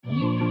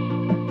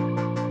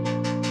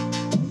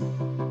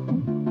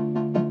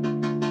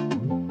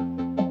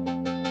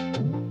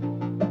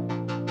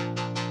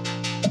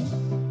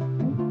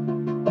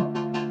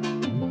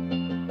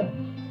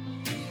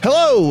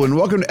Hello, and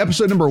welcome to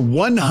episode number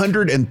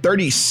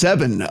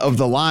 137 of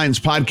the Lines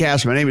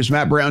Podcast. My name is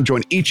Matt Brown,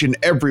 joined each and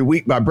every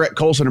week by Brett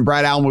Colson and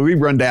Brad Allen, where we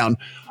run down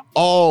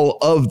all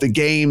of the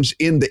games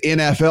in the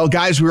NFL.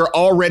 Guys, we're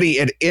already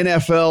at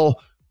NFL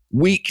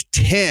Week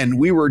 10.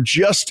 We were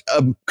just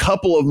a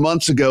couple of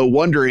months ago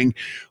wondering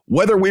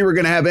whether we were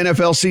going to have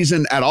NFL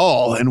season at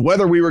all and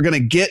whether we were going to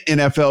get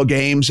NFL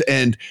games.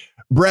 And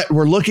Brett,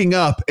 we're looking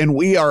up and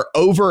we are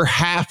over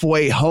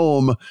halfway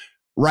home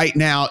right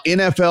now.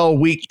 NFL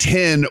Week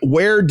 10.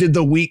 Where did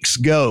the weeks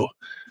go?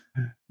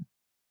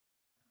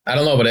 I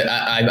don't know, but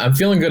I'm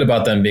feeling good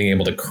about them being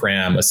able to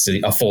cram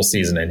a full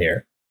season in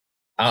here.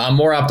 I'm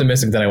more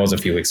optimistic than I was a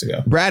few weeks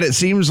ago. Brad, it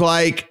seems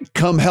like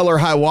come hell or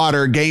high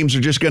water, games are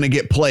just going to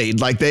get played.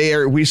 Like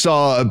we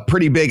saw a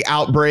pretty big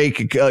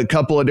outbreak a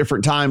couple of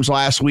different times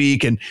last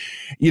week. And,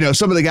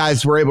 some of the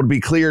guys were able to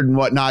be cleared and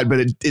whatnot, but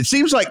it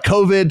seems like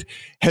COVID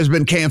has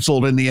been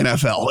canceled in the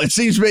NFL. It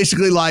seems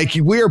basically like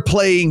we're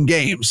playing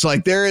games.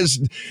 Like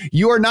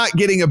you are not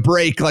getting a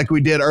break like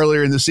we did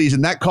earlier in the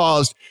season. That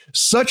caused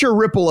such a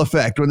ripple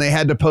effect when they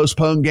had to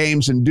postpone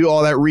games and do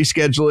all that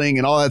rescheduling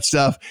and all that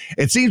stuff.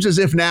 It seems as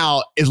if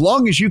now, as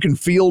long as you can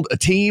field a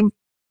team,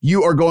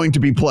 you are going to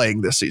be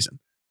playing this season.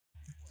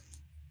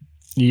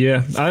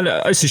 Yeah, and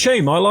it's a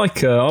shame. I like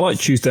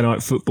Tuesday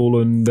night football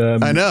and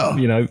I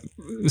know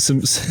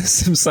some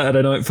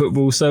Saturday night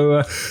football.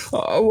 So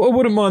I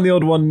wouldn't mind the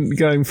odd one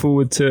going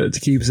forward to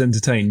keep us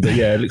entertained. But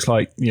yeah, it looks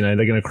like they're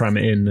going to cram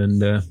it in,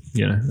 and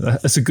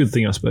that's a good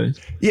thing, I suppose.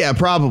 Yeah,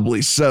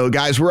 probably. So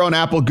guys, we're on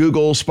Apple,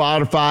 Google,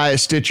 Spotify,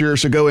 Stitcher.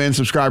 So go in,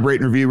 subscribe,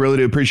 rate, and review. Really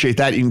do appreciate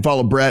that. You can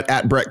follow Brett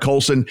at Brett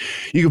Colson.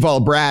 You can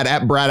follow Brad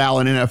at Brad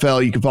Allen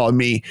NFL. You can follow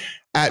me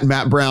at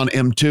Matt Brown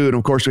M2. And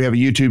of course, we have a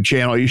YouTube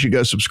channel you should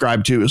go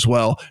subscribe to as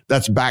well.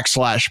 That's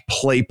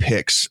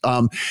 /PlayPicks.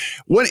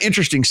 One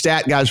interesting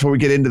stat, guys, before we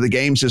get into the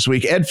games this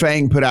week, Ed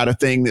Fang put out a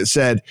thing that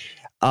said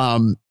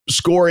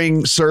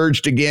scoring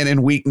surged again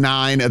in week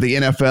 9 of the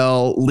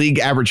NFL. League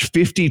averaged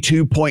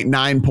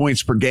 52.9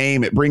 points per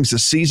game. It brings the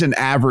season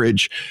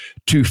average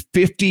to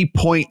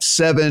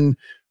 50.7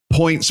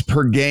 points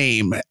per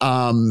game.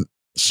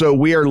 So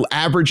we are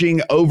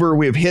averaging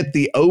we have hit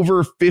the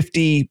over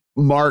 50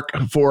 mark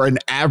for an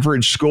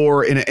average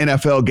score in an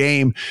NFL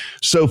game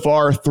so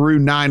far through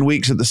 9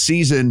 weeks of the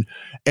season,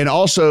 and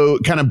also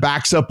kind of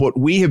backs up what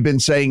we have been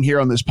saying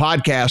here on this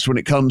podcast when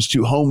it comes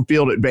to home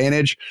field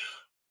advantage.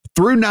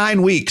 Through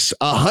 9 weeks,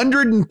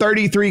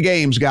 133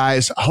 games,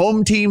 guys,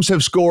 home teams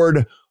have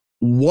scored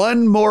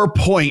one more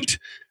point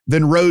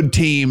than road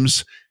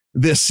teams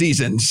this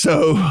season.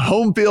 So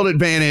home field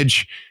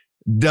advantage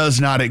does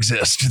not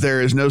exist.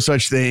 There is no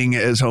such thing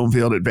as home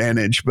field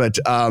advantage, but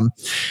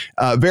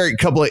very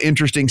couple of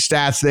interesting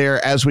stats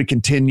there as we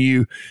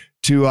continue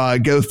to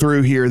go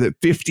through here.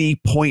 That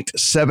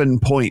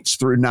 50.7 points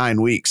through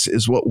 9 weeks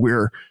is what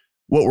we're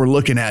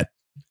looking at.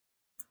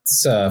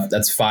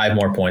 That's 5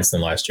 more points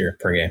than last year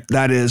per game.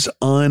 That is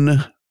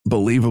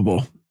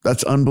unbelievable.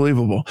 That's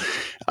unbelievable.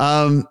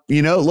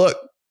 Look,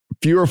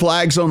 fewer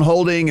flags on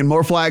holding and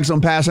more flags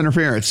on pass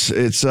interference.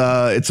 It's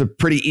a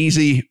pretty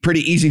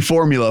easy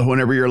formula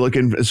whenever you're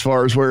looking as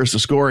far as where's the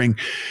scoring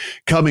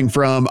coming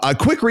from. A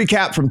quick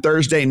recap from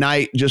Thursday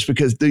night, just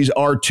because these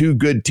are two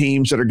good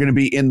teams that are going to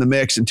be in the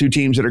mix and two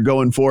teams that are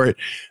going for it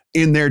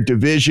in their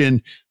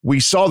division.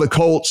 We saw the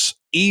Colts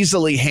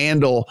easily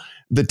handle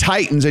the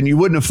Titans, and you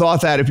wouldn't have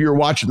thought that if you were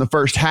watching the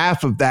first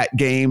half of that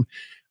game.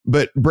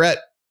 But Brett,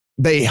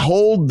 they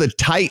hold the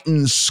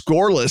Titans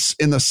scoreless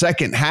in the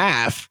second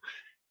half,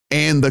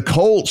 and the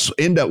Colts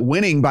end up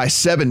winning by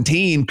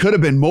 17. Could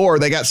have been more.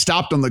 They got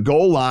stopped on the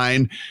goal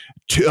line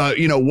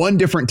one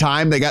different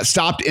time. They got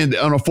stopped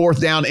on a fourth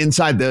down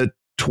inside the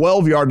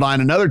 12-yard line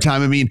another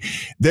time. I mean,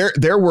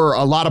 there were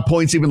a lot of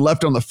points even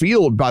left on the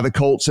field by the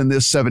Colts in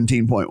this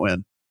 17-point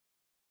win.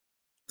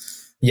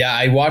 Yeah,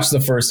 I watched the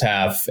first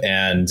half,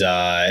 and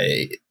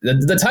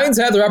the Titans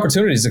had their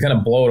opportunities to kind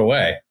of blow it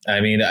away.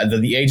 I mean,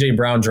 the A.J.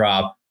 Brown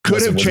drop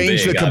could have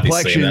changed the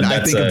complexion,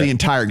 I think, of the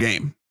entire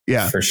game.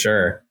 Yeah, for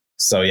sure.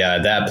 So, yeah,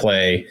 that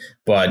play.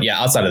 But,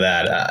 yeah, outside of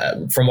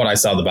that, from what I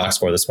saw the box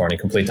score this morning,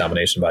 complete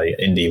domination by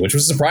Indy, which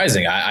was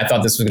surprising. I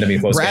thought this was going to be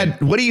a close game.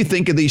 Brad, what do you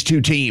think of these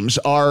two teams?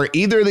 Are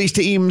either of these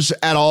teams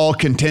at all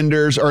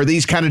contenders, or are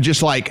these kind of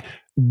just like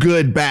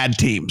good, bad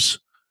teams?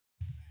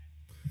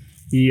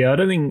 Yeah, I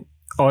don't think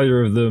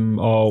either of them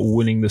are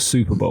winning the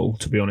Super Bowl,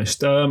 to be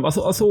honest. I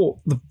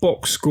thought the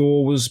box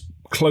score was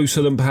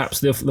closer than perhaps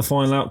the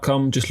final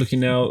outcome. Just looking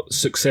now,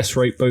 success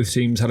rate, both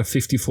teams had a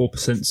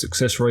 54%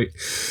 success rate.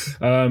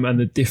 And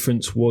the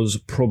difference was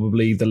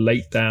probably the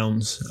late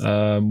downs,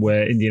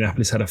 where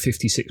Indianapolis had a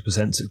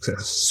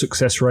 56%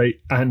 success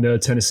rate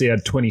and Tennessee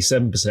had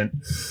 27%.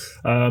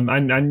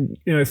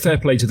 And fair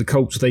play to the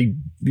Colts. They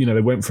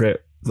went for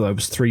it. There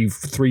was three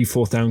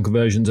fourth down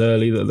conversions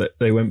early that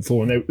they went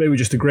for, and they were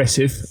just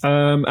aggressive.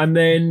 And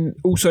then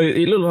also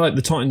it looked like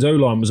the Titans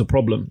O-line was a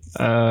problem.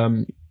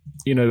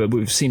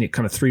 We've seen it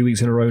kind of 3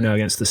 weeks in a row now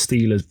against the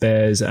Steelers,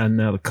 Bears, and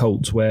now the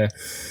Colts, where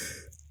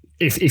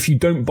if you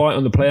don't bite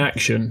on the play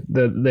action,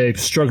 they're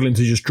struggling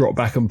to just drop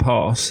back and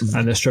pass,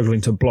 and they're struggling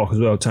to block as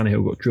well.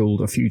 Tannehill got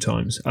drilled a few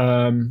times.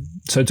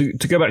 So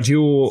to go back to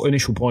your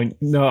initial point,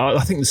 no, I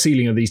think the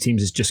ceiling of these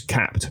teams is just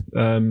capped.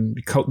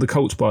 The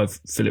Colts by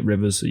Phillip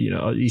Rivers,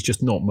 he's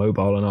just not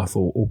mobile enough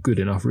or good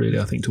enough, really,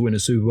 I think, to win a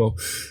Super Bowl.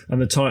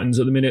 And the Titans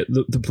at the minute,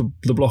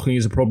 the blocking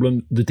is a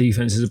problem, the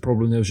defense is a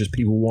problem. There was just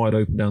people wide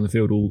open down the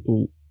field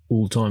all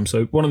the time.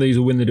 So one of these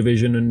will win the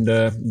division, and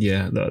I don't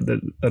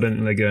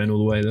think they're going all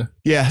the way there.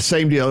 Yeah,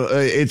 same deal.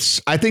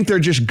 I think they're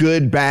just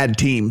good, bad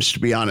teams, to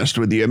be honest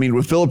with you. I mean,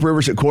 with Phillip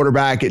Rivers at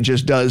quarterback, it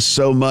just does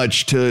so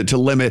much to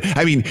limit.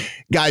 I mean,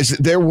 guys,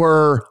 there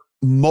were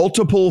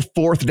multiple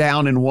 4th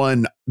down and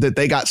 1 that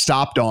they got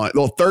stopped on.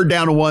 Well, 3rd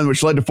down and 1,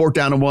 which led to 4th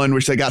down and 1,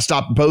 which they got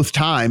stopped both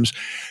times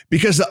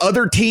because the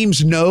other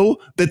teams know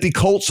that the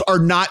Colts are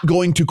not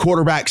going to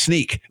quarterback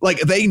sneak. Like,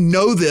 they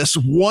know this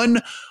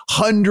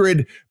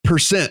 100%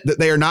 that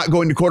they are not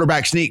going to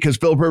quarterback sneak because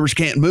Phillip Rivers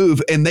can't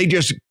move, and they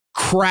just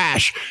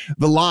crash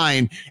the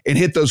line and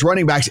hit those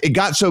running backs. It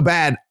got so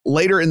bad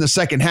later in the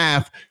second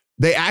half,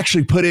 they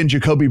actually put in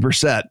Jacoby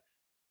Brissett,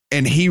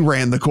 and he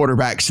ran the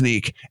quarterback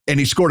sneak, and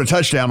he scored a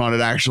touchdown on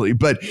it, actually.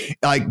 But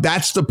like,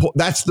 that's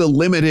the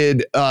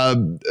limited,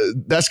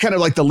 that's kind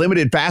of like the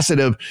limited facet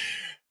of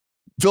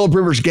Phillip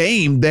Rivers'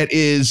 game that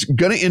is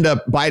going to end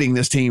up biting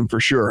this team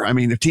for sure. I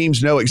mean, if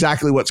teams know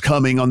exactly what's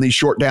coming on these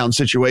short down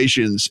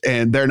situations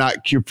and they're not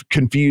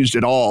confused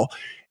at all,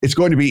 it's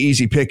going to be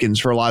easy pickings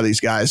for a lot of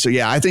these guys. So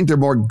yeah, I think they're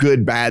more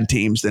good, bad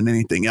teams than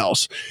anything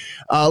else.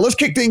 Let's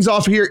kick things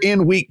off here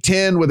in week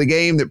 10 with a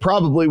game that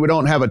probably we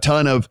don't have a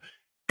ton of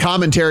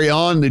commentary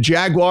on, the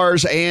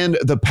Jaguars and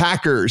the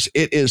Packers.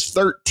 It is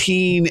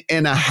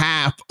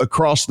 13.5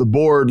 across the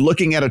board,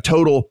 looking at a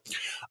total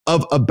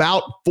of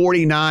about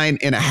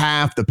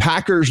 49.5. The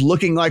Packers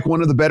looking like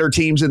one of the better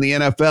teams in the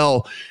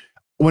NFL.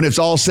 When it's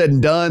all said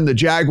and done, the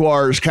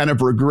Jaguars kind of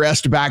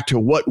regressed back to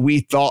what we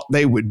thought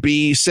they would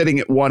be, sitting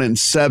at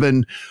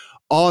 1-7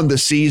 on the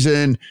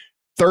season,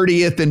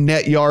 30th in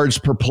net yards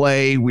per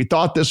play. We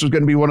thought this was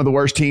going to be one of the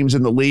worst teams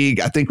in the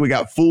league. I think we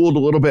got fooled a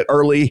little bit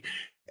early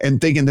and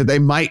thinking that they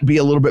might be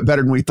a little bit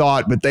better than we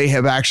thought, but they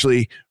have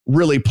actually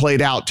really played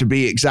out to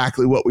be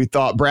exactly what we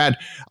thought. Brad,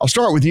 I'll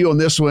start with you on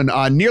this one.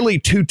 Nearly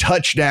 2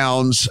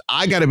 touchdowns.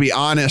 I got to be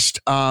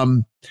honest.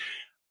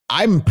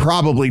 I'm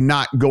probably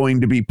not going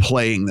to be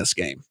playing this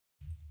game.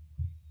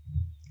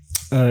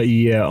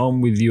 Yeah, I'm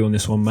with you on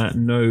this one, Matt.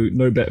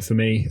 No bet for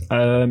me.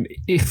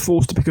 If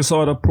forced to pick a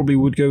side, I probably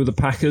would go with the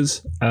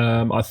Packers.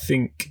 I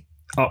think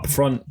up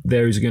front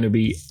there is going to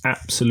be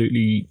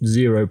absolutely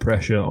zero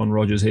pressure on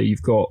Rodgers here.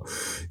 You've got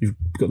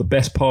the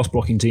best pass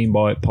blocking team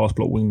by pass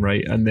block win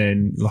rate, and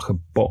then like a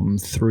bottom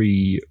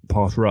 3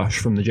 pass rush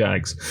from the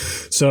Jags.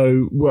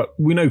 So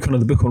we know kind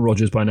of the book on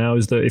Rodgers by now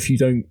is that if you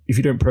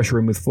don't pressure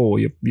him with 4,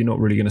 you're not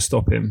really going to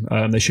stop him.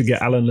 They should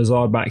get Alan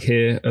Lazard back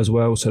here as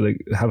well, so they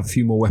have a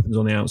few more weapons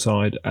on the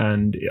outside.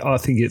 And I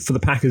think for the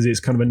Packers,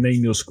 it's kind of a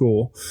name your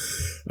score,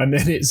 and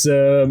then it's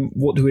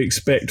what do we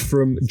expect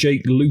from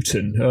Jake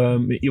Luton?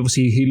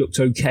 Obviously, he looked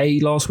okay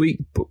last week,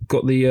 but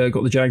got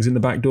the Jags in the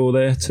back door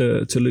there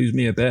to lose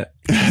me a bet.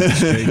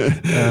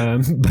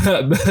 I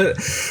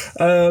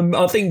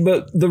think,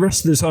 but the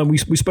rest of the time we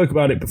spoke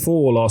about it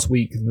before last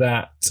week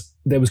that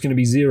there was going to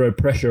be zero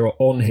pressure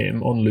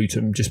on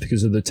Luton, just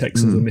because of the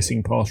Texans are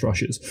missing pass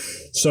rushers.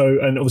 So,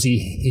 and obviously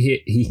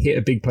he hit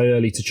a big play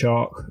early to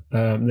Chark,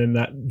 and then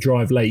that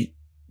drive late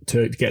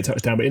to get a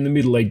touchdown, but in the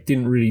middle they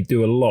didn't really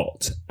do a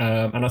lot.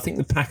 And I think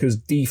the Packers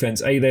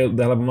defense, they'll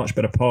have a much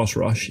better pass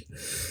rush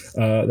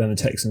than the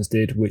Texans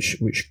did, which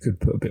could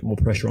put a bit more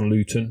pressure on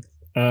Luton.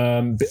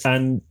 And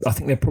I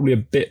think they're probably a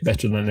bit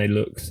better than they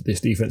looked, this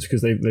defense,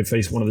 because they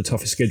faced one of the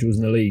toughest schedules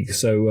in the league.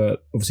 So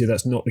obviously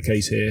that's not the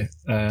case here.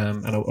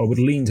 And I would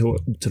lean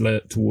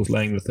towards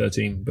laying the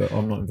 13, but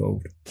I'm not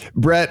involved.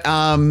 Brett,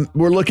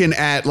 we're looking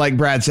at, like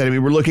Brad said,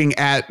 we're looking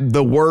at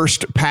the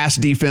worst pass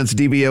defense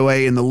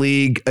DVOA in the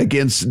league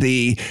against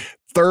the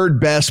 3rd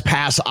best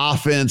pass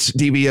offense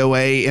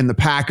DVOA in the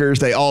Packers.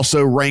 They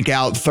also rank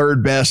out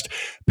 3rd best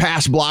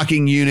pass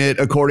blocking unit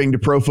according to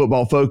Pro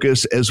Football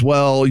Focus as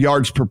well.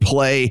 Yards per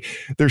play,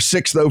 they're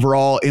 6th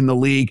overall in the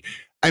league.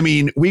 I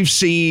mean, we've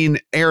seen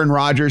Aaron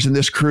Rodgers and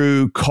this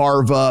crew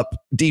carve up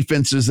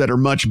defenses that are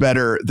much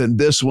better than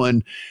this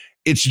one.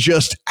 It's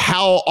just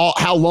how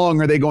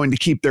long are they going to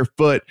keep their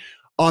foot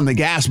on the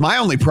gas? My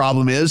only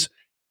problem is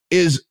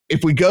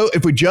if we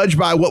judge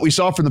by what we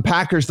saw from the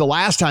Packers the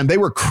last time, they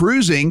were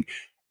cruising.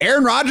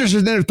 Aaron Rodgers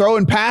is then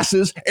throwing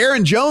passes.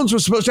 Aaron Jones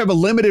was supposed to have a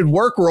limited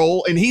work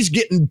role, and he's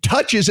getting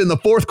touches in the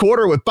 4th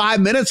quarter with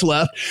 5 minutes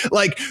left.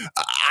 Like,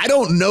 I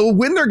don't know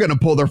when they're going to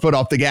pull their foot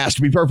off the gas,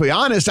 to be perfectly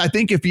honest. I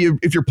think if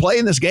you're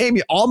playing this game,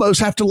 you almost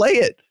have to lay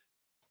it.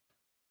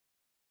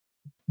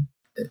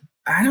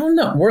 I don't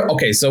know.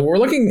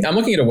 I'm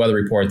looking at a weather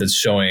report that's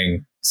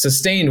showing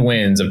sustained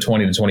winds of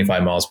 20 to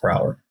 25 miles per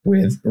hour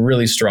with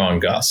really strong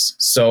gusts.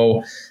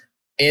 So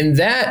in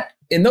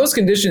those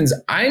conditions,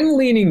 I'm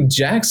leaning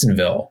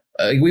Jacksonville.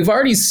 we've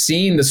already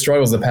seen the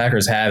struggles the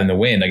Packers had in the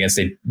win against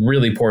a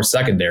really poor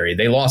secondary.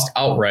 They lost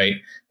outright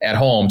at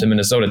home to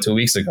Minnesota 2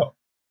 weeks ago.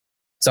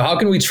 So how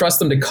can we trust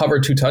them to cover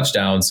 2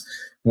 touchdowns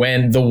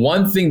when the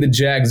one thing the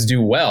Jags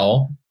do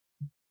well,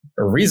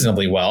 or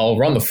reasonably well,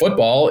 run the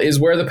football, is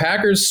where the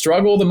Packers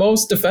struggle the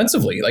most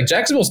defensively? Like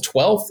Jacksonville's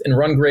 12th in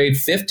run grade,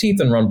 15th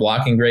in run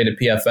blocking grade at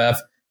PFF.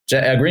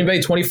 Green Bay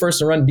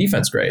 21st in run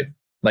defense grade.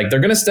 Like they're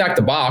going to stack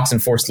the box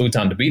and force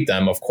Luton to beat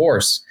them, of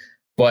course.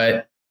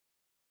 But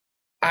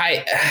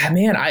I'm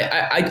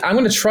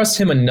going to trust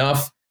him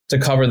enough to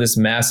cover this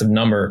massive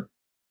number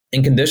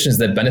in conditions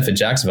that benefit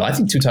Jacksonville. I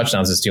think 2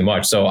 touchdowns is too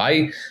much. So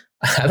I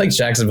like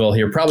Jacksonville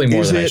here probably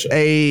more than I should.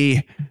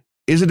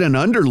 Is it an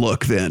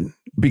underlook then?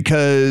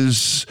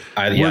 Because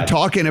we're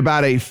talking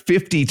about a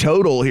 50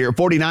 total here,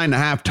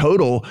 49.5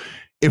 total.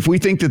 If we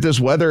think that this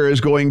weather is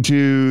going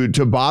to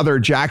bother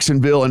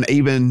Jacksonville and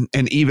even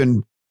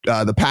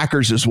the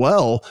Packers as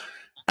well,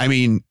 I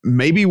mean,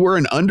 maybe we're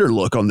an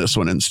underlook on this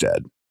one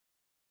instead.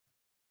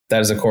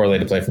 That is a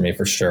correlated play for me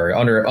for sure.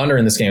 Under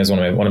in this game is one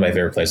of my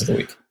favorite plays of the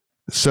week.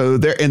 So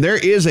there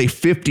is a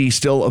 50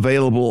 still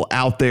available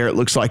out there. It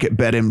looks like at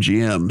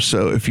BetMGM.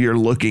 So if you're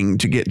looking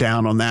to get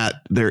down on that,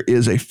 there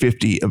is a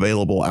 50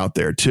 available out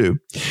there too.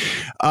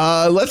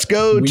 Let's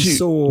go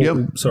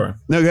Sorry.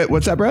 Okay.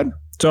 What's that, Brad?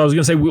 So I was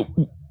going to say,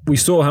 we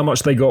saw how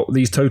much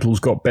these totals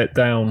got bet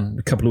down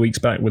a couple of weeks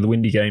back with the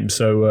windy game.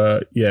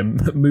 So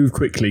move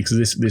quickly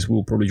because this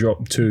will probably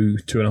drop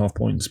 2.5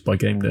 points by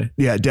game day.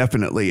 Yeah,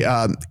 definitely.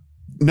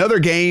 Another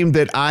game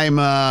that I'm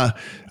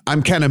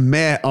kind of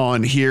meh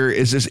on here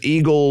is this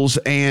Eagles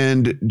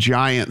and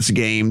Giants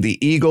game.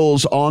 The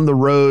Eagles on the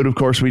road, of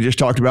course, we just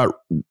talked about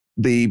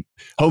the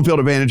home field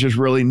advantage is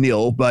really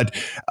nil, but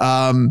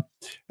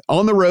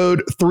on the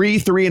road,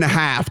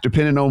 3.5,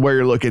 depending on where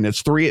you're looking.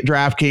 It's 3 at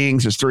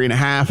DraftKings, it's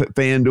 3.5 at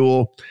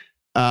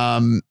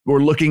FanDuel. We're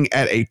looking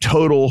at a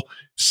total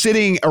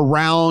sitting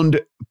around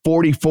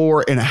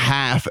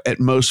 44.5 at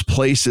most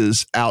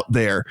places out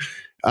there.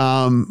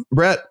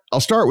 Brett, I'll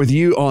start with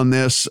you on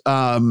this.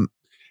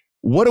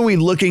 What are we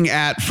looking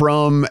at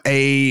from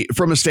a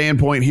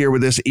standpoint here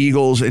with this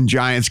Eagles and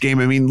Giants game?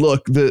 I mean,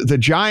 look, the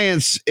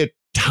Giants at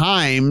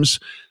times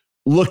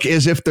look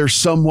as if they're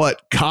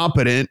somewhat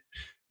competent,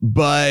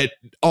 but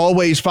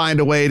always find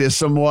a way to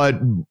somewhat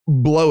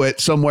blow it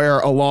somewhere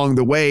along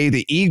the way.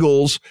 The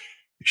Eagles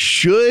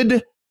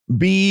should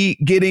be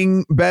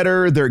getting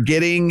better. They're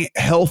getting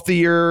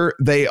healthier.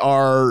 They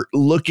are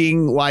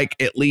looking like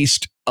at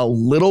least a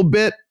little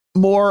bit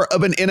more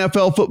of an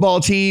NFL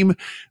football team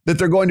that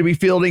they're going to be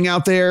fielding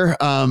out there.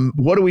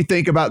 What do we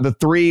think about the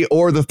 3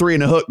 or the 3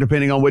 and a hook,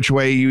 depending on which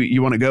way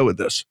you want to go with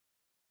this?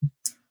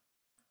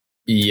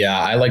 Yeah,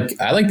 I like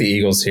the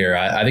Eagles here.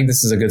 I think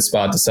this is a good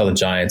spot to sell the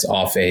Giants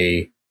off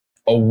a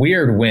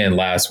weird win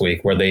last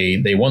week where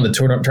they won the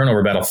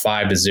turnover battle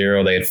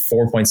 5-0. They had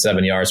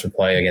 4.7 yards per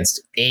play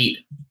against 8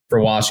 for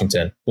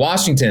Washington.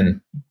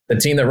 Washington, the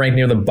team that ranked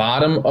near the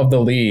bottom of the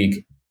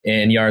league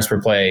in yards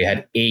per play,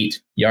 had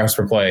 8 yards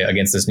per play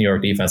against this New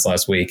York defense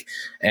last week.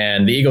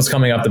 And the Eagles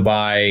coming up to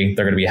bye,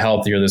 they're going to be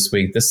healthier this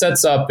week. This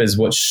sets up as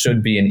what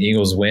should be an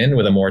Eagles win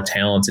with a more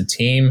talented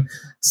team,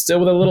 still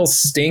with a little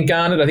stink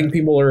on it. I think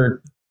people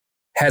are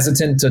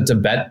hesitant to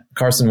bet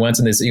Carson Wentz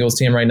in this Eagles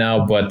team right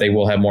now, but they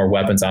will have more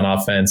weapons on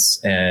offense.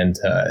 And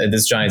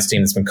this Giants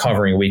team that's been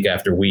covering week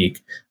after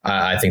week,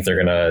 I think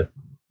they're going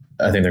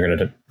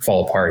to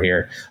fall apart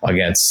here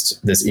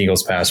against this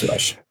Eagles pass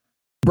rush.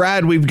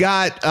 Brad, we've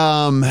got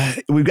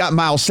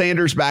Miles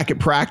Sanders back at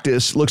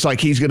practice. Looks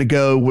like he's going to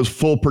go with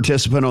full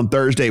participant on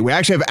Thursday. We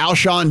actually have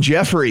Alshon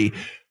Jeffrey,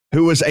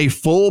 who was a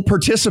full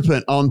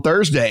participant on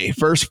Thursday.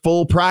 First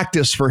full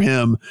practice for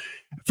him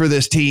for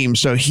this team.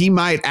 So he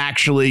might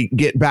actually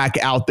get back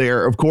out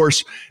there. Of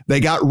course, they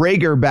got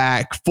Rager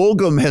back.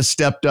 Fulgham has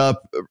stepped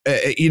up.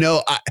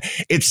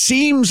 It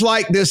seems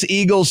like this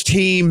Eagles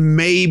team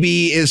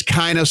maybe is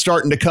kind of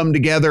starting to come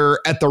together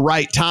at the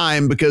right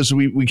time because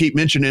we keep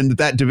mentioning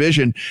that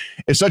division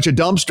is such a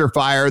dumpster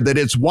fire that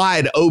it's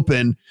wide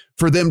open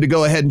for them to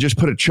go ahead and just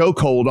put a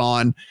chokehold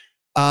on.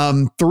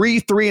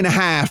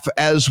 3.5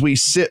 as we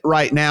sit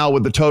right now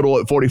with the total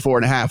at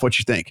 44.5. What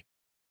you think?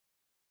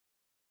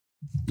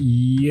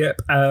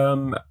 Yep.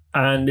 And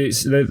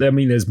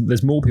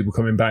there's more people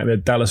coming back.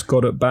 There's Dallas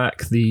Goedert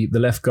back, the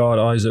left guard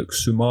Isaac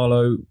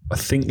Sumalo. I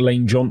think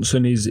Lane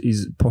Johnson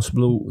is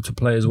possible to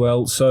play as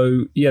well.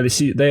 So yeah,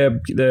 they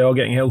are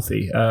getting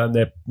healthy.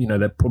 They're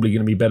probably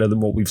going to be better than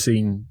what we've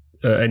seen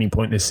at any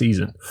point this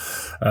season.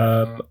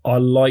 I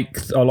like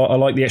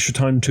the extra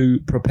time to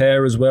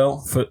prepare as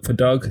well for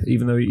Doug,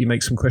 even though he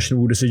makes some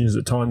questionable decisions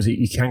at times.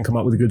 He can come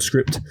up with a good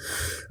script,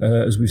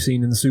 as we've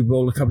seen in the Super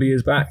Bowl a couple of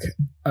years back.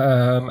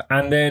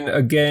 And then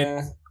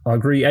again, I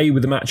agree,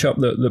 with the matchup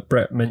that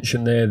Brett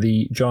mentioned there,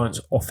 the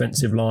Giants'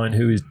 offensive line,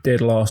 who is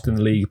dead last in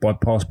the league by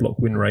pass block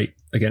win rate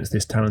against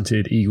this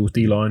talented Eagles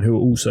D-line, who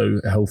are also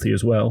healthy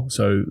as well.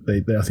 So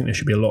I think there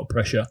should be a lot of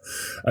pressure.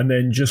 And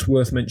then just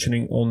worth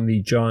mentioning on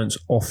the Giants'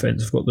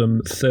 offense, I've got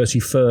them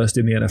 31st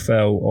in the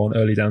NFL on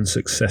early down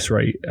success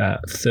rate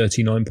at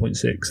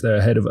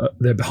 39.6.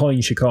 They're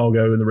behind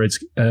Chicago and the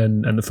Reds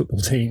and the football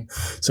team.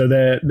 So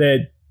they're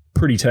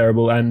pretty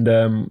terrible, and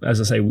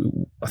as I say,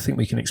 I think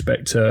we can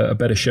expect a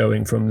better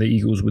showing from the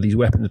Eagles with these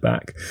weapons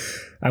back,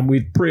 and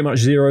with pretty much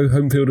zero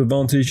home field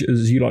advantage,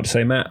 as you like to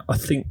say, Matt. I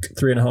think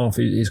 3.5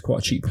 is quite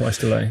a cheap price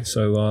to lay,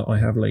 so I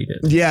have laid it.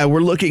 Yeah,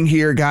 we're looking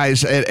here,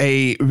 guys, at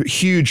a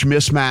huge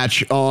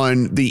mismatch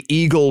on the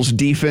Eagles'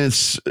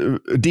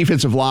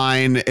 defensive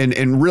line,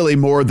 and really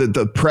more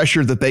the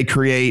pressure that they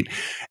create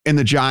in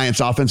the Giants'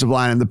 offensive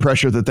line and the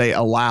pressure that they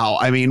allow.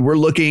 I mean, we're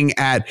looking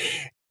at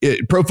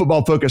Pro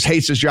Football Focus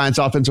hates this Giants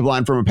offensive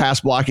line from a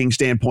pass blocking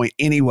standpoint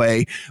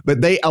anyway,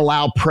 but they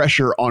allow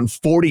pressure on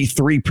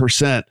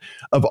 43%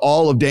 of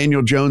all of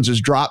Daniel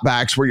Jones's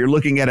dropbacks, where you're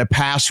looking at a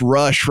pass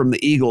rush from the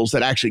Eagles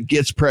that actually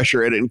gets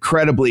pressure at an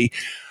incredibly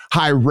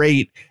high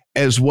rate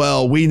as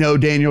well. We know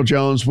Daniel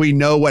Jones. We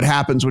know what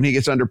happens when he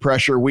gets under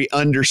pressure. We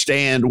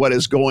understand what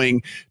is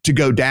going to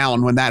go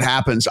down when that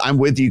happens. I'm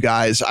with you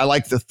guys. I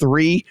like the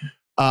 3.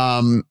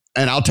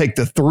 And I'll take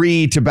the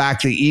 3 to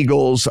back the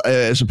Eagles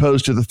as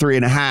opposed to the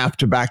 3.5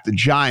 to back the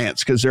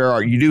Giants, because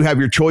you do have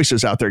your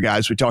choices out there,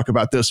 guys. We talk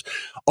about this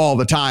all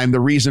the time.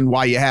 The reason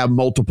why you have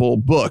multiple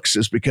books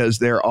is because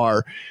there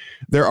are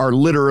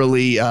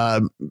literally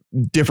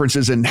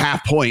differences in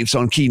half points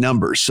on key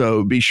numbers.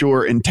 So be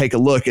sure and take a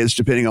look as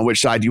depending on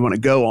which side you want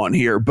to go on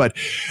here. But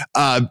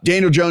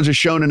Daniel Jones has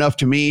shown enough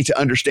to me to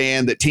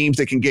understand that teams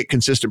that can get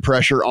consistent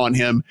pressure on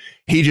him,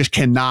 he just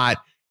cannot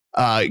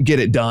get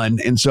it done.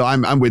 And so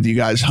I'm with you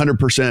guys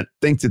 100%.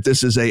 Think that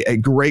this is a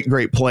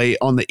great play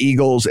on the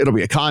Eagles. It'll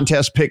be a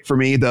contest pick for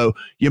me, though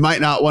you might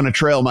not want to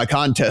trail my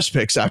contest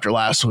picks after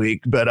last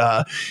week. But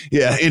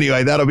yeah,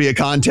 anyway, that'll be a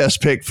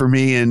contest pick for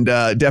me, and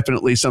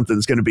definitely something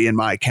that's going to be in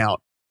my account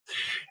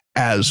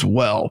as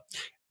well.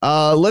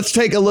 Let's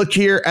take a look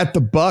here at the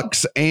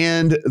Bucs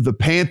and the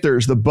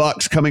Panthers. The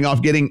Bucs coming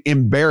off getting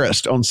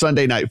embarrassed on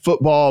Sunday Night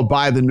Football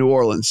by the New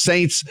Orleans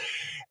Saints.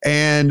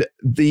 And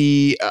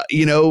the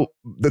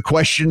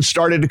question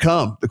started to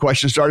come. The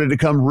question started to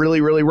come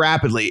really, really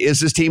rapidly. Is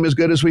this team as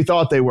good as we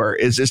thought they were?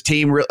 Is this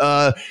team,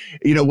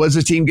 was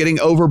this team getting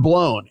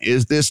overblown?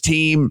 Is this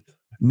team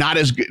not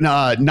as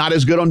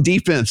good on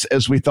defense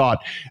as we thought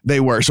they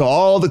were? So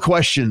all the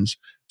questions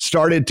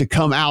started to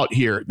come out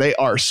here. They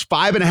are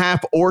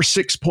 5.5 or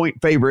 6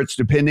 point favorites,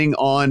 depending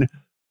on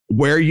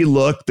where you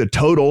look. The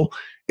total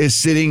is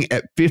sitting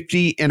at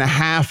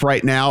 50.5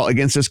 right now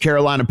against this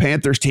Carolina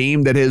Panthers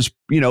team that is,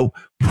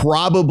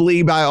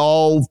 probably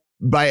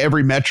by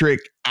every metric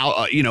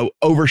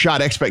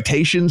overshot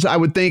expectations. I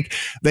would think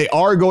they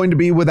are going to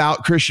be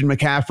without Christian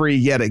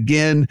McCaffrey yet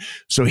again.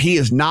 So he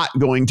is not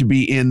going to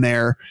be in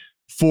there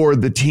for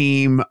the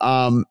team.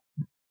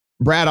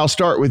 Brad, I'll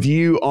start with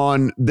you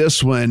on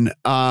this one.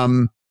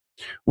 When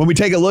we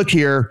take a look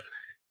here,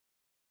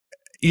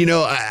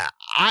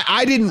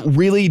 I didn't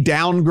really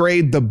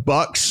downgrade the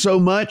Bucs so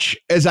much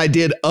as I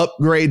did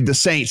upgrade the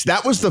Saints.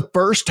 That was the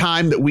first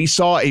time that we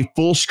saw a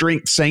full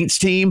strength Saints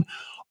team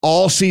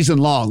all season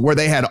long, where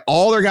they had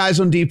all their guys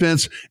on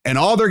defense and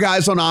all their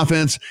guys on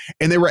offense,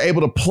 and they were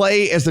able to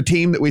play as the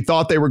team that we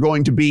thought they were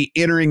going to be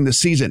entering the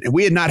season. And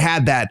we had not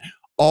had that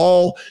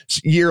all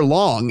year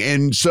long.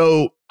 And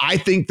so I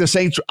thought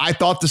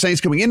the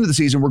Saints coming into the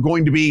season were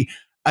going to be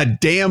a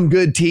damn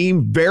good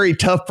team, very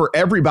tough for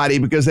everybody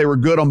because they were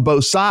good on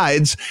both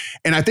sides.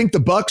 And I think the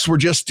Bucs were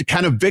just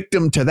kind of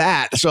victim to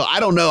that. So I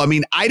don't know. I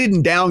mean, I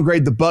didn't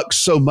downgrade the Bucs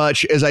so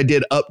much as I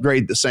did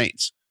upgrade the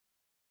Saints.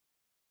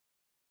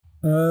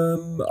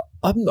 I'm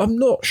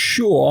not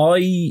sure.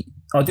 I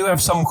do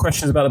have some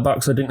questions about the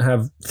Bucs I didn't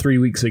have 3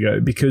 weeks ago,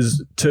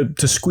 because to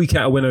squeak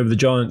out a win over the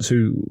Giants,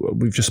 who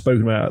we've just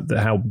spoken about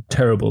how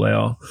terrible they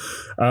are,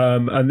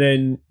 and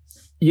then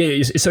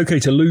it's okay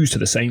to lose to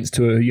the Saints,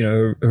 to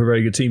a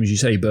very good team, as you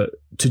say, but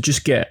to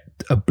just get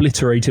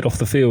obliterated off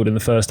the field in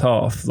the first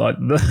half, like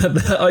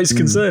that is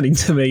concerning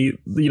to me.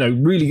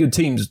 Really good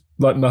teams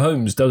like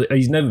Mahomes,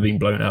 he's never been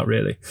blown out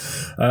really.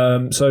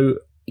 So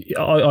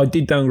I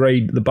did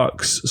downgrade the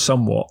Bucs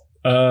somewhat.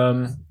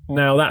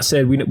 Now that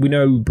said, we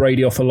know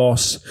Brady off a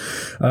loss.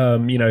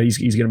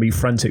 He's going to be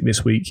frantic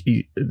this week.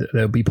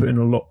 They'll be putting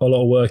a lot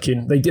of work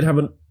in. They did have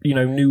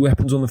new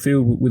weapons on the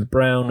field with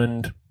Brown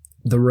and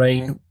the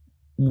rain.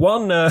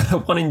 One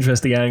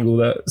interesting angle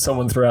that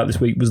someone threw out this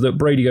week was that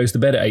Brady goes to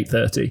bed at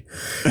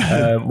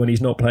 8:30 when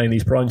he's not playing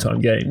these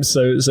primetime games.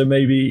 So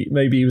maybe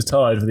he was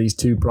tired for these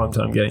 2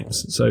 primetime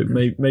games. So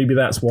maybe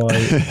that's why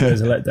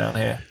there's a letdown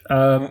here.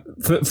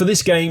 For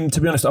this game,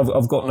 to be honest,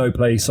 I've got no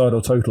play, side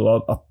or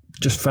total.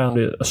 just found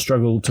it a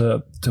struggle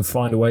to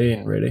find a way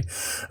in, really,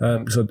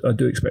 because I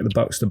do expect the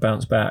Bucks to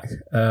bounce back,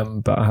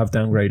 but I have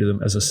downgraded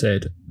them, as I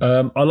said.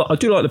 I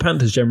do like the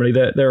Panthers generally.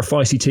 They're a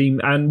feisty team,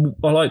 and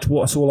I liked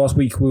what I saw last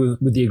week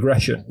with the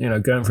aggression,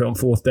 going for it on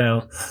fourth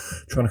down,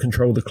 trying to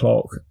control the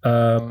clock,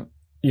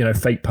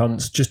 fake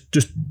punts,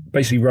 just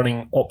basically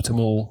running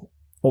optimal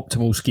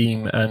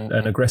scheme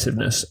and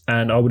aggressiveness,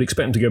 and I would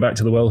expect them to go back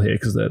to the well here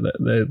because they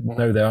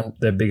know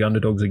they're big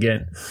underdogs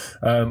again,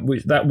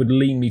 which that would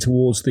lean me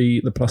towards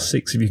the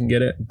 +6 if you can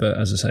get it. But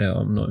as I say,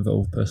 I'm not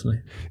involved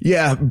personally.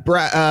 Yeah,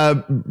 Brett,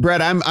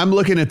 I'm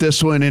looking at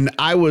this one, and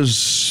I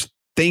was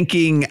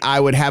thinking I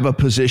would have a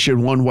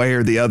position one way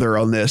or the other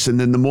on this, and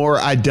then the more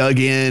I dug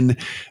in,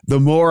 the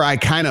more I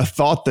kind of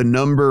thought the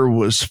number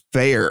was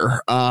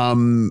fair.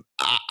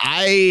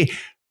 I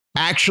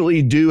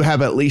actually do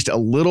have at least a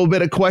little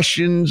bit of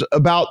questions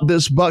about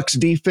this Bucks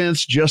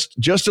defense,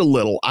 just a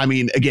little. I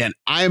mean, again,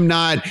 I am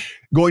not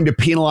going to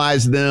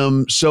penalize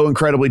them so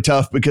incredibly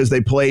tough because they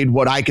played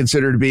what I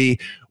consider to be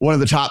one of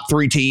the top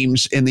 3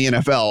 teams in the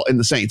NFL in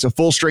the Saints. A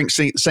full strength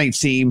Saints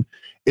team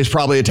is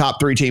probably a top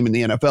 3 team in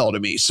the NFL to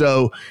me.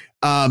 So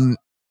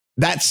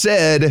that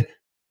said,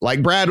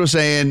 like Brad was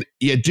saying,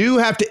 you do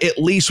have to at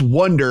least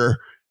wonder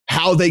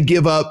how they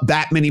give up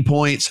that many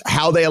points,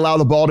 how they allow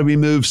the ball to be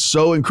moved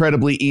so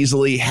incredibly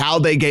easily, how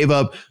they gave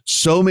up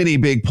so many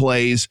big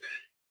plays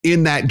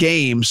in that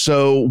game.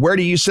 So where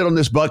do you sit on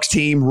this Bucks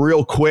team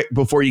real quick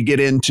before you get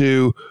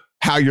into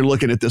how you're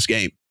looking at this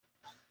game?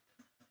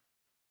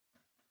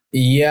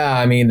 Yeah,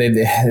 I mean,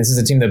 this is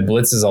a team that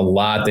blitzes a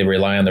lot. They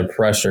rely on their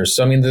pressure.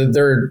 So, I mean,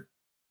 they're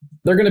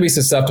going to be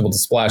susceptible to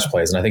splash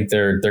plays, and I think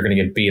they're going to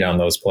get beat on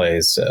those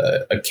plays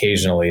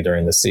occasionally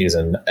during the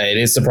season. It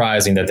is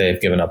surprising that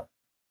they've given up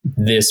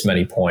this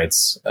many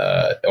points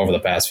over the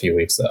past few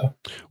weeks, though.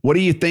 What do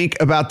you think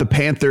about the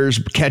Panthers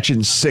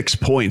catching 6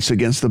 points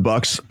against the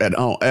Bucks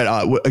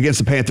against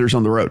the Panthers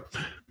on the road?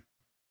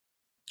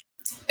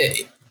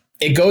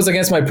 It goes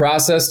against my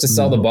process to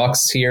sell the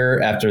Bucks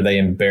here after they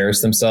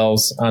embarrass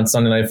themselves on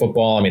Sunday Night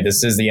Football. I mean,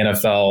 this is the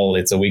NFL;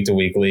 it's a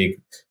week-to-week league,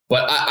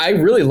 but I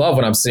really love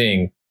what I'm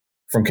seeing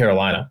from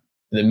Carolina.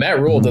 Matt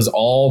Rule does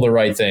all the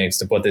right things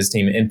to put this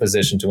team in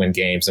position to win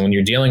games. And when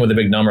you're dealing with a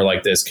big number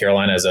like this,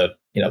 Carolina is a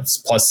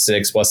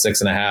 +6,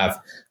 +6.5.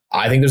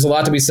 I think there's a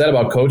lot to be said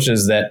about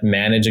coaches that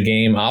manage a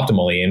game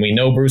optimally. And we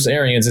know Bruce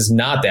Arians is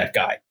not that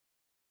guy.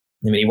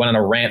 I mean, he went on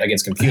a rant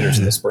against computers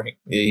in the spring.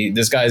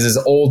 This guy is as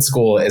old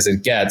school as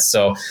it gets.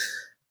 So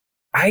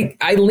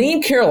I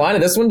lean Carolina.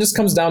 This one just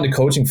comes down to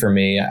coaching for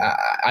me.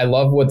 I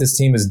love what this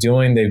team is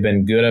doing. They've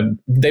been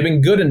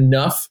good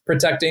enough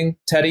protecting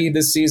Teddy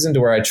this season to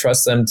where I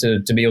trust them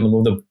to be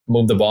able to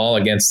move the ball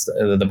against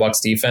the Bucks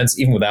defense,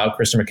 even without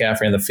Christian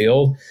McCaffrey on the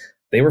field.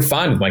 They were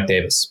fine with Mike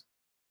Davis,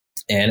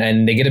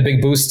 and they get a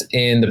big boost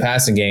in the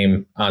passing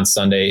game on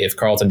Sunday if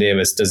Carlton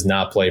Davis does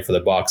not play for the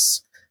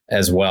Bucks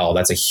as well.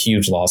 That's a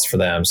huge loss for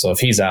them. So if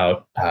he's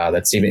out,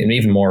 that's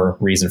even more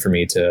reason for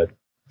me to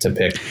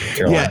pick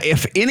Carolina. Yeah,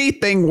 if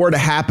anything were to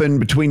happen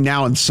between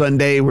now and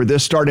Sunday where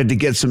this started to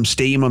get some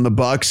steam on the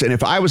Bucks, and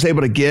if I was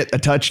able to get a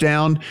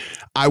touchdown,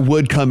 I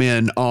would come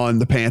in on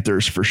the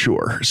Panthers for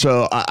sure.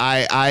 So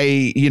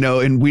I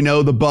and we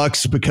know the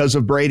Bucks because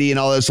of Brady and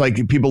all this,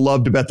 like people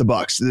love to bet the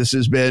Bucks. This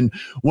has been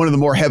one of the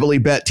more heavily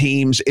bet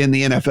teams in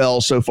the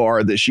NFL so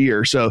far this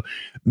year. So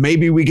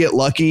maybe we get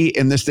lucky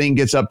and this thing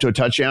gets up to a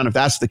touchdown. If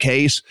that's the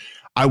case,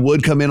 I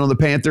would come in on the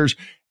Panthers.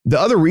 The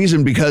other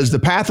reason, because the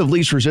path of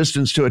least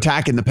resistance to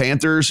attacking the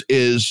Panthers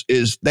is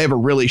they have a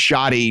really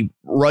shoddy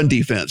run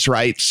defense,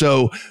 right?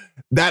 So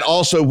that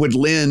also would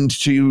lend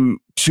to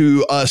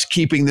us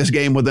keeping this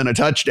game within a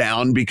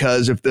touchdown,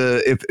 because if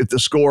the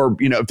score,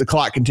 if the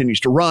clock continues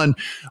to run,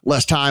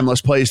 less time,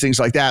 less plays, things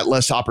like that,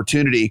 less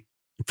opportunity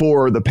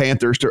for the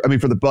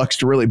for the Bucks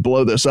to really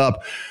blow this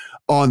up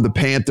on the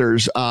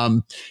Panthers.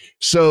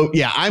 So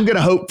yeah, I'm going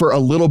to hope for a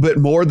little bit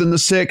more than the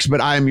 6, but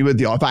I am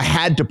with you. If I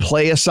had to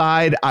play a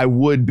side, I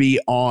would be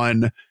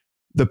on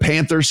the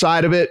Panthers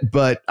side of it,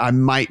 but I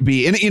might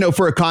be, and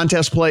for a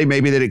contest play,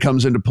 maybe that it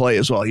comes into play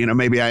as well.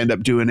 Maybe I end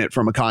up doing it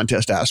from a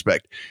contest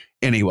aspect.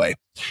 Anyway,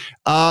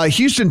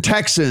 Houston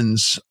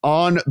Texans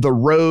on the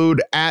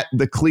road at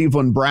the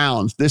Cleveland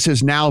Browns. This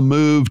has now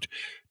moved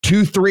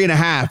to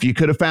 3.5. You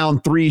could have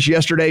found 3s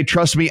yesterday.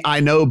 Trust me, I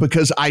know,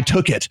 because I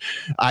took it.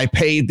 I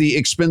paid the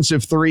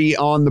expensive 3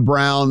 on the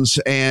Browns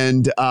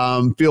and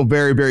feel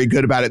very, very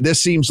good about it. This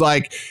seems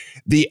like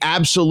the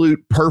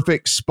absolute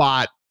perfect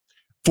spot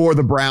for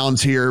the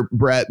Browns here,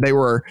 Brett. They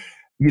were,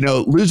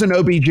 losing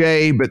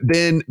OBJ, but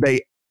then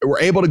they were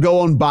able to go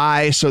on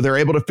bye, so they're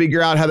able to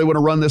figure out how they want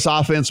to run this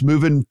offense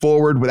moving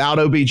forward without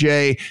OBJ.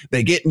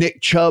 They get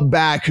Nick Chubb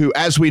back, who,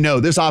 as we know,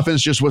 this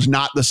offense just was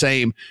not the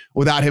same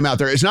without him out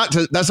there.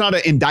 That's not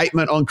an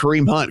indictment on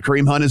Kareem Hunt.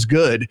 Kareem Hunt is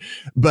good,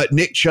 but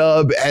Nick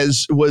Chubb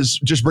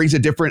just brings a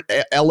different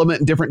element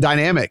and different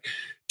dynamic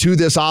to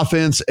this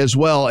offense as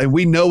well. And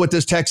we know what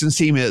this Texans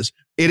team is.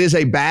 It is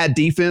a bad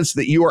defense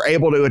that you are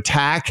able to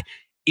attack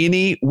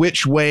any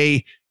which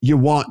way you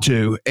want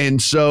to.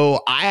 And so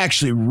I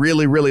actually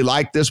really, really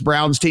like this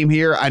Browns team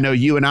here. I know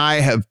you and I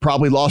have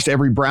probably lost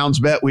every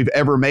Browns bet we've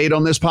ever made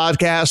on this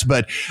podcast,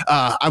 but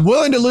I'm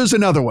willing to lose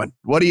another one.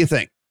 What do you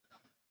think?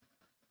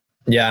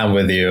 Yeah, I'm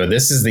with you.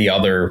 This is the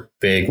other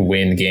big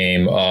win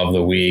game of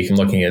the week. I'm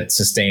looking at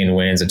sustained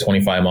winds at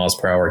 25 miles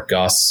per hour,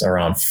 gusts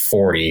around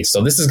 40.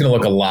 So this is going to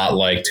look a lot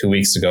like 2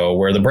 weeks ago,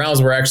 where the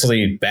Browns were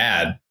actually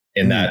bad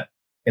in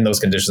those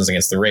conditions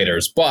against the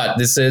Raiders. But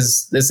this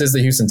is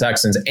the Houston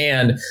Texans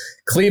and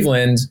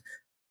Cleveland.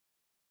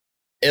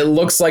 It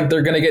looks like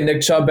they're going to get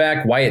Nick Chubb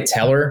back. Wyatt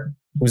Teller,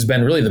 who's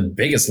been really the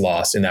biggest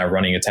loss in that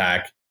running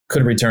attack,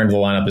 could return to the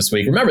lineup this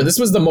week. Remember, this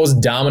was the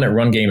most dominant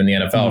run game in the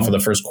NFL for the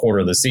first quarter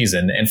of the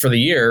season. And for the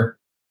year,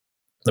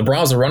 the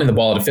Browns are running the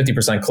ball at a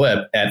 50%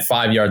 clip at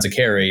 5 yards a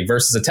carry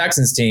versus a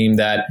Texans team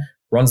that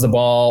runs the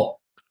ball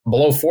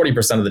below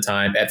 40% of the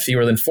time at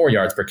fewer than 4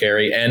 yards per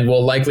carry and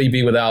will likely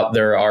be without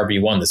their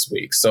RB1 this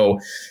week. So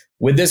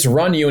with this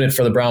run unit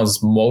for the Browns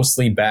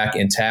mostly back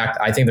intact,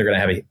 I think they're going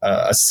to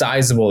have a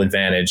sizable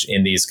advantage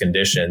in these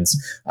conditions.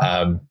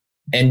 And,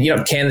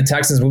 can the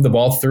Texans move the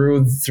ball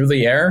through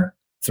the air,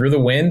 through the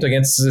wind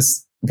against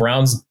this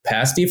Browns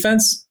pass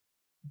defense?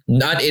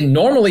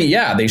 Normally,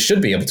 yeah, they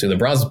should be able to. The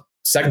Browns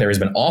secondary has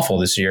been awful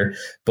this year,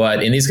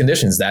 but in these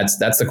conditions, that's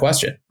the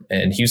question.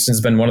 And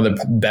Houston's been one of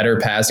the better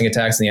passing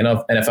attacks in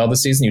the NFL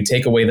this season. You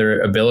take away their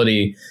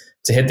ability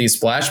to hit these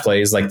splash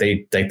plays like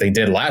they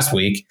did last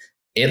week,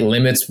 it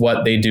limits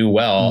what they do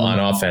well on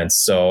offense.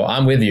 So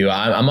I'm with you.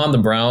 I'm on the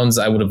Browns.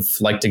 I would have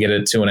liked to get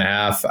it at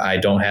 2.5. I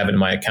don't have it in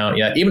my account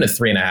yet. Even at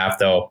 3.5,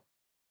 though,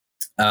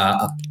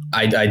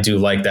 I do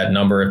like that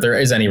number. If there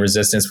is any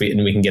resistance,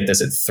 we can get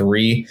this at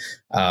 3.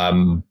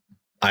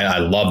 I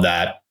love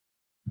that.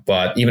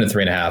 But even at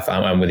 3.5,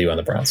 I'm with you on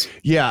the Browns.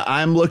 Yeah,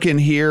 I'm looking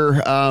here,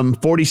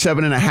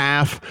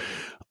 47.5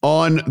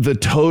 on the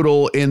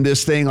total in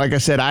this thing. Like I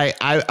said,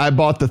 I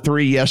bought the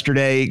 3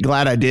 yesterday.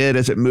 Glad I did,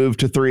 as it moved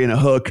to 3 and a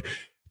hook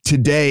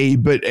today.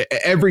 But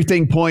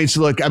everything points.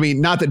 Look, I mean,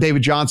 not that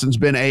David Johnson's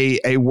been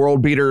a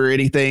world beater or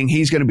anything.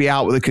 He's going to be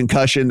out with a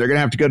concussion. They're going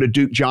to have to go to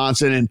Duke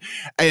Johnson,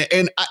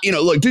 and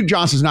look, Duke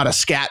Johnson's not a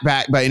scat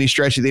back by any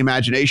stretch of the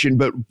imagination,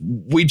 but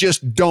we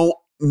just don't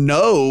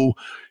know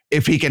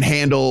if he can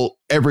handle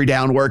every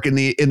down work in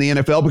the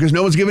NFL, because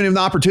no one's giving him the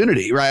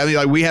opportunity, right? I mean,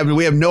 like we have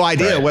no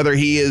idea whether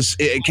he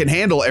can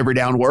handle every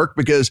down work,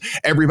 because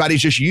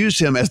everybody's just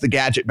used him as the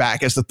gadget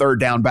back, as the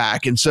third down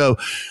back. And so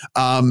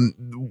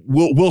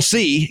we'll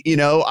see.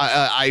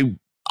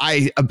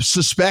 I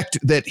suspect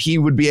that he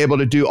would be able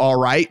to do all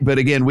right, but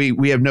again,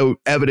 we have no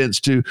evidence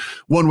to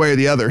one way or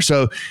the other.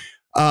 So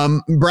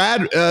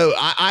Brad,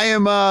 I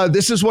am,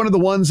 this is one of the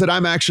ones that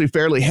I'm actually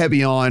fairly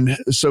heavy on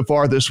so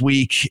far this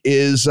week,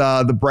 is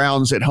the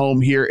Browns at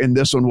home here in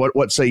this one.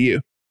 What say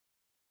you?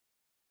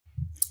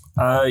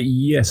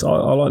 Yes, I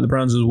like the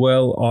Browns as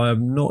well. I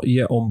am not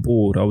yet on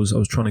board. I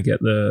was trying to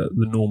get the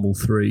normal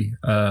 3,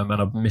 and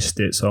I've missed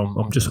it. So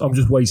I'm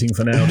just waiting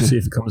for now to see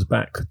if it comes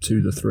back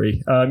to the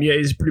 3. Yeah,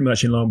 it's pretty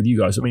much in line with you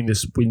guys. I mean,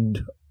 this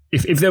wind.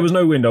 If there was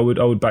no wind, I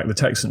would back the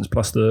Texans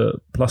plus the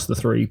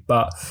 3,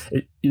 but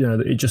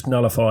it just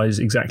nullifies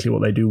exactly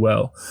what they do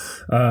well.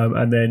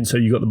 And then so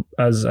you got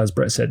as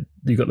Brett said,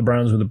 you got the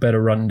Browns with a better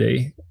run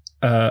D,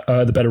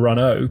 the better run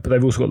O, but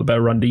they've also got the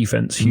better run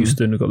defense.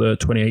 Houston have got the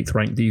 28th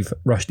ranked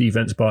rush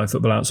defense by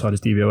Football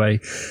Outsiders DVOA.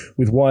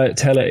 With Wyatt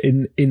Teller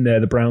in there,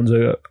 the Browns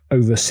are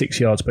over 6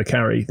 yards per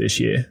carry this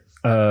year.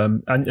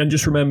 And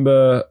just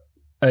remember,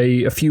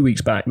 a few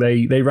weeks back,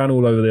 they ran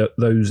all over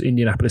those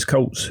Indianapolis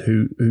Colts,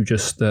 who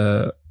just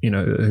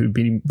who've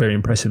been very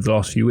impressive the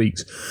last few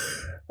weeks.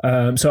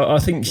 So I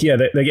think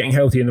they're getting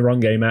healthy in the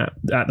run game at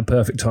the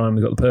perfect time.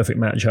 They've got the perfect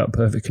matchup,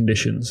 perfect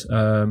conditions.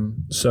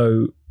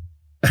 So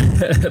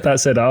that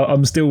said,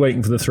 I'm still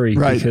waiting for the 3,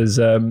 right? Because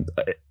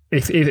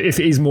if it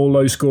is more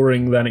low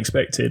scoring than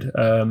expected,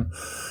 I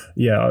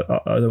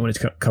don't want it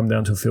to come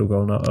down to a field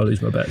goal and I'll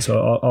lose my bet.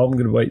 So I'm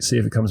going to wait to see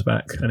if it comes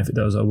back, and if it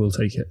does, I will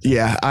take it.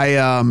 Yeah,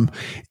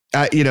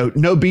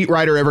 no beat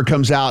writer ever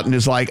comes out and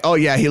is like, oh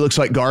yeah, he looks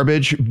like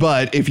garbage.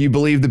 But if you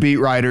believe the beat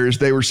writers,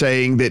 they were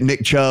saying that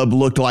Nick Chubb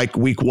looked like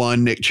week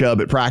 1 Nick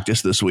Chubb at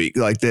practice this week,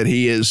 like that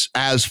he is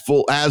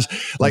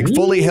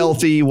fully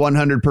healthy,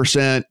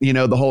 100%,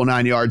 the whole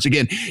 9 yards.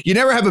 Again, you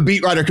never have a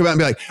beat writer come out and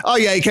be like, oh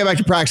yeah, he came back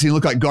to practice and he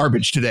looked like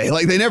garbage today.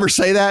 Like they never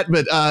say that,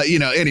 but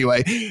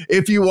anyway,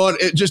 if you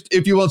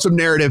want some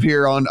narrative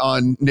here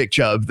on Nick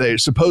Chubb, they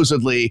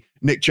supposedly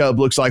Nick Chubb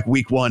looks like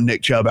week 1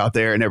 Nick Chubb out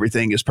there, and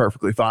everything is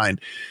perfectly fine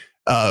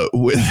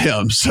with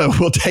him. So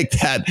we'll take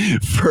that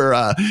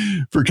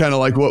for kind of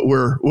like what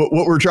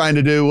we're trying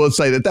to do. We'll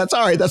say that's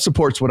all right. That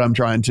supports what I'm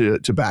trying to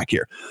back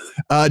here.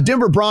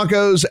 Denver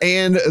Broncos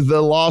and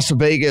the Las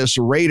Vegas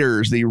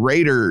Raiders. The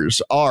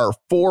Raiders are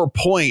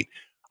 4-point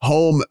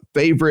home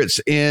favorites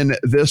in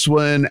this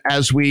one.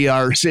 As we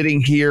are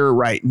sitting here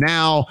right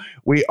now,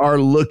 we are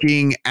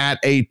looking at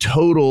a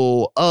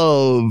total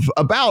of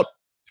about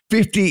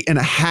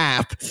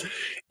 50.5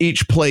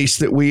 each place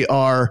that we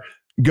are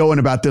going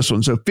about this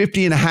one. So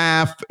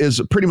 50.5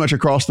 is pretty much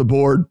across the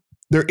board.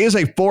 There is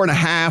a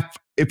 4.5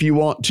 if you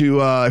want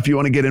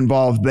to get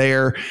involved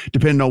there,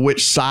 depending on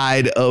which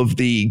side of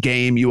the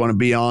game you want to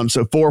be on.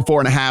 So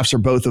 4.5s are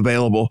both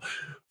available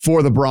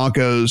for the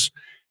Broncos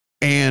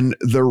and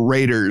the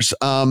Raiders.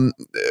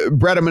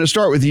 Brett, I'm going to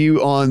start with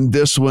you on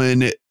this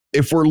one.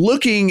 If we're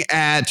looking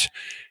at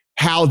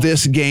how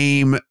this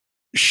game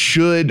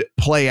should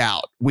play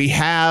out, we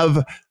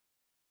have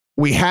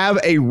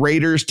a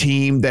Raiders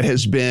team that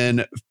has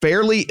been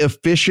fairly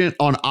efficient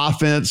on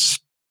offense.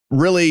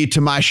 Really,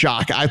 to my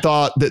shock, I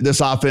thought that this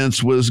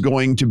offense was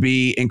going to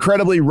be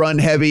incredibly run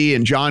heavy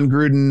and John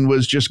Gruden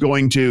was just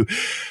going to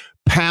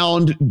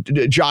pound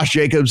Josh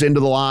Jacobs into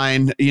the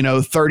line,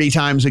 30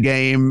 times a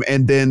game.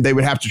 And then they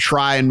would have to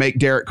try and make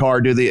Derek Carr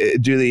do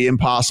the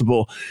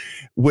impossible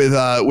with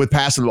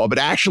passing the ball. But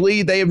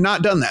actually, they have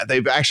not done that.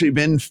 They've actually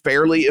been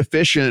fairly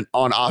efficient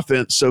on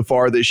offense so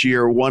far this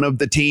year. One of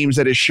the teams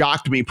that has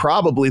shocked me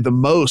probably the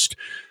most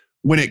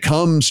when it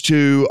comes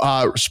to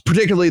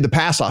particularly the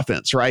pass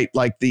offense, right?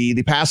 Like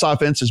the pass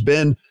offense has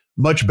been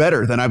much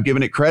better than I've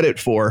given it credit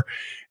for.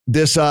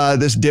 This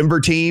Denver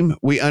team,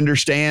 we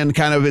understand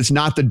kind of it's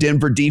not the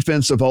Denver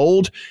defense of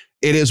old.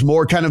 It is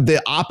more kind of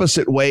the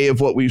opposite way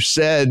of what we've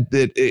said,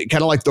 that it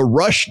kind of like the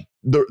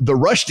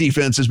rush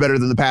defense is better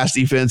than the pass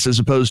defense, as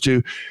opposed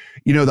to,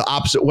 the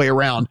opposite way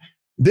around.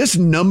 This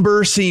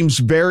number seems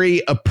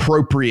very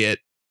appropriate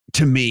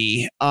to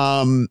me.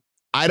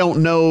 I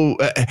don't know.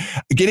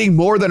 Getting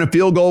more than a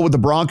field goal with the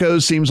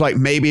Broncos seems like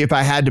maybe if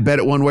I had to bet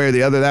it one way or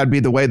the other, that'd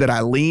be the way that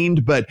I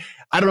leaned. But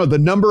I don't know. The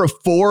number of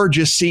 4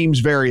 just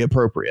seems very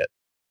appropriate.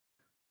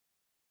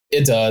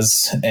 It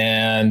does.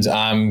 And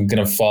I'm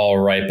going to fall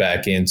right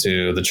back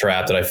into the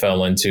trap that I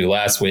fell into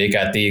last week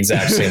at the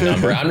exact same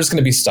number. I'm just going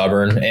to be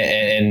stubborn.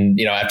 And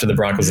after the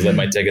Broncos lit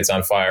my tickets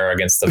on fire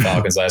against the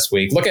Falcons last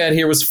week, look at it,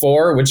 here was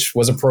 4, which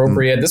was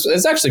appropriate. This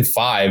is actually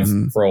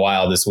 5 for a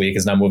while this week,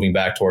 is now moving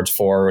back towards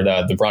 4.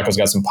 The Broncos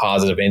got some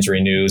positive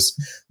injury news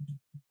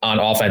on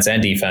offense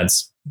and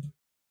defense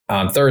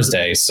on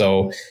Thursday.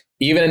 So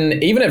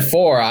even at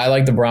 4, I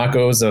like the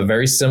Broncos a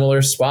very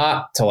similar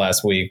spot to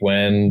last week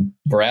when,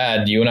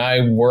 Brad, you and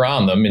I were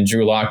on them and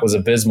Drew Lock was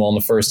abysmal in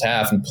the first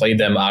half and played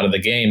them out of the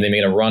game. They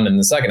made a run in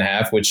the second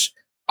half, which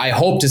I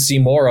hope to see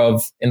more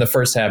of in the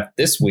first half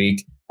this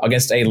week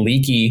against a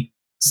leaky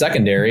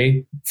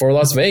secondary for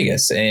Las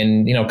Vegas.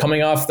 And,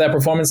 coming off that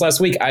performance last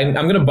week, I'm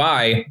going to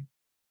buy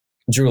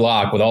Drew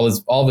Lock with all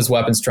of his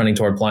weapons trending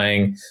toward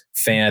playing.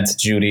 Fant,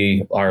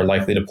 Judy are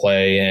likely to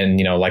play. And,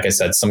 like I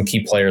said, some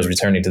key players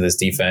returning to this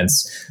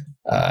defense.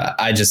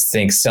 I just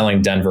think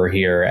selling Denver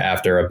here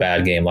after a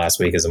bad game last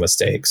week is a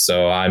mistake.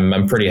 So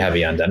I'm pretty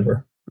heavy on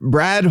Denver.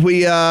 Brad,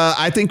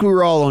 I think we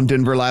were all on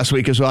Denver last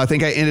week as well. I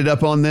think I ended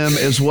up on them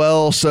as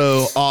well.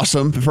 So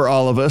awesome for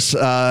all of us.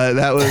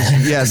 That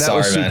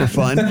was super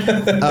fun.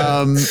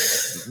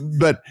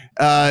 But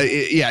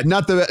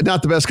not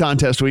the best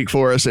contest week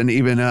for us, and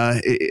even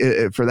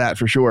for that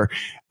for sure.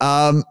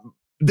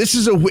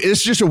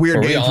 It's just a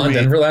weird game for me.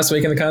 Denver last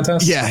week in the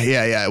contest?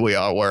 Yeah. We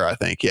all were, I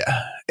think.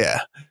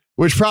 Yeah.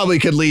 Which probably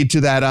could lead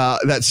to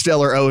that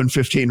stellar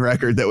 0-15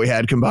 record that we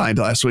had combined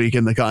last week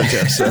in the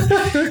contest. So,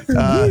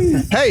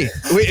 hey,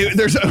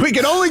 we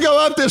can only go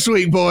up this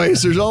week,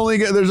 boys. There's only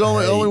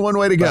one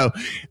way to go.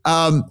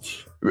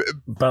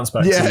 Bounce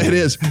back. Yeah, it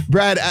is.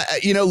 Brad,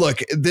 look,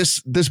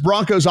 this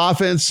Broncos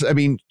offense,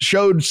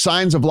 showed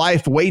signs of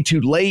life way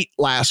too late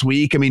last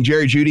week.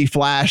 Jerry Jeudy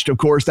flashed. Of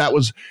course,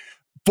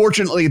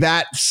 fortunately,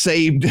 that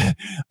saved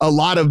a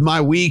lot of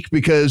my week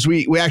because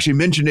we actually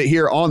mentioned it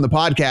here on the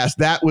podcast.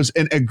 That was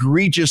an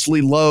egregiously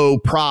low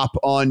prop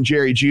on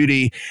Jerry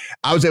Jeudy.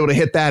 I was able to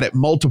hit that at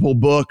multiple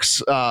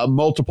books,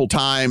 multiple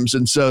times.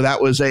 And so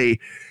that was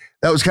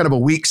kind of a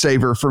week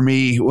saver for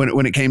me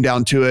when it came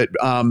down to it.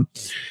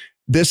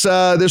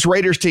 This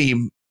Raiders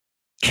team,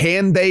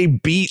 can they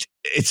beat?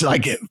 It's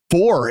like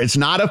 4. It's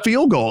not a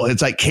field goal.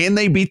 It's like, can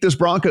they beat this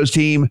Broncos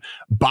team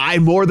by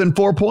more than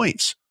 4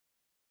 points?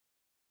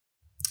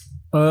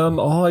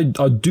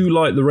 I do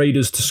like the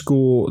Raiders to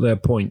score their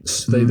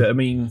points.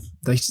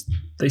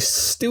 They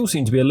still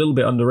seem to be a little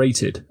bit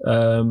underrated.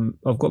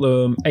 I've got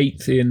them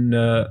 8th in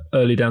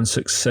early down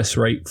success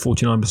rate,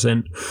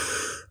 49%.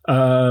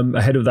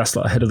 Ahead of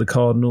the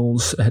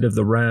Cardinals, ahead of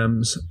the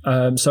Rams.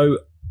 So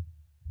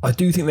I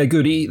do think they're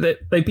good.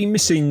 They've been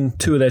missing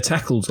 2 of their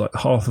tackles like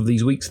half of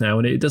these weeks now,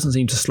 and it doesn't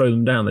seem to slow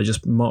them down. They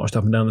just marched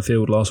up and down the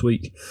field last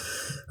week.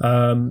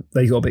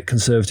 They got a bit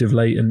conservative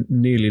late and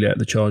nearly let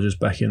the Chargers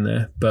back in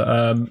there. But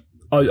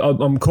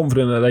I'm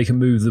confident that they can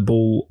move the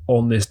ball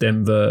on this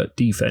Denver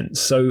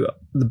defense. So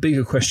the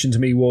bigger question to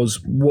me was,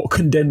 what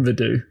can Denver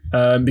do?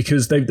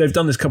 Because they've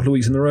done this a couple of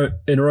weeks in a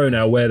row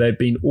now where they've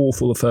been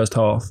awful the first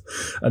half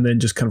and then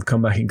just kind of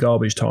come back in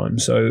garbage time.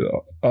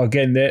 So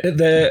again,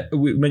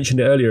 we mentioned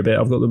it earlier a bit.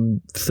 I've got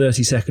them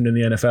 32nd in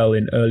the NFL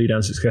in early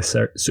down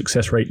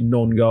success rate,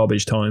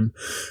 non-garbage time.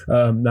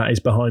 That is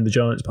behind the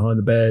Giants, behind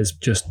the Bears,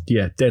 just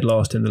dead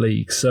last in the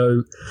league.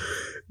 So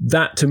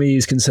that to me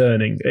is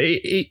concerning.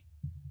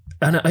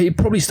 And it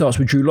probably starts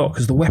with Drew Lock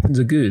because the weapons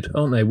are good,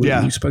 aren't they?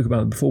 We spoke about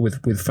them before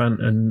with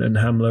Fant and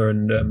Hamler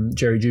and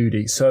Jerry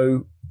Jeudy.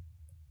 So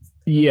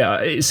Yeah,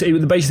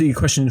 basically the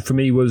question for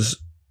me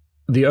was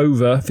the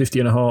over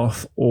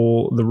 50.5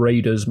 or the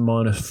Raiders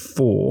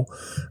 -4.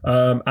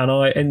 And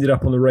I ended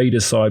up on the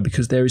Raiders side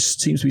because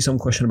seems to be some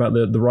question about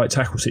the right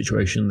tackle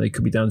situation. They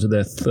could be down to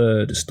their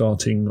third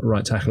starting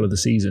right tackle of the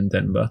season,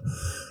 Denver.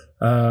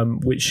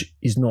 Which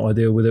is not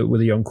ideal with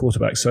a young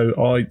quarterback. So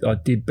I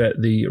did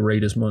bet the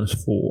Raiders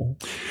 -4.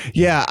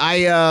 Yeah,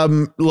 I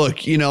look,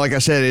 like I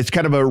said, it's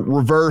kind of a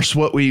reverse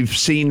what we've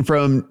seen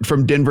from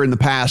Denver in the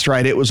past,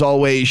 right? It was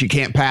always you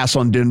can't pass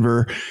on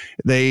Denver.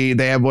 They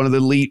have one of the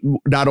elite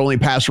not only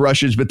pass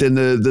rushes, but then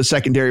the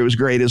secondary was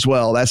great as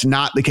well. That's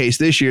not the case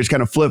this year. It's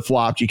kind of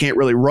flip-flopped. You can't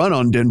really run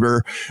on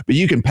Denver, but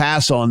you can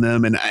pass on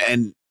them. And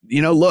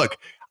look,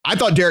 I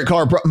thought Derek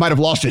Carr might have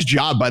lost his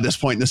job by this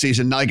point in the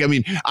season. I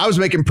was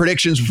making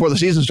predictions before the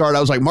season started.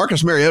 I was like,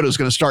 Marcus Mariota is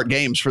going to start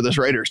games for this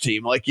Raiders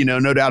team.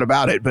 No doubt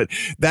about it. But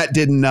that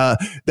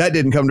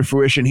didn't come to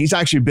fruition. He's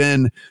actually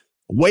been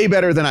way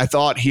better than I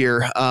thought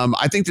here.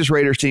 I think this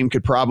Raiders team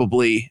could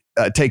probably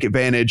take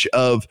advantage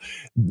of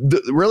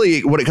really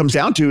what it comes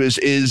down to is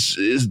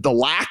the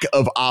lack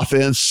of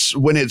offense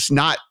when it's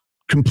not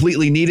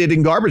completely needed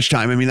in garbage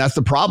time. That's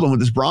the problem with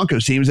this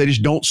Broncos team is they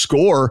just don't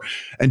score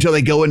until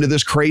they go into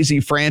this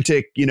crazy,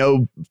 frantic,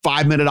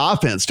 5-minute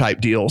offense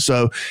type deal.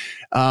 So,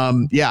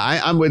 I'm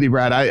with you,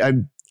 Brad. I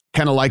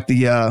kind of like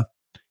the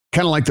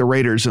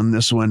Raiders in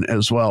this one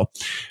as well.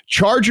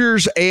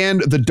 Chargers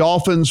and the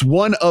Dolphins,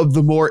 one of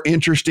the more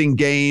interesting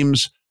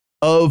games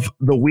of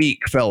the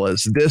week,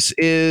 fellas. This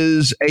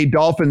is a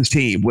Dolphins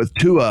team with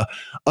Tua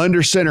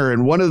under center.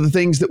 And one of the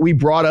things that we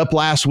brought up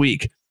last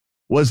week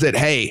was that,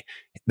 hey,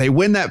 they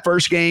win that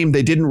first game.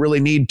 They didn't really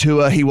need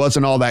Tua. He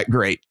wasn't all that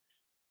great.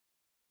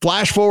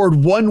 Flash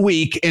forward 1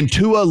 week, and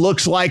Tua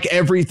looks like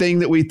everything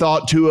that we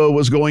thought Tua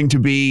was going to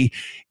be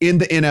in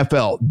the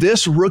NFL.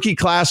 This rookie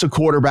class of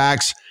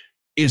quarterbacks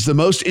is the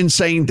most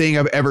insane thing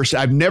I've ever seen.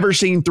 I've never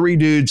seen 3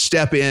 dudes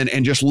step in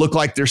and just look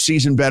like they're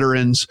seasoned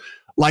veterans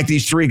like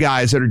these 3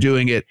 guys that are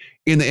doing it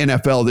in the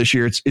NFL this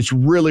year. It's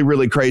really,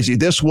 really crazy.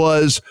 This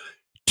was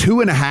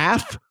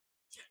 2.5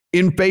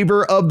 in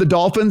favor of the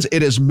Dolphins.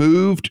 It has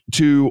moved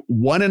to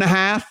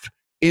 1.5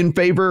 in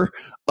favor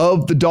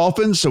of the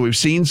Dolphins. So we've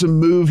seen some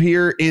move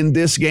here in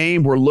this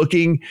game. We're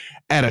looking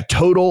at a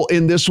total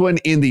in this one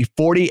in the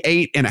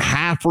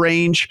 48.5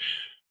 range.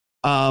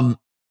 Brad,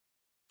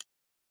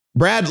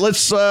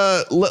 let's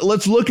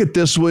look at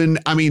this one.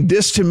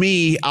 This to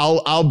me,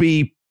 I'll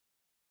be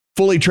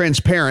fully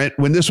transparent.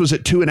 When this was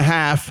at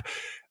 2.5,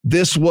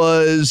 this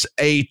was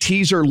a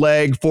teaser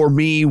leg for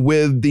me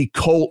with the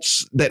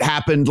Colts that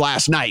happened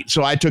last night.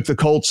 So I took the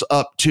Colts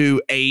up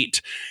to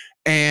 8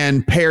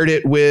 and paired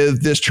it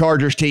with this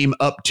Chargers team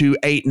up to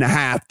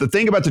 8.5. The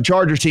thing about the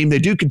Chargers team, they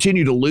do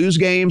continue to lose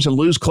games and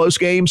lose close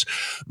games,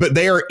 but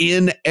they are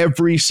in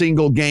every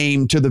single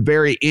game to the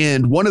very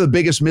end. One of the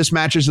biggest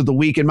mismatches of the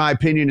week, in my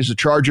opinion, is the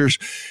Chargers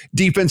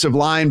defensive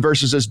line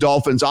versus this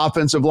Dolphins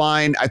offensive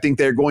line. I think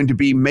they're going to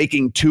be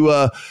making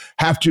Tua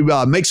have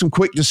to make some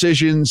quick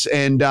decisions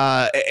and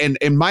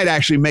might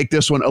actually make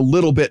this one a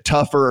little bit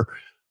tougher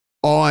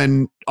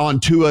on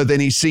Tua than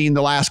he's seen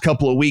the last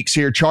couple of weeks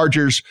here.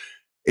 Chargers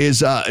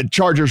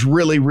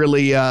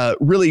really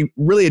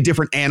a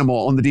different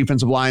animal on the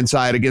defensive line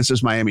side against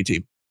this Miami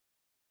team.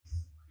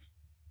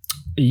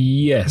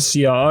 Yes,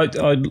 yeah, I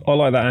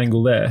like that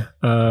angle there.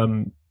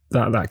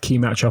 That key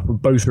matchup of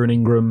Bosa and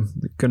Ingram,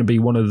 going to be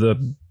one of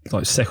the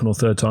second or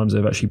third times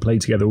they've actually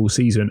played together all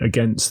season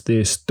against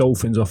this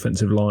Dolphins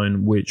offensive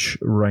line, which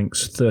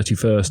ranks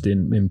 31st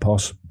in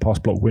pass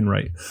block win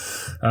rate.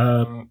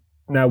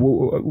 Now,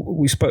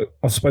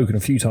 I've spoken a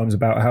few times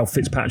about how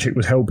Fitzpatrick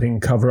was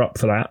helping cover up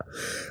for that.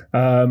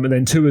 And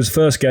then Tua's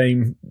first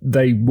game,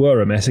 they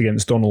were a mess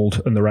against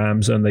Donald and the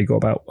Rams, and they got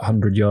about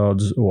 100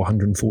 yards or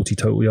 140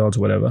 total yards or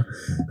whatever,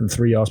 and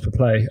 3 yards per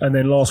play. And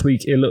then last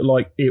week, it looked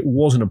like it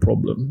wasn't a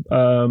problem.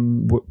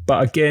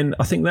 But again,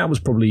 I think that was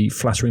probably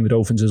flattering the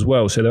Dolphins as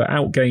well. So they were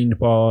outgained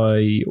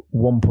by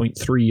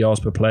 1.3 yards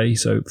per play,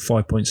 so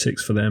 5.6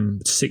 for them,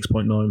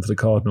 6.9 for the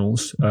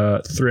Cardinals,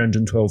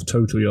 312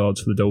 total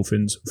yards for the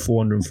Dolphins,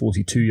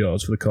 442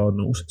 yards for the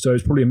Cardinals. So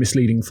it's probably a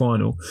misleading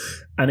final.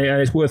 And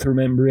it's worth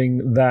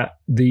remembering that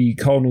the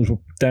Cardinals were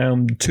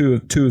down two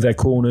of their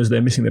corners.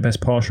 They're missing their best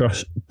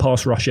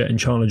pass rusher in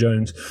Chandler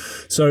Jones.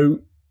 So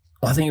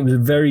I think it was a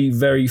very,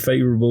 very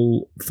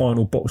favourable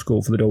final box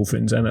score for the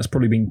Dolphins, and that's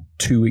probably been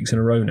 2 weeks in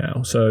a row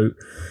now. So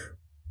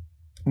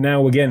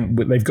now again,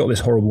 they've got this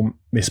horrible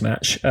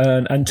mismatch,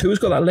 and Tua's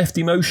got that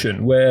lefty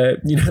motion where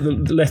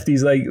the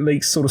lefties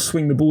they sort of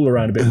swing the ball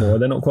around a bit more.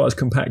 They're not quite as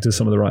compact as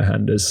some of the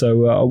right-handers.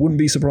 So I wouldn't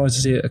be surprised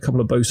to see a couple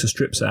of Bosa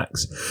strip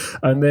sacks,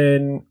 and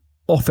then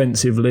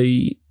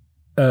offensively,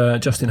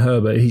 Justin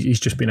Herbert, he's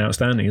just been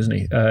outstanding, isn't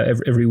he?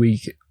 Every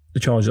week, the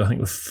Chargers, I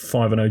think, were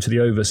 5-0 to the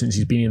over since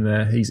he's been in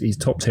there. He's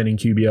top 10 in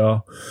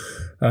QBR,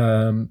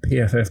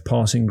 PFF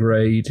passing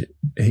grade.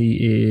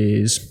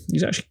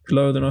 He's actually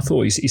lower than I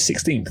thought. He's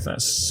 16th.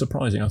 That's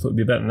surprising. I thought it'd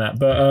be better than that.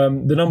 But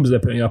the numbers they're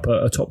putting up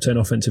are top 10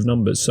 offensive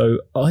numbers. So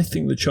I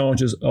think the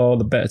Chargers are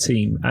the better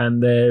team,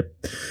 and they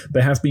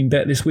have been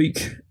bet this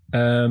week.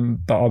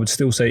 But I would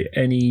still say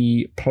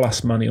any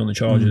plus money on the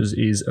Chargers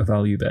is a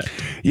value bet.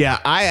 Yeah,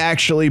 I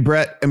actually,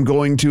 Brett, am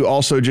going to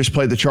also just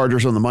play the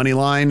Chargers on the money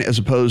line as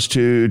opposed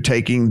to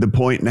taking the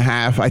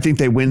 1.5. I think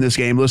they win this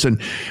game. Listen,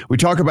 we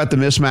talk about the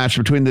mismatch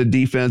between the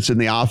defense and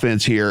the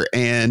offense here,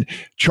 and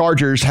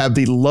Chargers have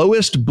the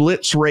lowest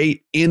blitz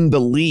rate in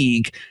the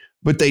league,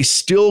 but they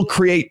still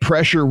create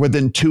pressure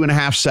within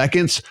 2.5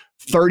 seconds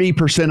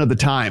 30% of the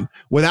time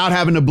without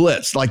having to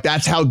blitz. Like,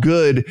 that's how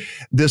good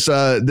this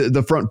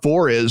the front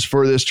four is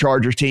for this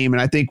Chargers team. And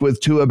I think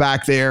with Tua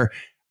back there,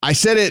 I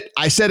said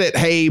it,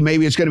 hey,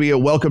 maybe it's going to be a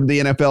welcome to the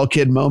NFL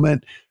kid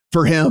moment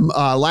for him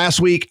last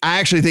week. I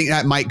actually think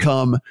that might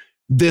come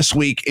this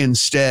week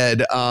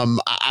instead.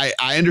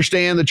 I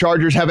understand the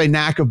Chargers have a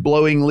knack of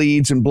blowing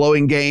leads and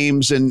blowing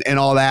games and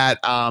all that.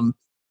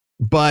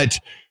 But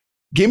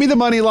give me the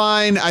money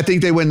line. I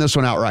think they win this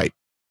one outright.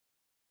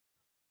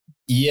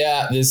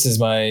 Yeah, this is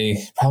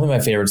probably my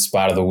favorite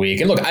spot of the week.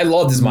 And look, I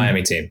love this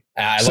Miami team.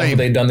 I love what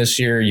they've done this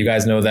year. You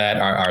guys know that.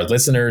 Our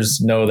listeners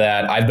know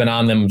that. I've been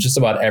on them just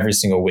about every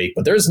single week.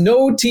 But there's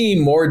no team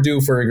more due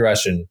for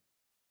regression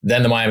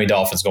than the Miami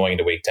Dolphins going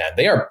into week 10.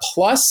 They are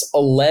plus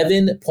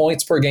 11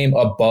 points per game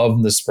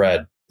above the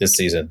spread this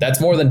season. That's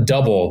more than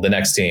double the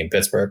next team,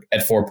 Pittsburgh,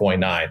 at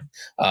 4.9.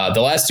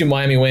 The last two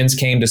Miami wins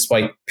came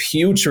despite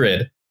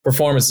putrid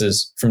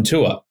performances from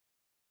Tua.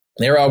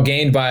 They were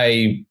outgained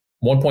by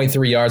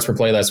 1.3 yards per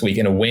play last week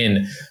in a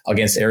win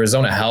against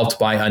Arizona, helped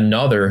by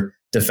another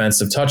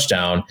defensive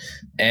touchdown.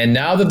 And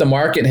now that the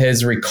market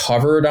has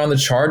recovered on the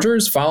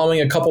Chargers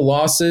following a couple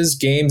losses,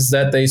 games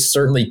that they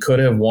certainly could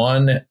have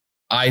won,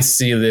 I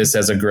see this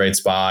as a great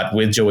spot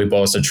with Joey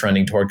Bosa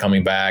trending toward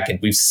coming back. And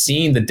we've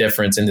seen the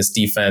difference in this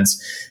defense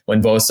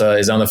when Bosa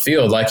is on the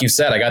field. Like you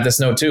said, I got this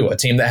note too, a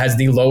team that has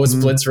the lowest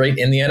blitz rate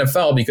in the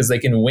NFL because they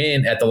can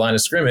win at the line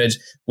of scrimmage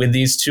with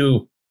these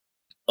two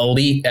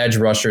elite edge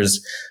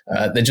rushers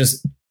that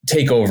just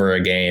take over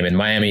a game, and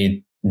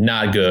Miami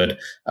not good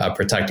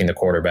protecting the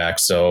quarterback.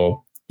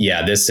 So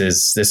yeah, this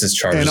is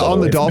Chargers. And on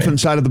the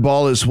Dolphins side of the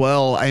ball as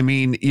well, I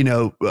mean,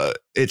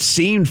 it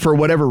seemed for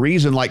whatever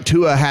reason like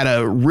Tua had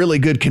a really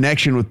good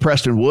connection with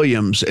Preston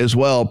Williams as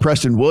well.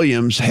 Preston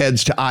Williams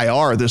heads to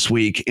IR this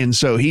week, and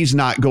so he's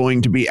not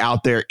going to be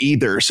out there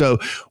either. So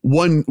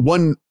one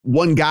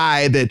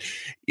guy that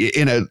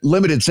in a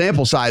limited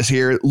sample size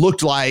here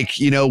looked like,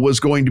 was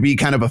going to be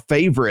kind of a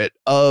favorite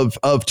of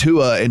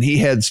Tua, and he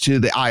heads to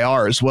the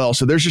IR as well.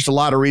 So there's just a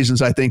lot of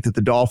reasons I think that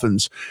the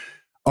Dolphins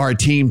are a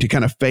team to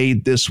kind of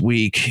fade this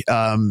week.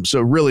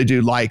 So really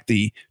do like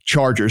the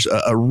Chargers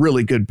a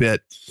really good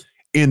bit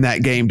in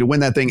that game to win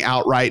that thing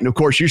outright. And of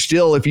course, you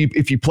still, if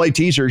you play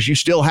teasers, you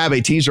still have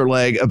a teaser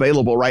leg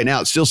available right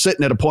now. It's still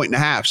sitting at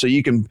 1.5. So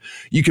you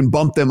can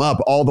bump them up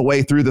all the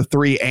way through the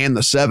 3 and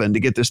the 7 to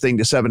get this thing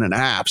to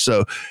 7.5.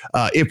 So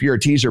if you're a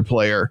teaser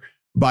player,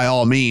 by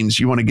all means,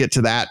 you want to get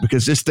to that,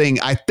 because this thing,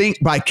 I think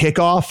by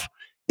kickoff,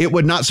 it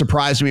would not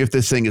surprise me if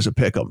this thing is a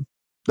pick 'em.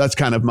 That's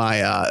kind of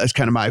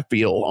my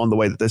feel on the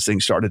way that this thing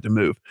started to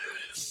move.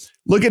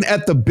 Looking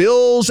at the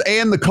Bills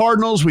and the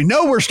Cardinals, we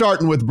know we're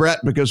starting with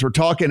Brett because we're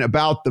talking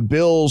about the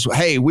Bills.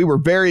 Hey, we were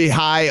very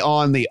high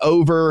on the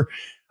over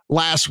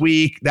last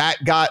week. That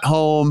got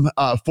home,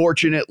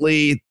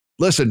 fortunately.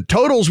 Listen,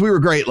 totals, we were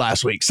great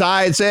last week.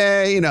 Sides,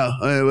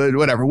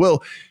 whatever.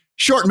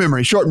 Short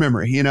memory,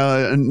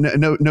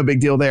 no big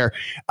deal there.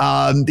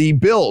 The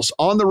Bills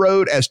on the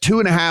road as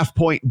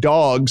 2.5-point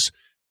dogs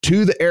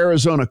to the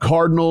Arizona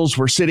Cardinals.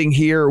 We're sitting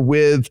here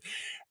with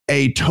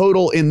a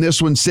total in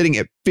this one sitting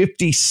at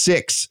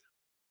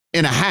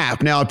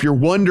 56.5. Now, if you're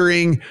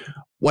wondering,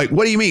 like,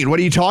 what do you mean? What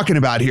are you talking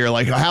about here?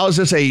 Like, how is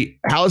this a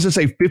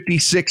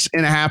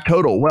 56.5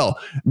 total? Well,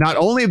 not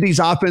only have these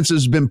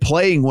offenses been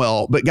playing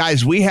well, but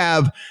guys, we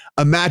have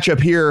a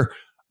matchup here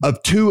of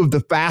two of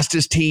the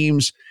fastest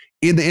teams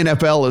in the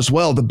NFL as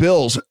well. The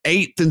Bills,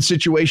 8th in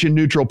situation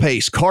neutral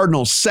pace.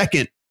 Cardinals,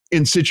 2nd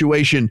in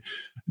situation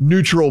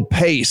neutral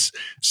pace.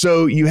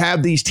 So you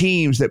have these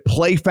teams that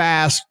play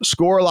fast,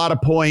 score a lot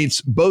of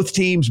points, both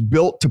teams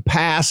built to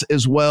pass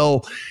as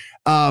well.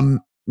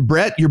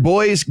 Brett, your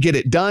boys get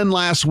it done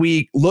last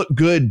week, look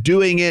good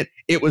doing it.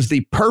 It was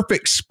the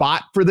perfect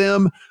spot for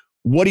them.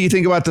 What do you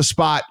think about the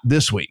spot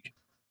this week?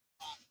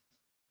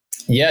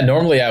 Yeah,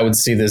 normally I would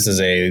see this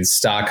as a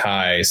stock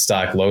high,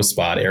 stock low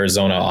spot.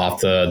 Arizona off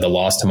the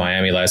loss to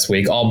Miami last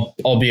week,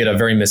 albeit a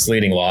very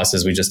misleading loss,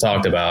 as we just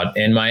talked about.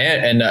 And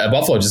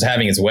Buffalo just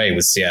having its way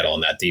with Seattle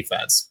in that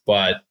defense.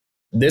 But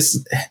this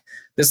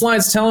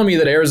line's telling me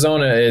that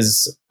Arizona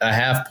is a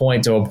half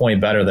point to a point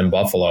better than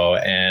Buffalo,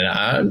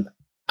 and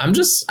I'm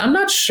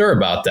not sure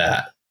about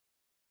that.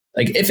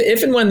 Like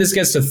if and when this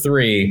gets to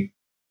 3,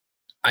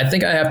 I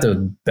think I have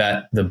to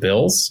bet the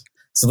Bills.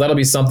 So that'll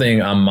be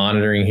something I'm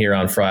monitoring here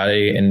on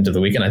Friday into the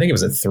weekend. I think it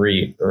was at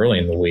 3 early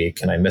in the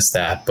week, and I missed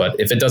that. But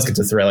if it does get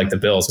to 3, I like the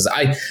Bills,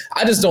 because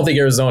I just don't think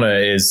Arizona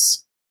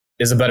is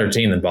a better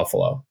team than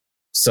Buffalo.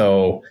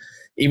 So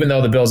even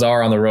though the Bills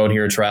are on the road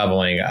here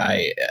traveling,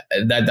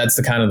 that's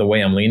the kind of the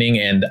way I'm leaning.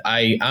 And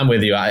I'm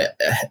with you. I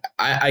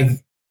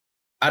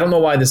I don't know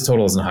why this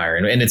total isn't higher.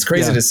 And it's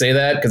crazy to say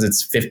that because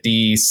it's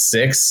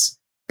 56,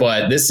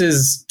 but this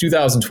is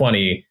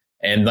 2020.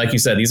 And like you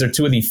said, these are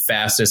two of the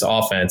fastest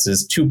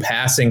offenses, two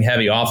passing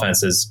heavy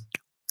offenses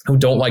who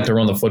don't like to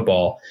run the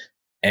football.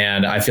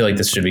 And I feel like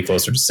this should be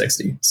closer to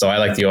 60. So I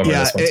like the over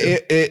this one too.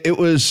 It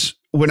was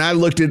when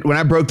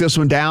I broke this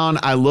one down,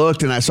 I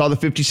looked and I saw the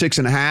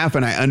 56.5,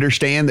 and I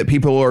understand that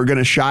people are going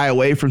to shy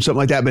away from something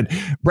like that. But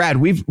Brad,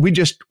 we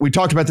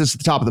talked about this at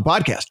the top of the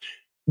podcast.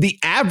 The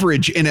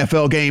average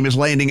NFL game is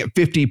landing at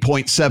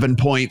 50.7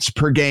 points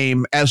per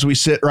game as we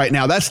sit right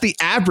now. That's the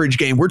average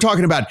game. We're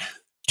talking about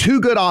two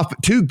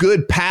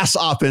good pass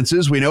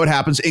offenses. We know what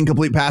happens.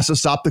 Incomplete passes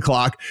stop the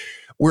clock.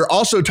 We're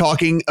also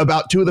talking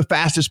about two of the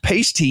fastest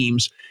paced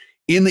teams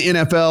in the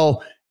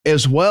NFL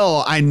as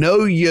well. I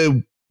know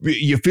you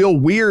feel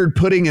weird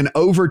putting an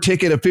over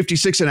ticket of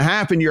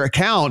 56.5 in your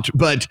account,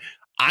 but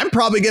I'm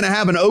probably going to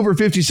have an over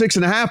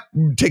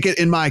 56.5 ticket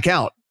in my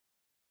account.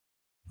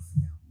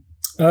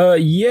 So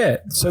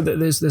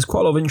there's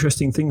quite a lot of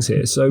interesting things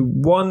here. So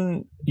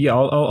one, I'm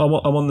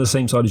on the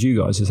same side as you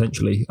guys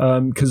essentially,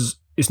 because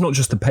it's not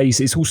just the pace;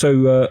 it's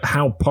also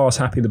how pass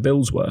happy the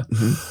Bills were.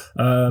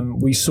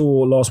 Mm-hmm. We saw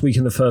last week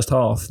in the first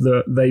half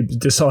that they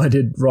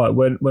decided, right,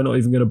 we're not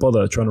even going to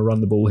bother trying to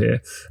run the ball here,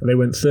 and they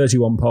went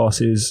 31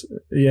 passes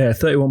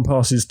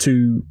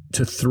to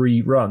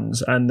 3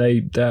 runs, and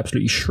they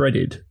absolutely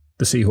shredded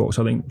the Seahawks.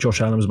 I think Josh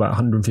Allen was about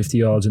 150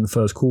 yards in the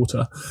first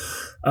quarter,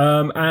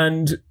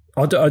 and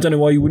I don't know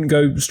why you wouldn't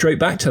go straight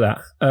back to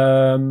that.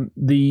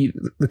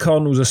 The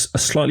Cardinals are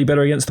slightly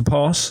better against the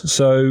pass.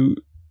 So,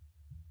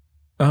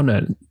 oh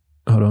no,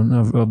 hold on,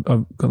 I've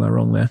got that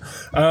wrong there.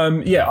 I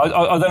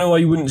don't know why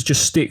you wouldn't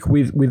just stick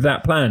with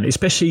that plan,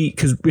 especially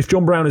because if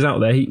John Brown is out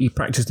there, he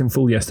practiced in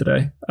full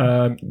yesterday.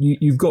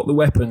 You've got the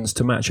weapons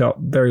to match up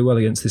very well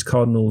against this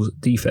Cardinals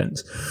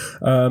defense.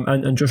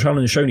 And Josh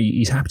Allen has shown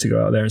he's happy to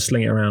go out there and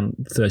sling it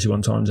around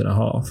 31 times and a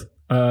half.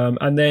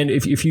 And then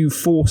if you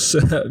force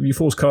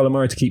Kyler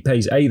Murray to keep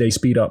pace, A, they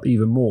speed up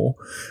even more,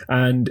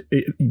 and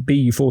B,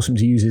 you force him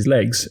to use his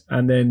legs,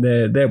 and then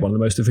they're one of the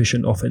most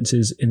efficient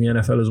offenses in the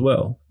NFL as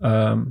well.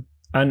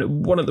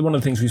 And one of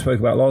the things we spoke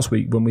about last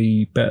week when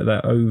we bet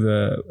that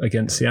over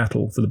against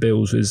Seattle for the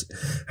Bills is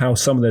how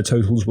some of their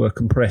totals were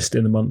compressed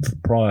in the month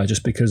prior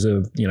just because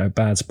of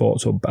bad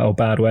spots or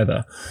bad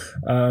weather.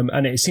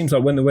 And it seems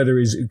like when the weather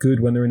is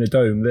good, when they're in a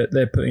dome,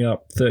 they're putting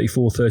up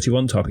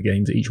 34-31 type of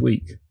games each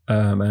week.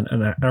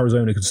 And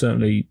Arizona could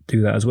certainly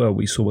do that as well.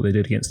 We saw what they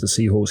did against the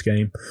Seahawks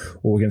game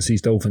or against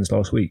these Dolphins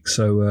last week.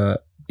 So,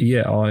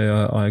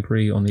 I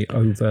agree on the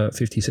over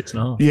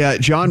 56.5. Yeah,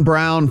 John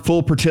Brown,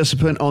 full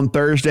participant on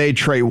Thursday.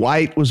 Trey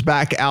White was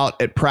back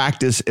out at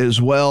practice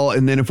as well.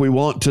 And then if we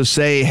want to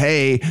say,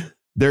 hey,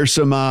 there's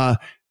some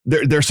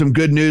there's some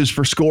good news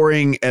for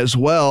scoring as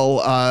well.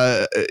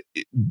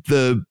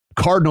 The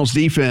Cardinals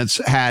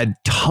defense had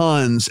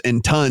tons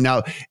and tons.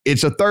 Now,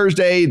 it's a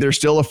Thursday. There's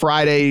still a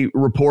Friday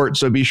report,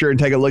 so be sure and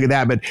take a look at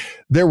that. But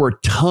there were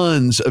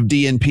tons of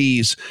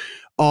DNPs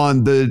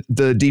on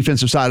the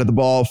defensive side of the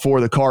ball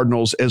for the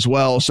Cardinals as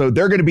well. So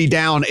they're going to be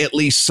down at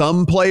least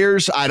some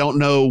players. I don't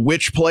know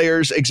which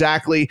players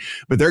exactly,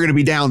 but they're going to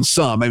be down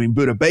some. I mean,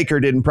 Budda Baker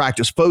didn't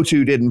practice.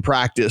 Fotu didn't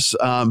practice.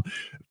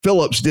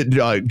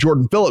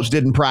 Jordan Phillips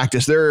didn't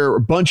practice. There are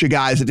a bunch of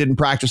guys that didn't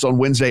practice on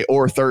Wednesday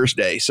or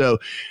Thursday. So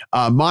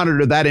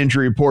monitor that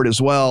injury report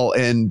as well.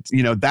 And,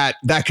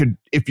 that could,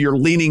 if you're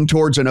leaning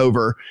towards an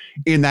over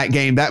in that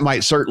game, that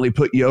might certainly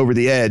put you over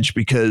the edge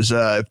because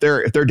if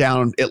they're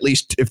down, at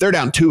least if they're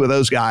down 2 of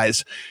those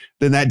guys,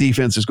 then that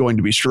defense is going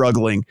to be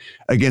struggling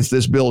against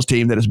this Bills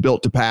team that is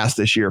built to pass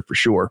this year for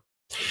sure.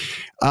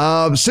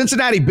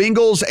 Cincinnati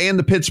Bengals and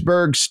the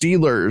Pittsburgh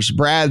Steelers.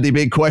 Brad, the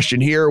big question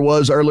here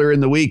was earlier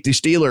in the week, the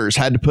Steelers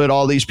had to put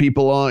all these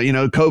people on,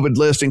 COVID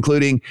list,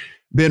 including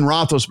Ben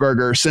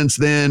Roethlisberger. Since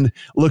then,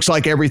 looks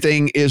like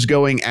everything is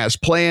going as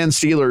planned.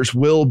 Steelers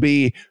will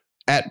be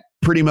at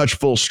pretty much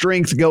full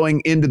strength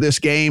going into this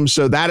game.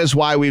 So that is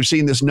why we've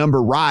seen this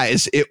number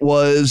rise. It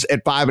was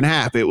at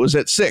 5.5. It was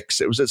at 6.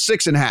 It was at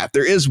 6.5.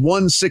 There is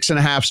one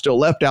 6.5 still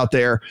left out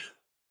there.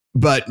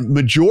 But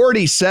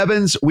majority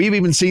 7s, we've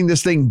even seen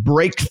this thing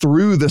break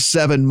through the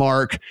 7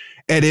 mark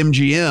at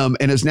MGM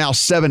and is now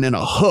 7 and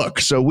a hook.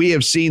 So we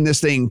have seen this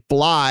thing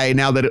fly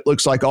now that it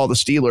looks like all the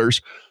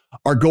Steelers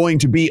are going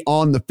to be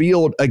on the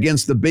field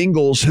against the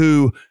Bengals,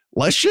 who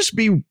let's just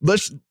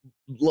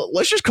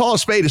call a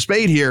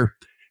spade here,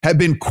 have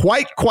been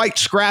quite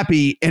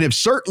scrappy and have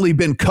certainly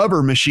been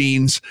cover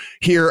machines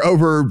here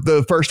over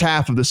the first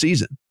half of the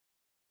season.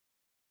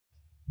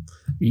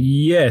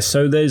 Yeah,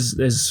 so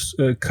there's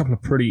a couple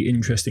of pretty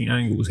interesting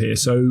angles here.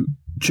 So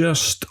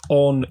just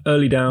on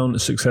early down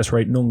success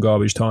rate,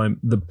 non-garbage time,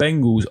 the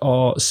Bengals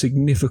are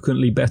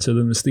significantly better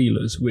than the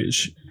Steelers,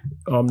 which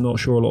I'm not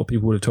sure a lot of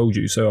people would have told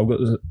you. So I've got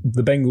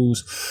the Bengals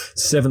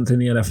 7th in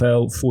the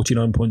NFL,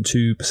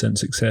 49.2%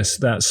 success.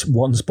 That's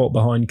 1 spot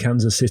behind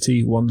Kansas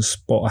City, 1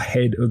 spot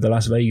ahead of the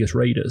Las Vegas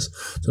Raiders.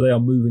 So they are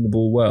moving the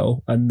ball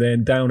well. And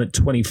then down at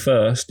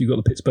 21st, you've got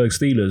the Pittsburgh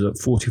Steelers at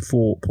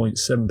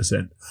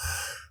 44.7%.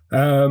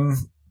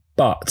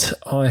 But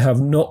I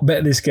have not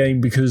bet this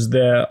game because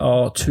there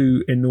are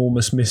two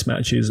enormous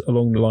mismatches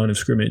along the line of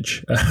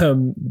scrimmage.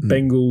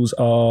 Bengals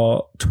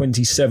are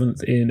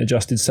 27th in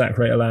adjusted sack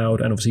rate allowed,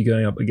 and obviously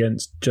going up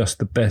against just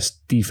the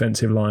best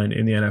defensive line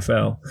in the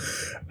NFL.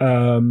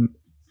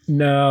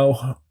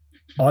 Now,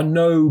 I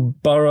know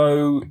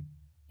Burrow,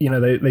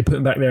 they put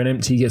him back there and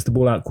empty, he gets the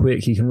ball out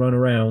quick, he can run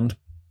around.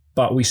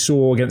 But we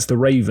saw against the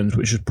Ravens,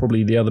 which is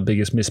probably the other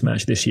biggest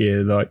mismatch this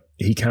year, like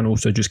he can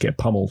also just get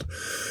pummeled.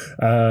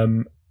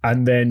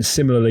 And then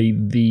similarly,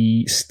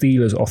 the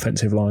Steelers'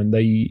 offensive line,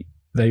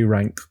 they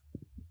rank,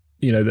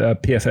 the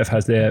PFF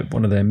has they've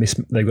got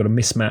a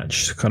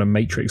mismatch kind of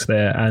matrix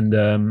there, and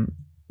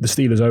the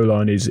Steelers'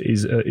 O-line is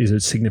a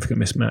significant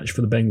mismatch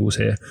for the Bengals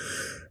here.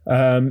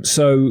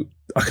 So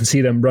I can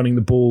see them running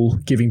the ball,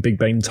 giving Big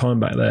Ben time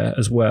back there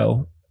as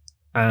well.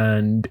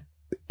 And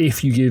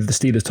if you give the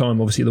Steelers time,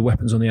 obviously the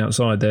weapons on the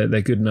outside, they're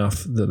good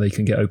enough that they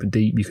can get open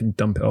deep. You can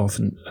dump it off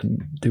and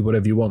do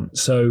whatever you want.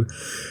 So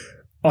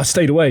I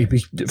stayed away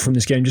from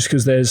this game just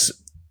because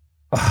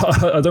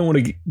I don't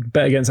want to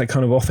bet against that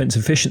kind of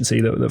offensive efficiency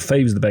that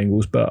favours the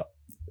Bengals, but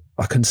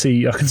I can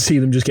see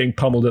them just getting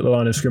pummeled at the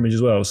line of scrimmage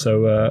as well.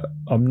 So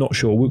I'm not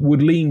sure.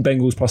 Would lean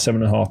Bengals plus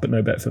 7.5, but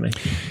no bet for me.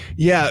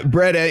 Yeah,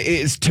 Brett,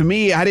 to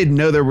me, I didn't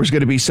know there was going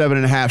to be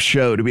 7.5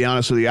 show, to be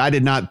honest with you. I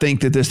did not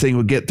think that this thing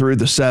would get through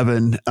the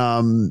 7.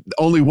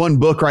 Only one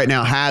book right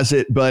now has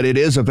it, but it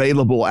is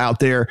available out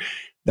there.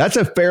 That's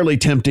a fairly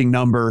tempting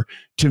number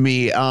to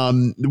me.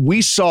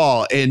 We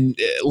saw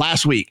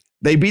last week,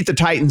 they beat the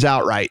Titans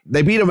outright.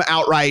 They beat them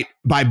outright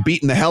by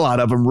beating the hell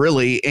out of them,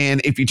 really. And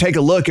if you take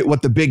a look at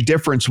what the big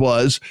difference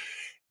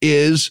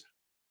is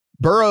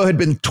Burrow had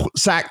been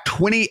sacked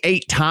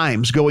 28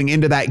 times going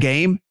into that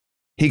game.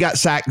 He got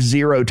sacked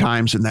 0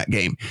 times in that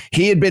game.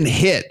 He had been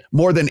hit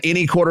more than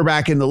any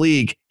quarterback in the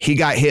league. He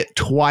got hit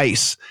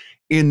twice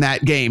in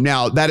that game.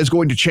 Now, that is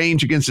going to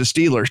change against the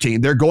Steelers team.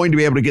 They're going to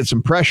be able to get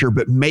some pressure,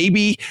 but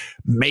maybe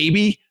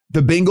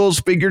the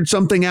Bengals figured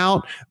something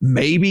out.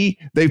 Maybe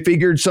they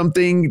figured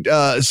something,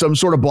 some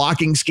sort of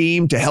blocking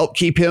scheme to help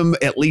keep him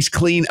at least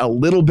clean a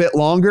little bit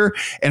longer.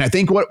 And I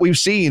think what we've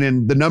seen,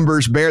 and the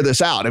numbers bear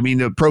this out. I mean,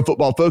 the Pro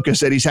Football Focus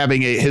said he's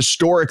having a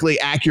historically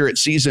accurate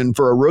season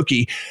for a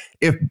rookie.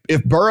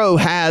 If Burrow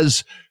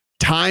has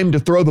time to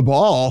throw the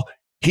ball,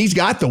 he's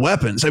got the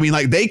weapons. I mean,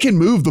 like, they can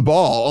move the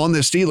ball on the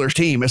Steelers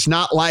team. It's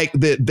not like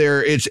that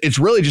it's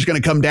really just going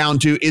to come down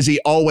to, is he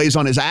always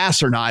on his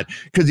ass or not?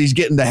 Because he's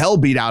getting the hell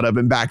beat out of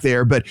him back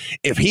there. But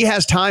if he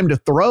has time to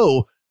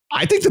throw,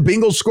 I think the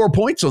Bengals score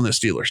points on the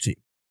Steelers team.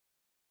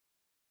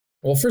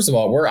 Well, first of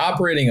all, we're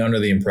operating under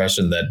the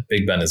impression that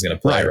Big Ben is going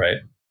to play, right?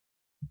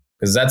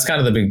 Because that's kind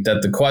of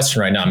the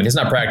question right now. I mean, he's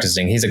not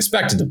practicing. He's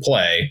expected to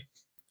play.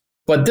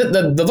 But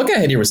the look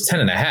ahead here was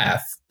 10.5.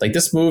 Like,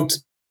 this moved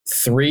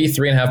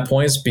 3.5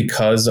 points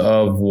because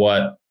of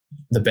what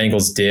the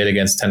Bengals did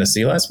against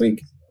Tennessee last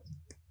week.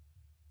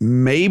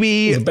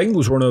 Maybe the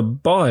Bengals were on a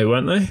bye,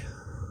 weren't they?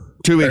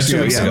 2 weeks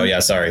ago. Yeah,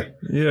 sorry.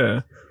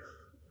 Yeah.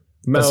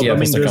 Mel, I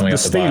mean, the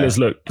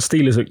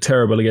Steelers look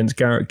terrible against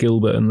Garrett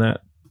Gilbert and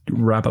that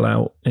rabble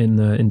out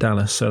in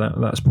Dallas. So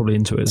that's probably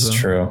into it. That's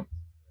true.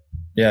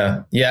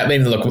 Yeah. I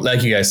mean, look,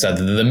 like you guys said,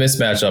 the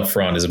mismatch up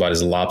front is about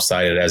as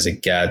lopsided as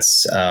it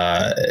gets.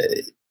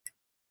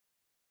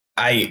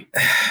 I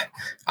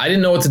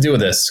didn't know what to do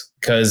with this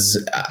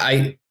because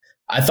I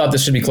thought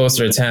this should be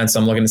closer to 10. So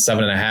I'm looking at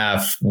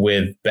 7.5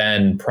 with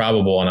Ben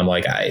probable. And I'm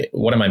like,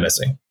 what am I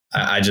missing?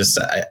 I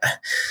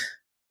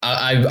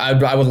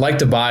would like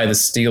to buy the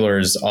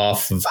Steelers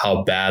off of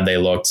how bad they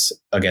looked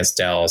against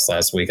Dallas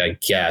last week, I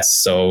guess.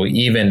 So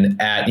even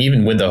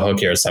with the hook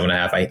here at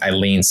 7.5, I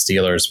lean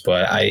Steelers,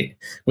 but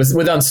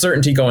with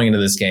uncertainty going into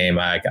this game,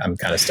 I'm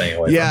kind of staying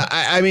away. Yeah, from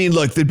it. I mean,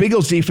 look, the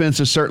Bengals defense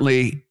is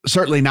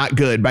certainly not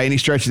good by any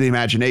stretch of the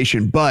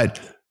imagination, but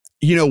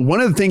one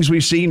of the things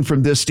we've seen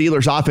from this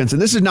Steelers offense,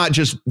 and this is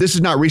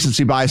not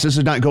recency bias. This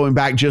is not going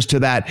back just to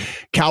that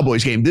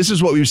Cowboys game. This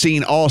is what we've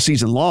seen all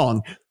season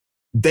long.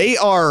 They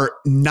are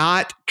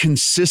not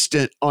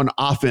consistent on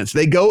offense.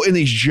 They go in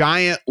these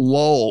giant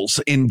lulls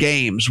in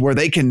games where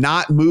they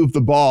cannot move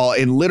the ball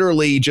in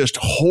literally just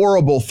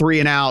horrible 3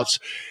 and outs,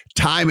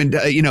 time and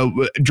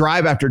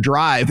drive after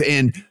drive.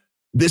 And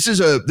this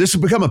has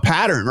become a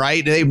pattern,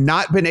 right? They've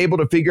not been able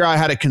to figure out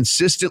how to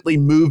consistently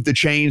move the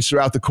chains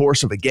throughout the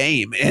course of a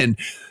game. And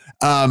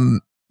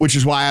which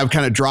is why I've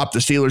kind of dropped the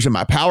Steelers in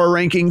my power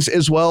rankings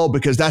as well,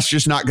 because that's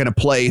just not going to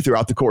play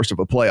throughout the course of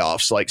a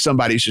playoffs. Like,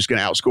 somebody's just going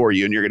to outscore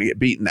you and you're going to get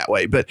beaten that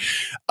way. But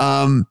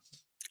I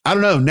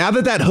don't know. Now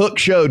that hook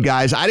showed,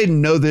 guys, I didn't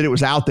know that it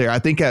was out there. I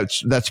think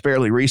that's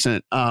fairly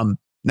recent. Now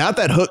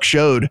that hook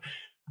showed,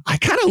 I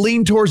kind of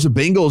lean towards the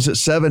Bengals at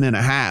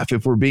 7.5,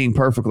 if we're being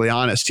perfectly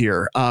honest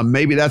here.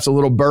 Maybe that's a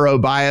little Burrow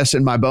bias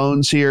in my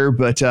bones here,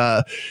 but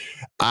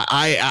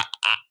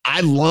I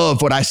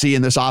love what I see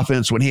in this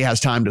offense when he has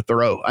time to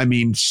throw. I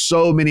mean,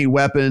 so many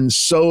weapons,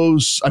 so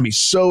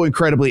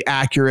incredibly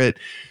accurate.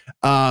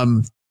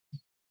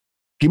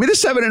 Give me the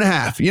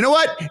 7.5. You know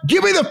what?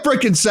 Give me the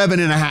freaking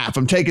 7.5.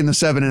 I'm taking the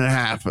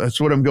 7.5.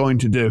 That's what I'm going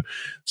to do.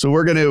 So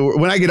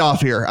when I get off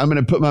here, I'm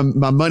going to put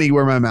my money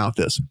where my mouth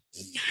is.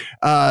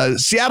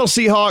 Seattle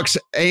Seahawks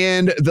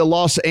and the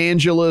Los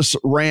Angeles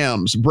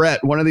Rams.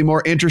 Brett, one of the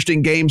more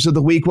interesting games of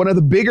the week, one of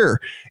the bigger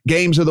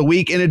games of the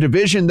week in a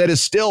division that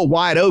is still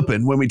wide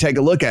open when we take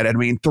a look at it. I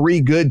mean, 3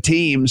 good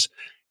teams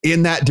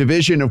in that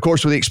division. Of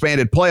course, with the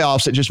expanded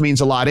playoffs, it just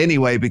means a lot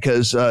anyway,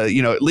 because,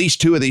 at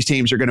least 2 of these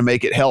teams are going to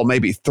make it. Hell,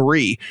 maybe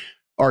 3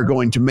 are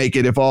going to make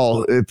it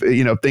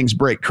if things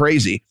break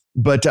crazy.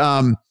 But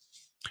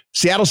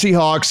Seattle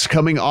Seahawks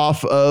coming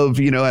off of,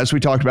 as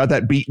we talked about,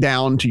 that beat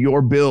down to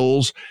your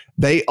Bills,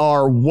 they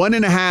are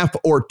 1.5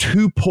 or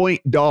 2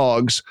 point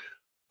dogs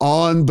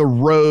on the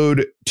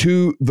road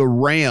to the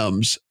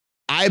Rams.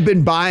 I've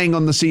been buying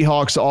on the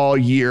Seahawks all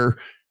year.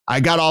 I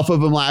got off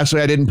of them last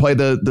week. I didn't play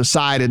the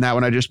side in that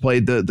one. I just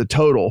played the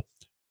total.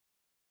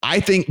 I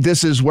think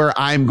this is where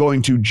I'm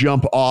going to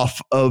jump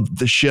off of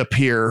the ship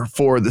here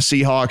for the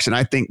Seahawks. And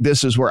I think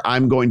this is where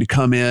I'm going to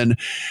come in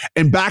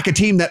and back a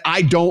team that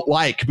I don't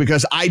like,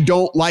 because I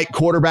don't like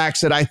quarterbacks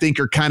that I think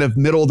are kind of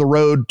middle of the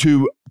road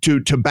to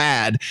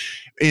bad.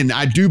 And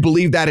I do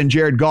believe that in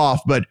Jared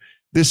Goff, but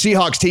the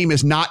Seahawks team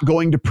is not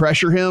going to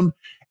pressure him.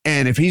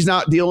 And if he's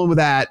not dealing with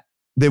that,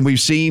 then we've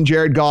seen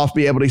Jared Goff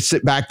be able to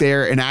sit back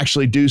there and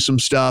actually do some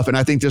stuff. And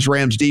I think this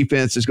Rams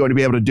defense is going to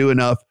be able to do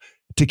enough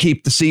to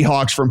keep the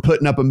Seahawks from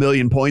putting up 1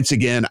 million points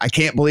again. I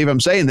can't believe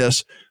I'm saying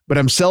this, but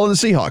I'm selling the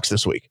Seahawks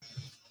this week.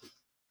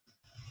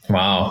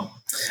 Wow.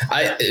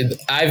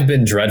 I've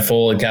been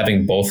dreadful at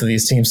having both of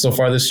these teams so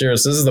far this year.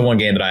 So this is the one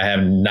game that I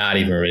have not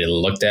even really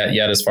looked at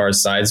yet as far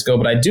as sides go,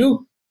 but I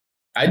do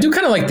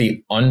kind of like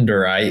the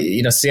under.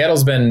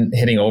 Seattle's been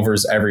hitting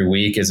overs every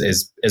week.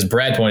 As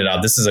Brad pointed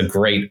out, this is a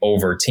great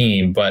over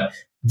team, but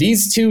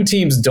these 2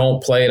 teams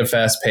don't play at a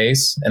fast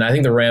pace, and I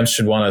think the Rams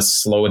should want to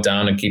slow it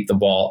down and keep the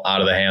ball out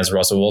of the hands of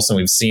Russell Wilson.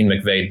 We've seen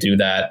McVay do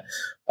that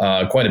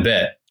quite a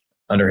bit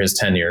under his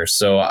tenure.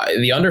 So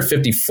the under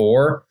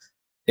 54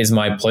 is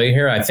my play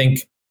here. I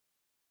think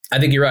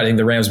you're right. I think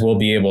the Rams will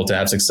be able to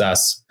have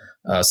success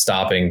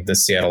stopping the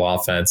Seattle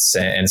offense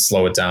and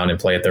slow it down and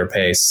play at their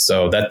pace.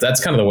 So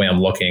that's kind of the way I'm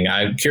looking.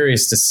 I'm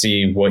curious to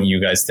see what you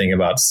guys think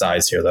about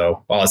size here,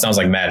 though. Well, it sounds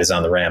like Matt is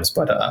on the Rams,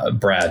 but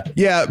Brad.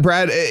 Yeah,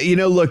 Brad,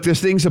 look, this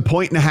thing's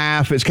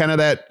 1.5. It's kind of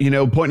that,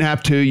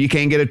 1.5, 2. You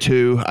can't get a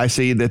 2. I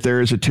see that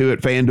there is a 2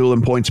 at FanDuel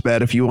and PointsBet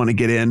if you want to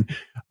get in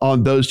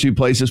on those 2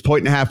 places.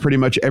 1.5 pretty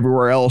much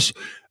everywhere else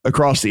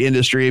across the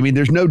industry. I mean,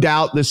 there's no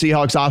doubt the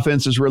Seahawks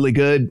offense is really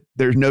good.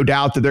 There's no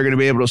doubt that they're going to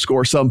be able to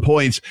score some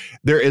points.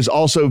 There is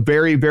also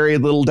very, very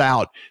little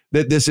doubt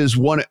that this is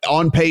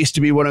on pace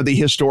to be one of the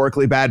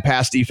historically bad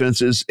pass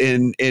defenses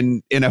in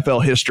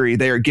NFL history.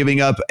 They are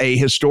giving up a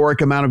historic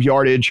amount of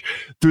yardage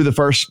through the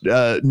first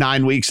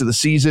 9 weeks of the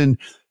season.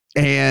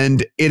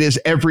 And it is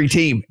every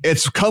team.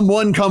 It's come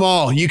one, come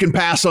all. You can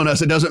pass on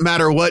us. It doesn't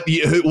matter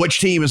which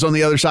team is on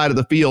the other side of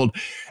the field.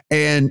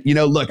 And,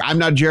 look, I'm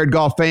not a Jared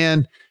Goff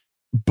fan,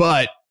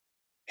 but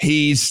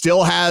he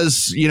still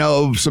has,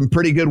 some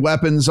pretty good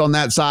weapons on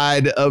that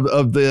side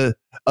of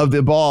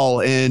the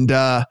ball. And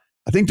I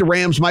think the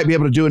Rams might be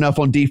able to do enough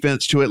on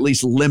defense to at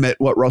least limit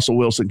what Russell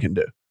Wilson can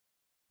do.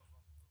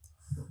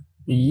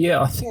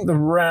 Yeah, I think the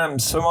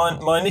Rams. So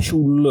my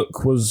initial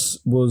look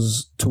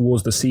was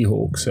towards the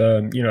Seahawks.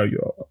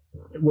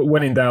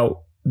 When in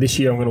doubt, this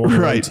year I'm going to want the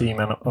right team,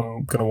 and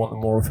I'm going to want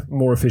the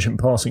more efficient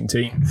passing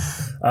team.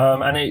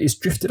 And it's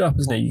drifted up,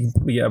 isn't it? You can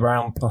probably get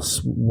around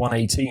plus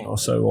 118 or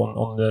so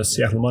on the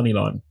Seattle money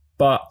line.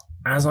 But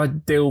as I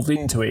delved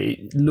into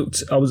it,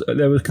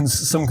 there were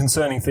some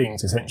concerning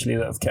things essentially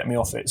that have kept me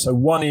off it. So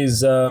one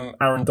is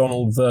Aaron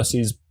Donald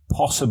versus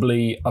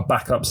possibly a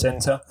backup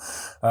center.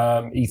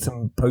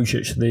 Ethan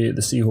Pocic, the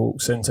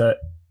Seahawks center,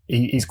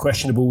 he's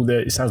questionable.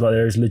 It sounds like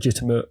there is a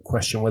legitimate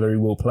question whether he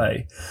will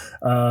play.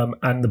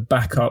 And the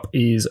backup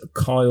is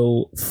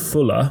Kyle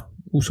Fuller,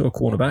 also a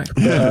cornerback,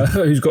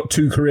 who's got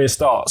 2 career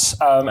starts.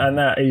 And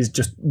that is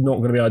just not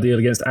going to be ideal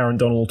against Aaron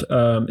Donald,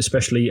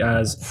 especially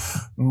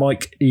as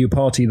Mike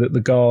Iupati, the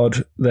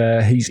guard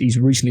there, he's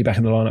recently back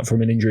in the lineup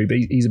from an injury, but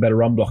he's a better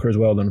run blocker as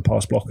well than a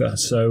pass blocker.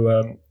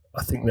 So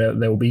I think there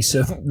will be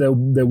there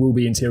will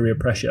be interior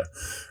pressure.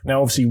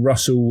 Now, obviously,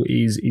 Russell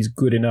is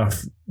good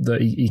enough that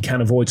he can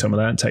avoid some of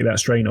that and take that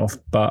strain off,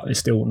 but it's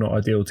still not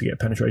ideal to get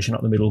penetration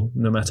up the middle,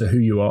 no matter who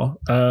you are.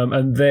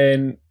 And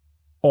then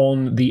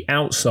on the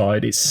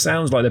outside, it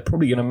sounds like they're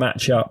probably going to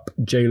match up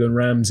Jalen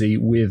Ramsey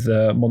with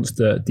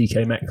monster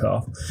DK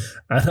Metcalf.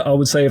 And I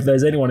would say if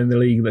there's anyone in the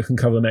league that can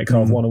cover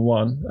Metcalf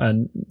one-on-one,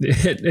 and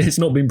it's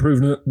not been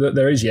proven that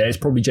there is yet, it's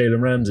probably Jalen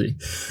Ramsey.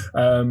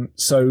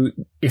 So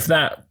if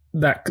that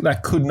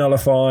could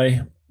nullify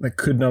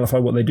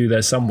what they do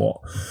there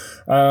somewhat.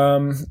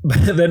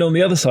 But then on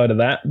the other side of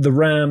that, the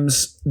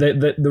Rams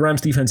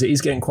defense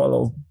is getting quite a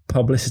lot of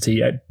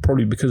publicity,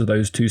 probably because of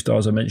those 2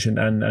 stars I mentioned,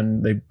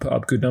 and they put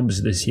up good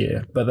numbers this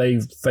year. But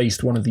they've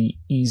faced one of the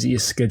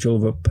easiest schedule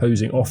of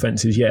opposing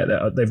offenses yet.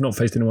 They've not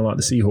faced anyone like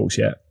the Seahawks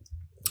yet.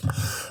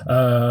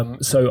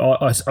 So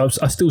I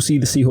still see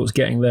the Seahawks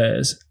getting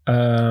theirs.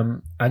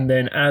 And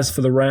then as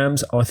for the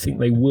Rams, I think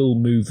they will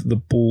move the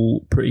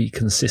ball pretty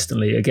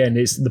consistently. Again,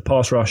 it's the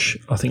pass rush.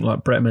 I think,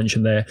 like Brett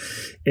mentioned there,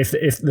 if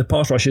the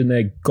pass rush is in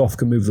there, Goff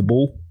can move the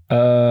ball.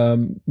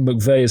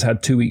 McVay has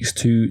had 2 weeks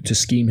to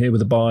scheme here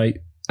with a bye.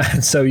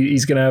 And so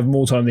he's going to have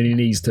more time than he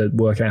needs to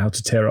work out how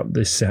to tear up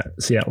this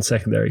Seattle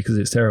secondary because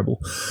it's terrible.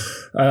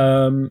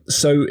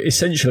 So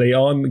essentially,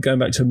 I'm going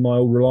back to my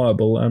old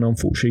reliable and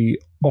unfortunately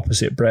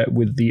opposite Brett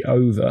with the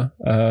over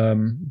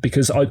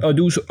because I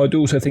do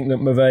also think that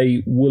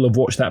McVay will have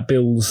watched that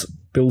Bills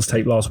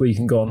tape last week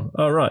and gone,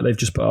 oh, right, they've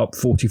just put up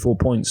 44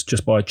 points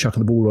just by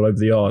chucking the ball all over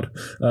the yard.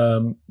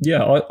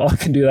 I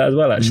can do that as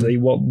well, actually.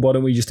 Why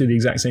don't we just do the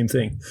exact same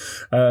thing?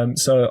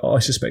 So I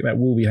suspect that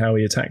will be how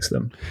he attacks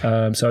them.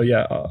 I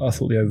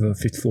thought the over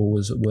 54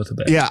 was worth a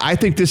bet. Yeah, I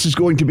think this is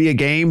going to be a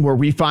game where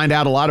we find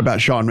out a lot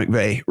about Sean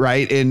McVay,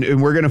 right? And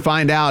we're going to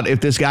find out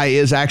if this guy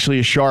is actually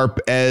as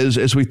sharp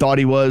as we thought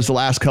he was the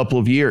last couple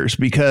of years,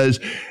 because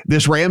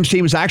this Rams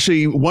team is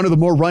actually one of the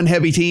more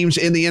run-heavy teams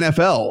in the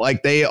NFL.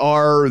 Like they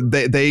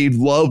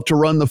love to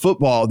run the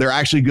football. They're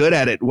actually good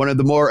at it. One of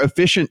the more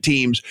efficient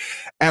teams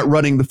at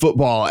running the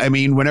football. I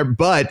mean,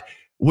 but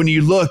when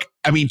you look,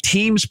 I mean,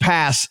 teams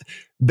pass,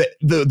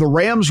 the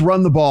Rams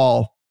run the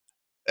ball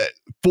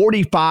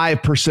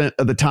 45%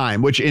 of the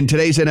time, which in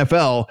today's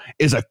NFL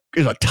is a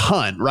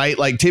ton, right?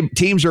 Like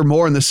teams are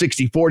more in the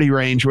 60-40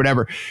 range,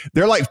 whatever.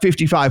 They're like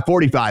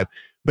 55-45,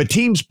 but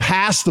teams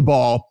pass the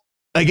ball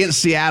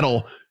against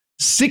Seattle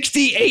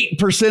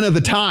 68% of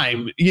the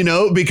time,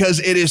 because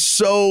it is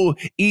so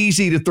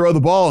easy to throw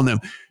the ball on them.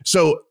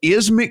 So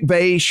is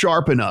McVay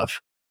sharp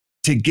enough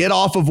to get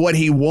off of what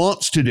he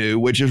wants to do,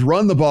 which is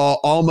run the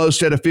ball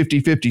almost at a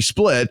 50-50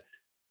 split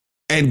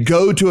and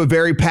go to a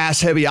very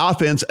pass-heavy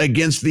offense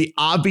against the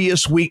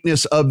obvious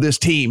weakness of this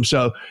team?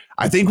 So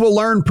I think we'll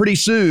learn pretty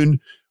soon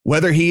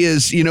whether he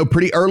is,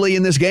 pretty early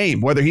in this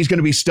game, whether he's going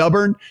to be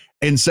stubborn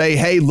and say,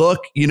 hey,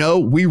 look,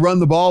 we run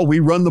the ball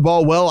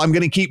well. I'm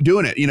going to keep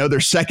doing it. Their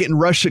second in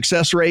rush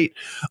success rate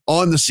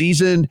on the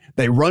season.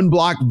 They run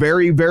block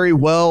very, very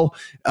well.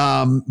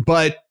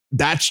 But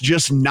that's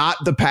just not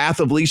the path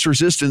of least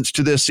resistance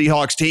to this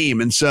Seahawks team.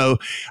 And so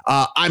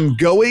I'm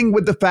going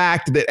with the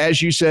fact that,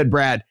 as you said,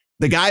 Brad,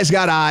 the guy's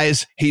got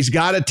eyes. He's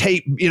got a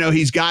tape,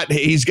 he's got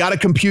a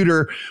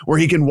computer where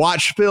he can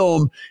watch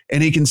film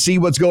and he can see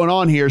what's going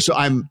on here. So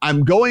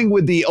I'm going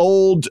with the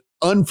old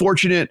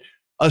unfortunate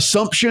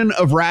assumption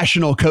of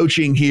rational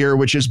coaching here,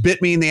 which has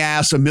bit me in the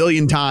ass a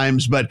million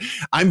times, but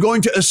I'm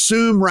going to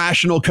assume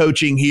rational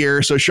coaching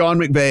here. So Sean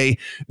McVay,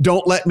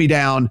 don't let me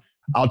down.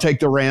 I'll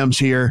take the Rams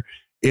here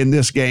in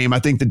this game. I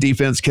think the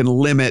defense can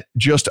limit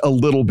just a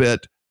little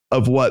bit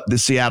of what the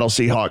Seattle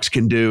Seahawks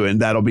can do, and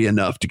that'll be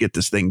enough to get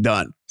this thing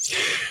done.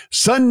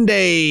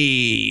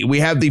 Sunday, we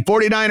have the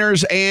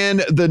 49ers and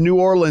the New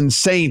Orleans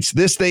Saints.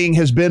 This thing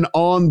has been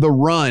on the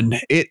run.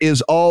 It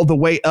is all the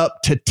way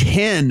up to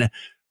 10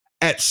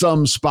 at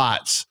some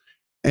spots.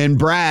 And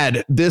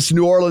Brad, this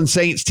New Orleans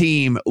Saints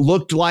team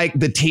looked like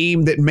the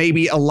team that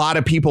maybe a lot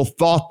of people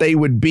thought they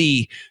would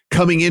be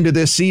coming into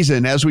this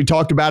season. As we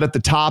talked about at the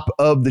top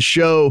of the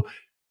show,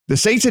 the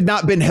Saints had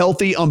not been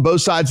healthy on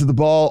both sides of the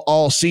ball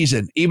all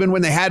season. Even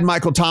when they had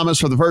Michael Thomas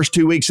for the first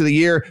 2 weeks of the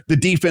year, the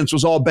defense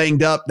was all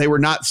banged up. They were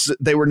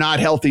not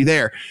healthy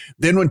there.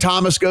 Then when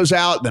Thomas goes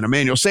out, then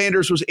Emmanuel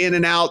Sanders was in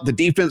and out. The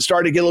defense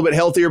started to get a little bit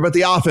healthier, but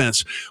the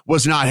offense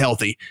was not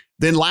healthy.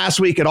 Then last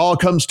week, it all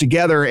comes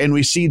together, and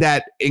we see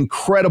that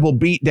incredible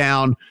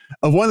beatdown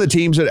of one of the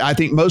teams that I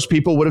think most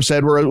people would have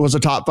said was a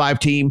top 5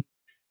 team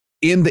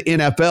in the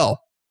NFL.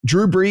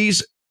 Drew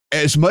Brees,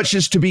 as much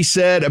as to be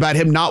said about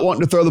him not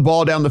wanting to throw the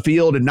ball down the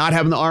field and not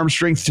having the arm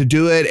strength to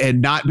do it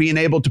and not being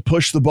able to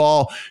push the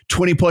ball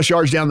 20 plus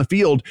yards down the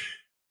field,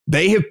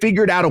 they have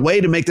figured out a way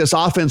to make this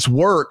offense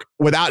work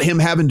without him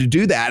having to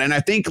do that. And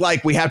I think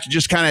we have to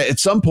just kind of at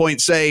some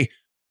point say,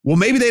 well,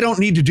 maybe they don't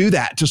need to do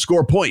that to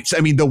score points.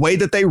 I mean, the way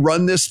that they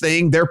run this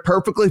thing, they're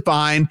perfectly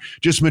fine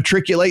just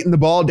matriculating the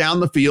ball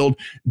down the field,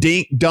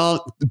 dink,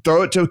 dunk,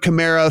 throw it to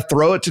Kamara,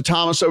 throw it to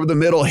Thomas over the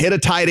middle, hit a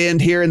tight end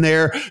here and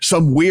there,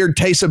 some weird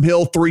Taysom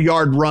Hill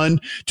 3-yard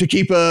run to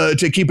keep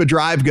a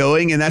drive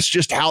going. And that's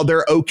just how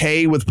they're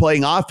okay with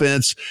playing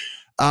offense.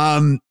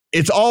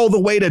 It's all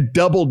the way to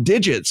double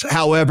digits.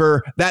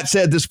 However, that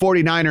said, this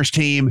 49ers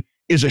team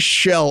is a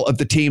shell of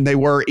the team they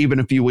were even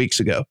a few weeks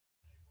ago.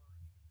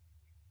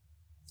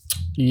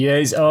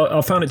 Yeah,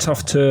 I found it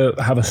tough to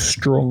have a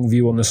strong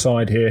view on the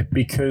side here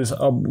because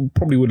I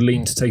probably would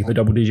lean to taking the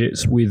double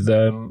digits with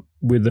the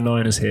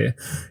Niners here.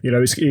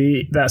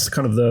 That's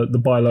kind of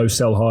the buy low,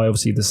 sell high.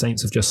 Obviously, the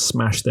Saints have just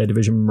smashed their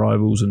division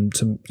rivals and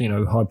some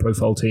high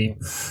profile team,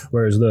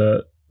 whereas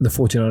the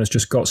 49ers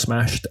just got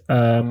smashed.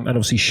 And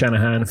obviously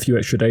Shanahan, a few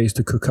extra days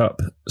to cook up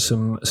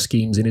some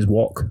schemes in his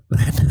wok.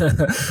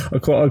 I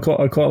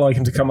quite like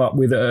him to come up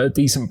with a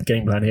decent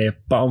game plan here.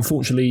 But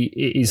unfortunately,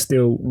 it is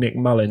still Nick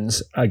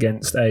Mullins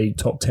against a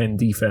top 10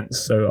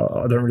 defense. So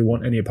I don't really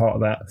want any part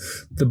of that.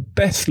 The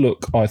best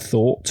look, I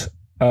thought,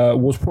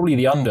 was probably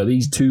the under.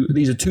 These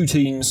are two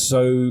teams.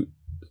 So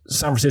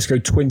San Francisco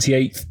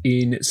 28th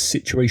in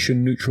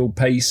situation neutral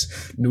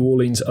pace. New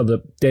Orleans are the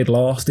dead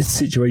last in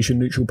situation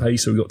neutral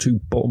pace. So we've got two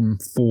bottom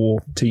four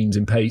teams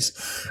in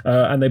pace,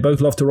 and they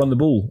both love to run the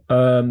ball.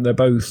 They're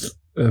both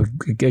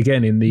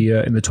again in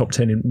the top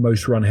 10 in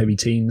most run heavy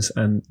teams,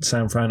 and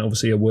San Fran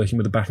obviously are working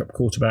with a backup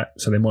quarterback,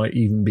 so they might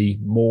even be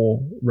more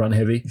run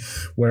heavy,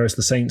 whereas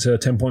the Saints are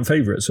 10-point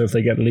favorites, so if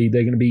they get a lead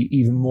they're going to be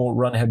even more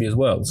run heavy as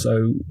well.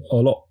 So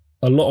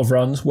a lot of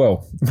runs,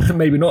 well,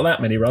 maybe not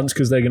that many runs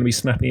because they're going to be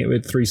snapping it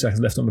with 3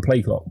 seconds left on the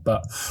play clock,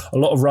 but a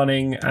lot of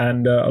running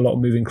and a lot of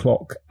moving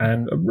clock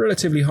and a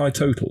relatively high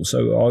total.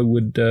 So I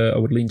would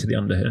lean to the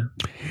under here.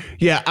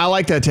 Yeah, I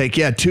like that take.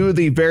 Yeah, two of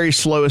the very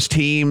slowest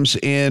teams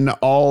in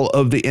all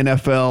of the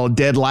NFL,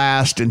 dead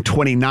last and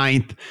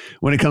 29th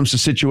when it comes to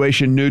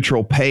situation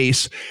neutral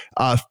pace.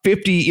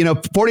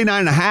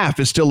 49.5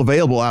 is still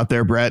available out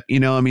there, Brett.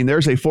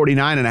 There's a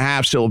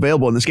 49.5 still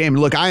available in this game.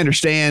 Look, I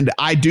understand.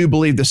 I do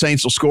believe the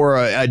Saints will score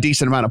a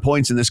decent amount of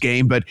points in this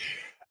game, but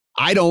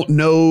I don't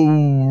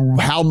know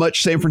how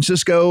much San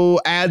Francisco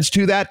adds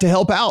to that to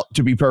help out,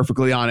 to be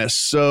perfectly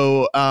honest.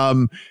 So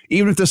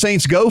even if the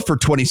Saints go for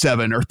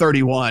 27 or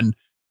 31,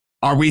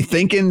 are we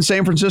thinking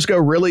San Francisco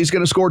really is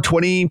going to score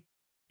 20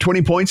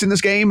 points in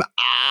this game?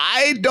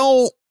 I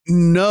don't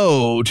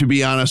know, to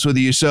be honest with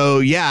you. So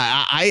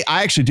yeah, I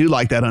actually do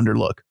like that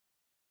underlook.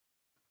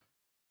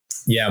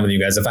 Yeah, I'm with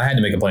you guys. If I had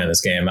to make a play in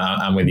this game,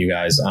 I'm with you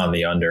guys on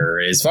the under.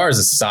 As far as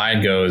the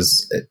side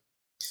goes,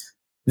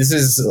 this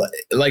is,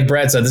 like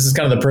Brad said, this is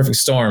kind of the perfect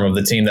storm of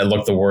the team that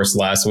looked the worst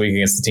last week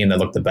against the team that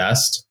looked the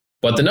best.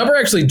 But the number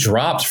actually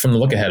dropped from the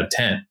look ahead of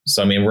 10.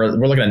 So, we're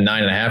looking at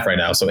 9.5 right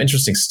now. So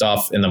interesting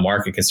stuff in the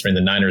market, considering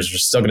the Niners are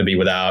still going to be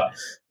without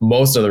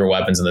most of their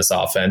weapons in this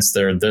offense.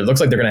 It looks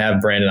like they're going to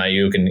have Brandon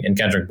Ayuk and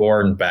Kendrick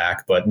Bourne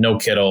back, but no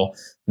Kittle,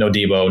 no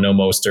Debo, no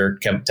Mostert,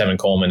 Tevin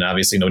Coleman,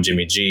 obviously no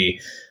Jimmy G.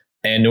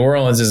 And New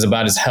Orleans is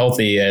about as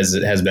healthy as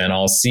it has been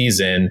all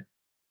season.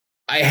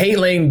 I hate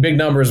laying big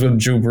numbers with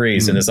Drew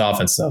Brees in this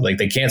offense stuff. Like,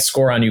 they can't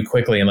score on you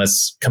quickly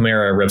unless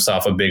Kamara rips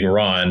off a big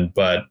run.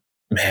 But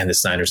man,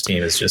 this Niners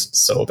team is just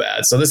so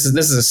bad. So this is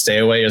a stay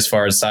away as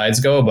far as sides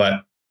go.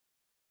 But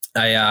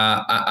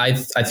I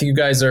think you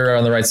guys are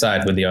on the right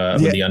side with the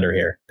under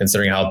here,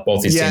 considering how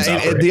both these teams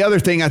operate. The other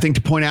thing I think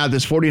to point out,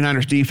 this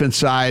 49ers defense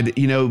side,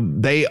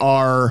 they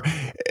are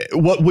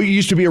what we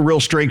used to be a real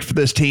strength for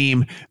this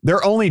team.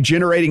 They're only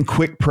generating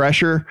quick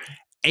pressure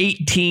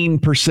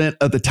 18%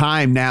 of the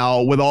time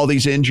now with all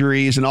these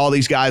injuries and all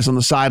these guys on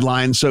the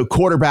sidelines. So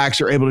quarterbacks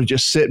are able to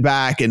just sit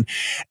back and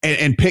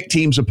pick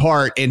teams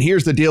apart. And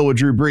here's the deal with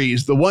Drew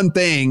Brees. The one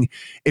thing,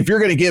 if you're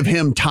going to give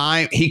him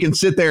time, he can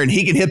sit there and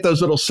he can hit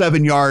those little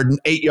 7-yard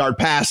and 8-yard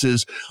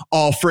passes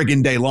all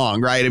friggin' day long,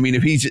 right?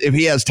 If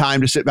he has time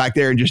to sit back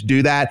there and just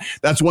do that,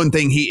 that's one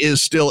thing he is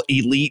still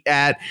elite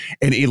at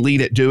and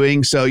elite at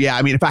doing. So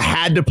yeah, if I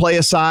had to play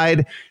a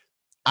side,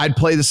 I'd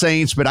play the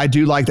Saints, but I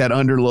do like that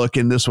underlook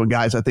in this one,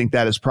 guys. I think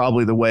that is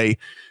probably the way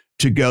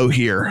to go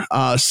here.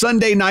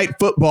 Sunday night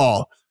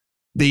football,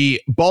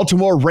 the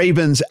Baltimore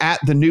Ravens at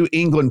the New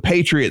England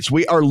Patriots.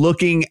 We are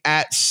looking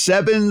at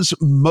 7s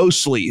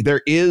mostly.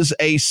 There is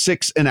a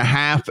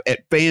 6.5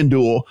 at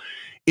FanDuel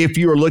if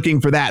you are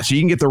looking for that. So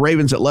you can get the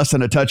Ravens at less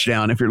than a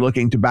touchdown if you're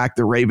looking to back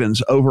the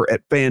Ravens over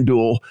at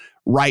FanDuel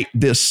right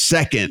this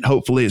second.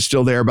 Hopefully it's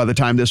still there by the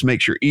time this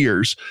makes your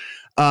ears.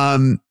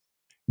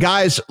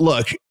 Guys,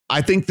 look,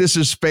 I think this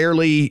is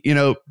fairly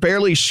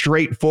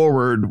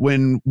straightforward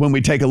when we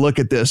take a look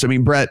at this.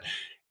 Brett,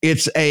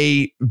 it's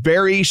a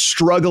very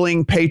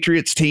struggling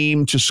Patriots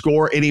team to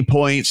score any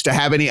points, to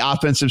have any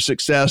offensive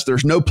success.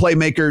 There's no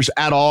playmakers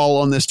at all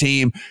on this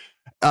team.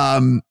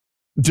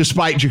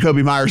 Despite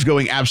Jacoby Myers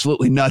going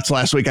absolutely nuts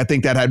last week, I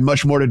think that had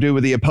much more to do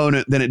with the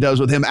opponent than it does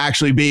with him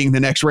actually being the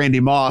next Randy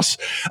Moss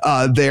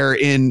there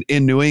in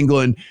New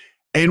England.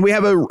 And we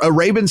have a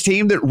Ravens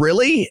team that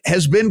really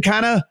has been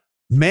kind of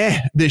meh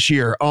this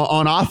year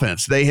on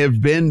offense. They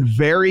have been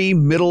very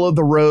middle of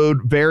the road,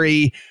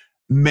 very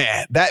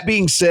meh. That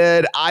being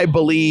said, I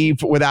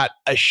believe without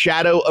a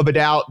shadow of a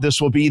doubt,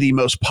 this will be the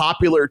most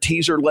popular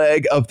teaser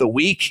leg of the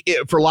week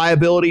for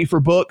liability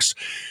for books.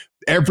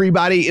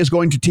 Everybody is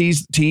going to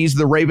tease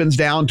the Ravens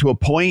down to a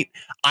point.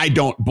 I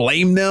don't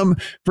blame them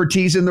for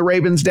teasing the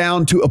Ravens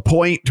down to a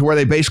point to where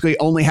they basically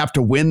only have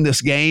to win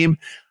this game.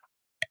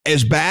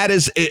 As bad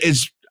as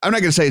I'm not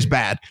going to say as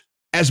bad,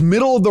 as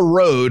middle of the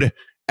road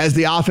as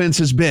the offense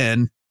has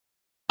been,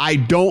 I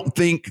don't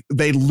think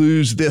they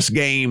lose this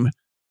game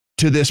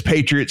to this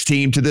Patriots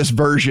team, to this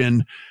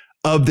version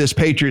of this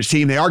Patriots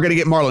team. They are going to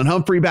get Marlon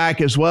Humphrey back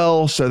as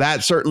well, so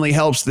that certainly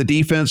helps the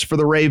defense for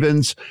the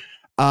Ravens.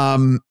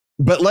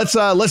 But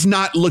let's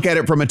not look at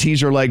it from a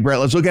teaser leg, Brett.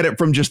 Let's look at it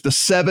from just the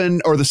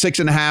 7 or the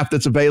 6.5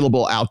 that's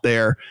available out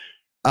there.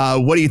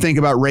 What do you think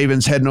about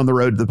Ravens heading on the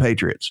road to the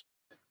Patriots?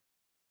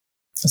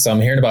 So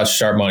I'm hearing about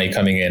sharp money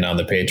coming in on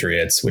the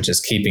Patriots, which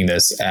is keeping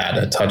this at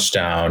a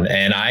touchdown.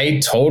 And I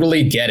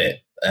totally get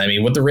it.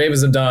 What the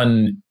Ravens have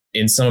done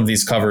in some of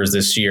these covers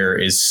this year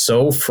is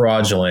so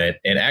fraudulent.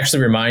 It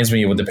actually reminds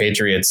me of what the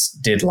Patriots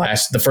did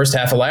the first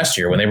half of last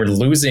year when they were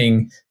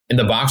losing in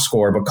the box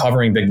score, but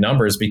covering big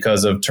numbers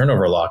because of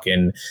turnover luck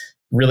and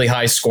really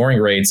high scoring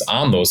rates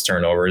on those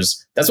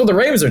turnovers. That's what the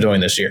Ravens are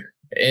doing this year.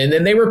 And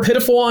then they were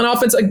pitiful on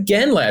offense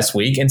again last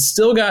week and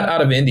still got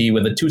out of Indy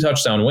with a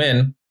 2-touchdown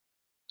win.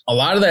 A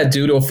lot of that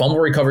due to a fumble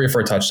recovery for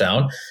a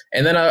touchdown,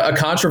 and then a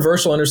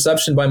controversial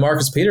interception by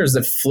Marcus Peters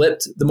that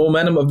flipped the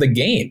momentum of the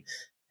game.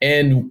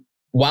 And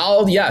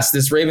while, yes,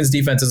 this Ravens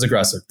defense is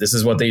aggressive, this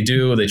is what they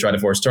do. They try to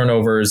force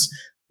turnovers.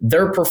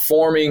 They're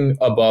performing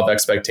above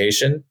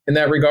expectation in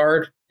that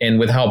regard. And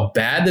with how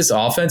bad this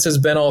offense has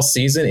been all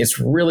season, it's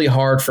really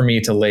hard for me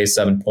to lay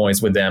 7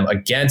 points with them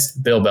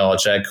against Bill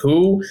Belichick,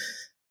 who,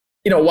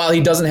 while he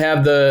doesn't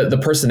have the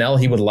personnel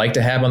he would like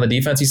to have on the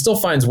defense, he still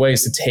finds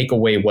ways to take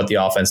away what the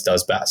offense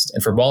does best.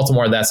 And for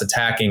Baltimore, that's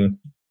attacking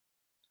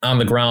on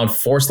the ground,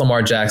 force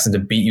Lamar Jackson to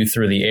beat you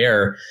through the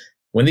air.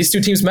 When these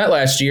two teams met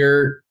last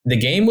year, the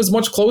game was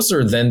much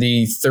closer than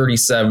the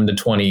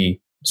 37-20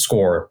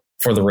 score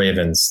for the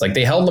Ravens. Like,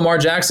 they held Lamar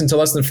Jackson to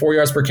less than 4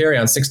 yards per carry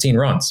on 16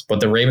 runs,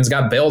 but the Ravens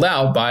got bailed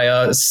out by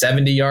a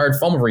 70-yard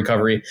fumble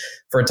recovery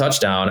for a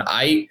touchdown.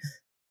 I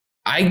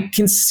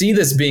can see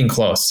this being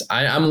close.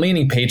 I'm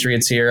leaning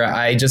Patriots here.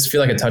 I just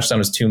feel like a touchdown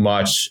is too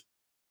much.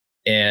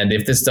 And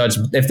if this does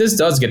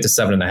get to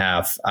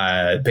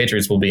 7.5,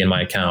 Patriots will be in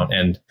my account,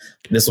 and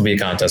this will be a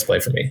contest play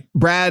for me.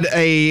 Brad,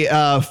 a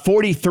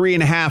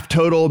 43.5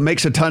 total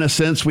makes a ton of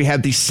sense. We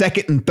have the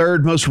second and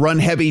third most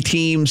run-heavy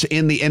teams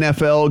in the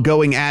NFL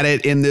going at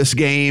it in this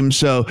game,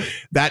 so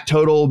that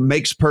total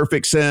makes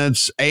perfect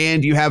sense.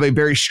 And you have a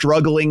very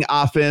struggling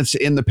offense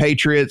in the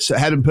Patriots.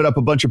 Hadn't put up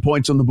a bunch of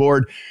points on the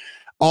board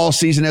all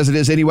season as it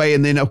is anyway.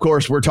 And then, of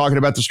course, we're talking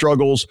about the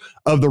struggles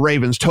of the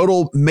Ravens.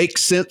 Total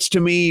makes sense to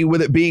me with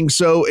it being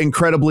so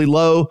incredibly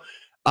low.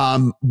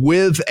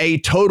 With a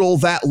total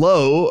that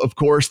low, of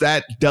course,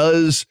 that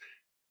does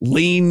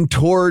lean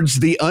towards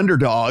the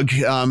underdog.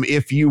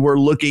 If you were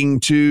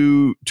looking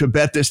to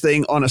bet this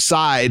thing on a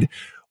side,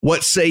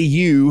 what say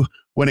you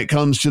when it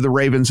comes to the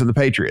Ravens and the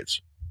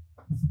Patriots?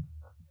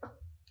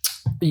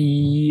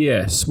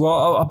 Yes,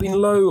 well, I've been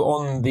low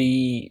on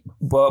the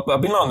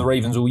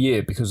Ravens all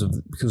year because of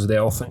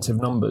their offensive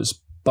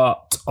numbers,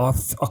 but I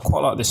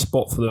quite like this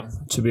spot for them,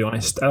 to be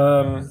honest.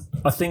 I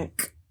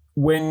think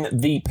when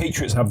the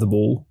Patriots have the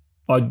ball,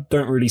 I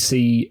don't really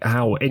see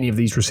how any of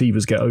these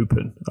receivers get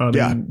open.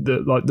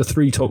 The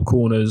three top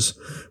corners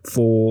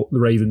for the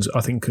Ravens,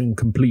 I think, can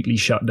completely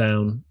shut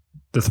down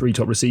the three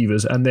top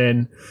receivers, and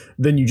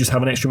then you just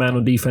have an extra man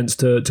on defense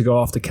to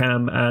go after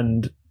Cam,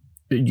 and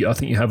I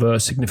think you have a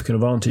significant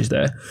advantage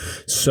there.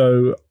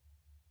 So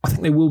I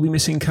think they will be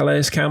missing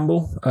Calais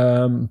Campbell,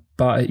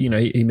 but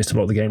he missed a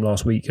lot of the game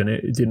last week, and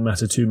it didn't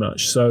matter too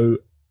much. So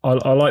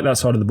I like that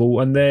side of the ball.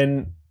 And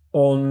then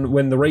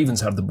when the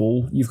Ravens have the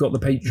ball, you've got the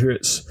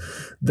Patriots.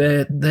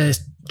 They're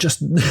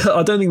just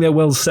I don't think they're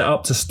well set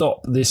up to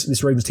stop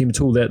this Ravens team at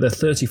all. They're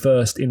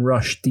 31st in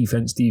rush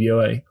defense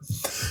DVOA,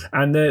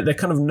 and they're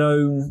kind of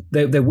known.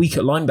 They're weak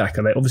at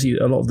linebacker. Obviously,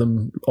 a lot of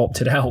them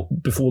opted out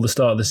before the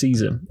start of the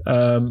season,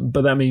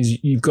 but that means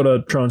you've got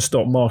to try and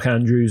stop Mark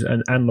Andrews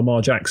and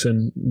Lamar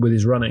Jackson with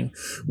his running,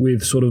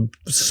 with sort of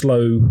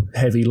slow,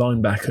 heavy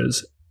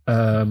linebackers.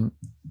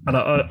 And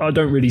I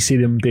don't really see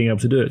them being able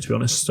to do it, to be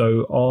honest.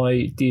 So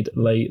I did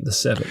lay the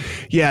 7.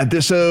 Yeah.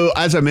 So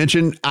as I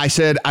mentioned, I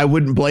said I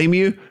wouldn't blame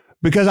you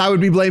because I would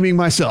be blaming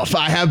myself.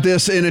 I have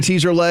this in a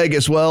teaser leg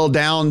as well,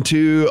 down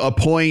to a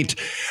point.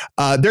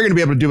 They're going to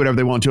be able to do whatever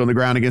they want to on the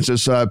ground against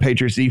this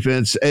Patriots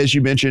defense. As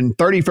you mentioned,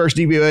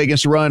 31st DVOA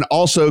against the run,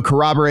 also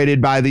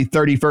corroborated by the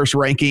 31st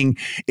ranking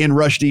in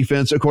rush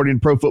defense, according to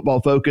Pro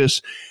Football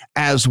Focus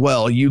as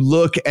well. You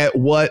look at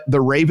what the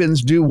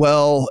Ravens do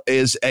well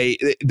this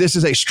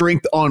is a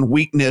strength on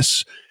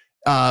weakness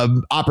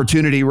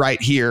opportunity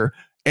right here.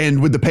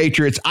 And with the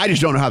Patriots, I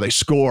just don't know how they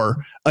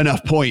score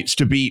enough points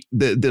to beat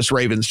this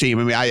Ravens team.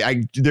 I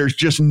mean,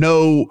 there's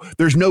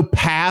no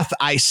path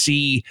I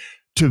see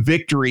to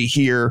victory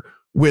here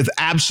with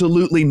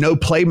absolutely no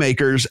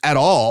playmakers at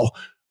all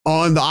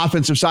on the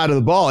offensive side of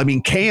the ball. I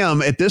mean,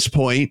 Cam at this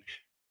point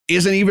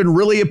isn't even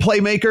really a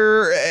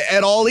playmaker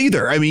at all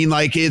either. I mean,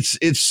 like it's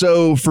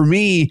so for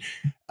me,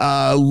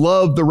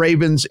 love the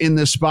Ravens in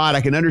this spot.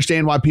 I can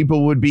understand why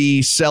people would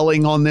be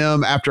selling on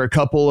them after a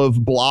couple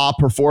of blah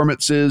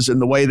performances and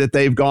the way that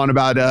they've gone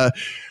about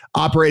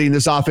operating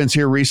this offense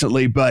here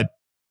recently. But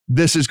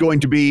this is going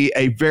to be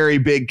a very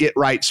big get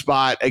right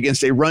spot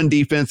against a run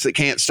defense that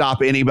can't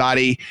stop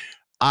anybody.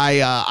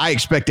 I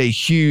expect a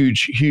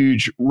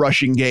huge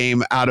rushing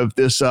game out of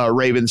this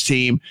Ravens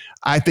team.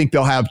 I think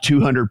they'll have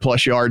 200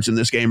 plus yards in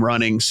this game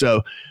running.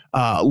 So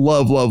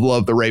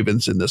love the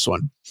Ravens in this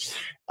one.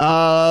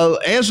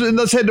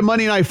 Let's head to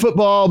Monday Night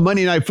Football.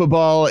 Monday Night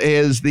Football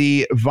is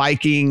the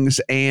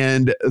Vikings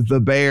and the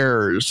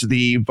Bears.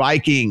 The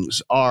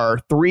Vikings are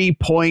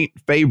 3-point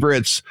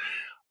favorites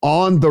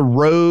on the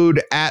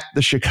road at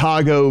the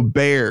Chicago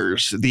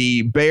Bears.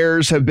 The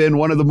Bears have been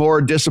one of the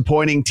more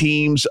disappointing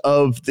teams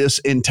of this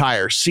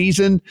entire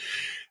season.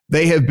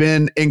 They have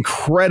been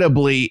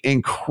incredibly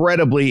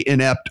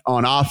inept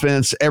on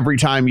offense. Every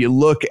time you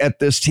look at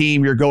this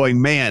team, you're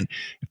going, man,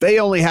 if they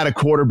only had a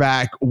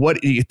quarterback,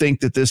 what do you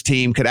think that this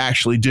team could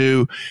actually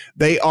do?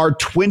 They are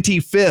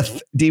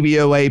 25th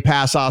DVOA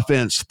pass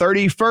offense,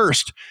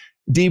 31st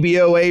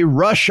DVOA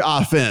rush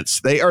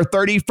offense. They are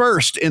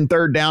 31st in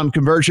third down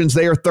conversions.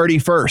 They are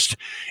 31st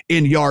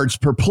in yards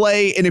per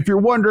play. And if you're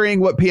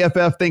wondering what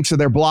PFF thinks of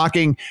their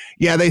blocking,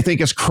 yeah, they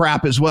think it's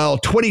crap as well.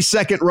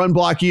 22nd run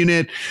block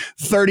unit,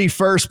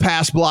 31st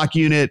pass block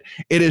unit.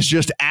 It is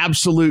just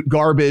absolute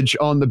garbage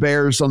on the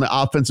Bears on the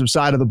offensive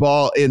side of the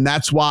ball. And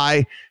that's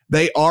why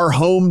they are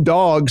home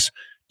dogs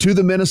to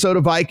the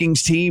Minnesota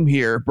Vikings team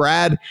here.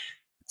 Brad,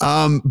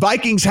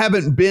 Vikings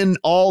haven't been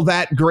all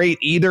that great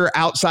either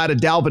outside of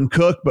Dalvin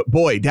Cook, but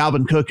boy,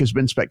 Dalvin Cook has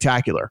been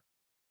spectacular.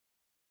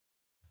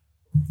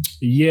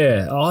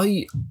 Yeah,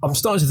 I'm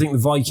starting to think the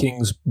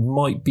Vikings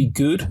might be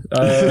good.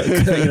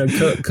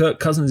 Kirk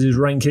Cousins is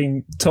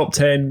ranking top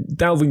 10.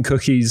 Dalvin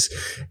Cook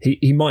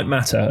he might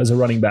matter as a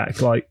running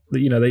back. Like,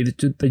 they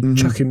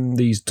chuck him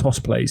these toss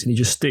plays and he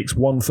just sticks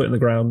one foot in the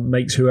ground,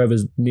 makes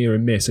whoever's near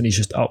him miss, and he's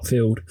just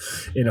upfield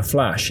in a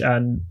flash.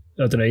 And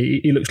I don't know,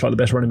 he looks like the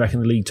best running back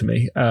in the league to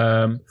me.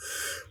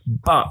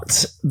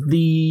 But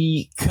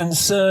the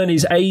concern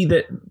is,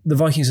 that the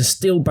Vikings are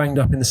still banged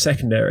up in the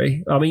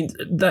secondary. I mean,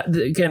 that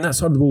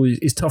side of the ball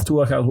is tough to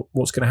work out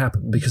what's going to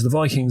happen, because the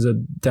Vikings are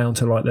down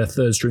to like their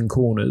third string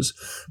corners,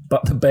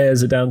 but the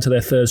Bears are down to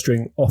their third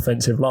string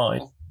offensive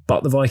line.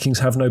 But the Vikings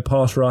have no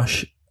pass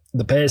rush.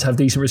 The Bears have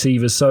decent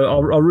receivers. So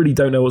I really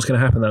don't know what's going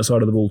to happen that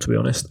side of the ball, to be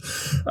honest.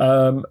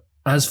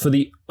 As for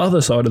the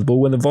other side of the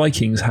ball, when the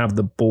Vikings have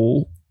the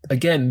ball,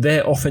 again,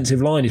 their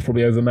offensive line is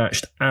probably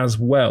overmatched as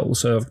well.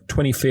 So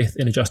 25th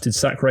in adjusted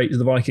sack rate is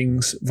the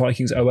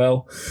Vikings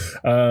OL.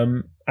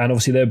 And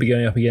obviously they'll be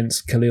going up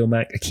against Khalil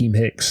Mack, Akeem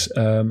Hicks,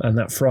 and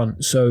that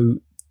front. So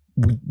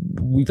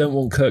we don't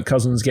want Kirk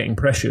Cousins getting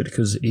pressured,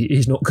 because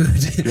he's not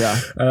good. Yeah.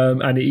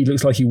 And he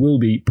looks like he will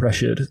be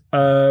pressured.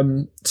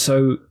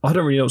 So I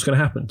don't really know what's going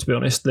to happen, to be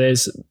honest.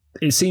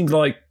 It seems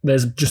like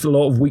there's just a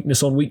lot of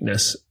weakness on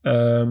weakness.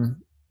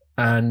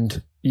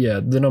 And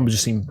yeah, the numbers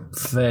just seem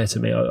fair to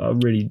me. I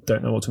really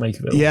don't know what to make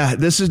of it. Yeah,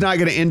 this is not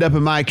going to end up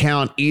in my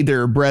account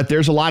either, Brett.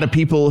 There's a lot of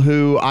people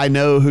who I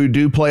know who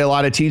do play a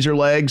lot of teaser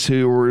legs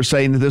who were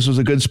saying that this was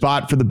a good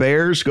spot for the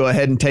Bears. Go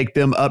ahead and take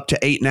them up to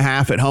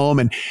 8.5 at home.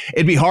 And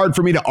it'd be hard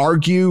for me to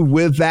argue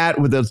with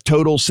that, with the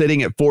total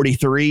sitting at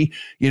 43,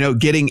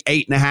 getting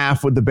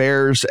 8.5 with the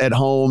Bears at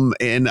home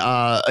in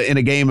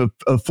a game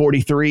of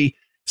 43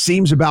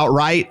 seems about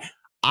right.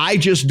 I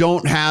just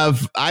don't have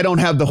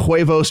the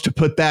huevos to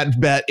put that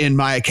bet in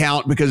my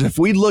account, because if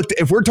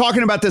we're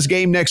talking about this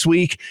game next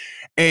week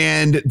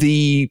and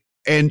the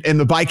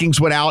Vikings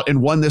went out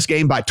and won this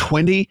game by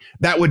 20,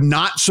 that would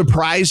not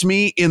surprise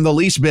me in the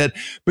least bit,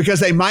 because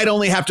they might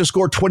only have to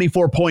score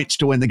 24 points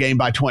to win the game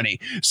by 20.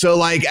 So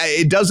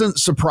it doesn't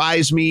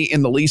surprise me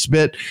in the least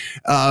bit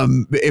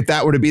if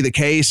that were to be the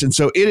case. And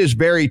so it is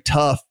very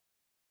tough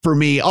for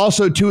me.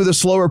 Also, two of the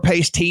slower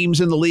paced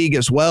teams in the league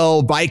as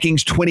well.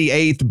 Vikings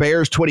 28th,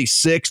 Bears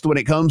 26th when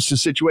it comes to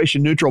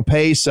situation neutral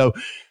pace. So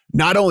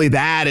not only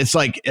that, it's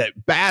like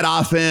bad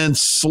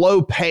offense,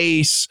 slow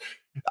pace.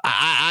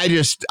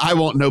 I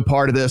want no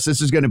part of this.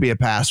 This is going to be a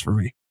pass for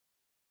me.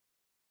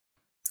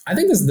 I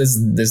think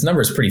this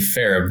number is pretty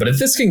fair, but if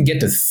this can get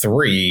to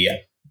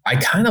 3, I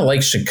kind of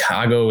like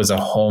Chicago as a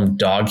home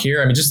dog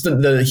here. I mean, just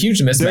the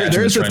huge mismatch.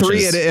 There's a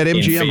 3 at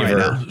MGM right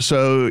now.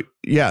 So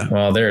yeah.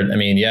 Well,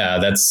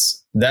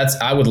 that's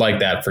I would like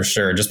that for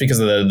sure, just because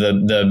of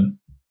the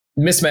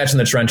mismatch in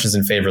the trenches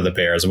in favor of the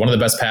Bears. One of the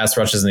best pass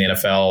rushes in the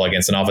NFL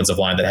against an offensive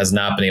line that has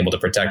not been able to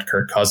protect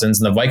Kirk Cousins.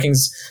 And the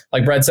Vikings,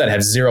 like Brad said,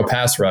 have 0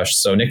 pass rush.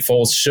 So Nick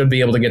Foles should be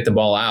able to get the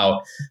ball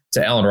out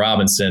to Allen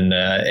Robinson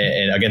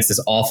against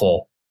this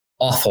awful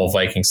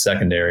Vikings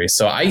secondary.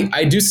 So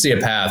I do see a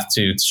path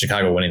to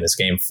Chicago winning this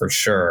game for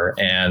sure.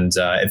 And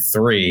at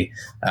 3,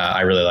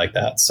 I really like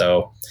that.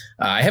 So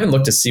I haven't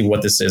looked to see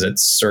what this is at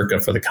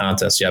circa for the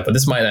contest yet, but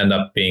this might end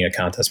up being a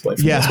contest play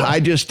for me as well. I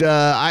just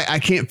I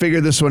can't figure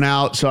this one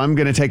out, so I'm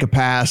going to take a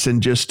pass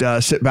and just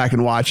sit back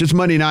and watch. It's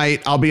Monday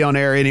night. I'll be on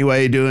air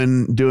anyway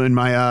doing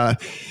my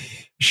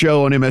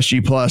show on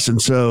MSG Plus, and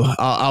so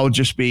I'll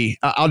just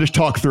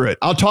talk through it.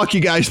 I'll talk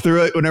you guys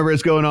through it whenever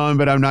it's going on,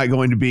 but I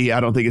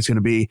don't think it's going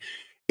to be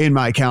in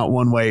my account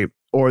one way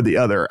or the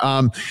other.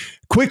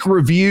 Quick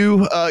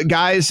review,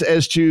 guys,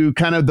 as to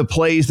kind of the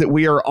plays that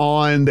we are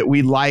on that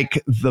we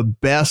like the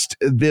best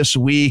this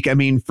week. I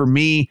mean, for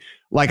me,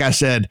 like I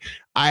said,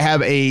 I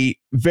have a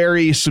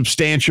very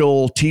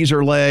substantial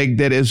teaser leg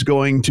that is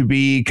going to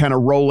be kind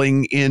of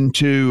rolling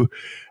into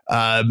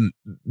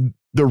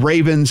the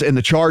Ravens and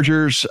the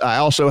Chargers. I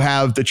also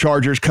have the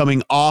Chargers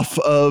coming off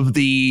of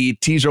the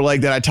teaser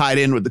leg that I tied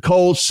in with the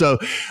Colts. So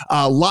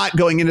a lot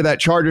going into that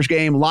Chargers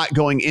game, a lot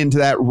going into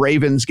that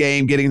Ravens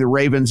game, getting the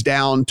Ravens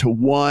down to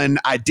 1.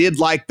 I did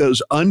like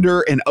those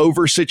under and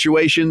over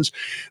situations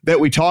that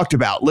we talked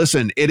about.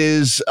 Listen, it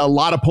is a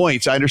lot of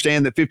points. I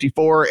understand that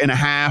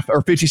 54.5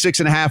 or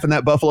 56.5 in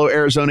that Buffalo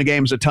Arizona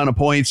game is a ton of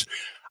points.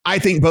 I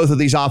think both of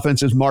these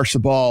offenses march the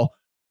ball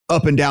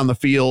up and down the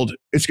field.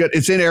 It's good.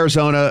 It's in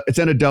Arizona. It's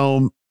in a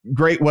dome.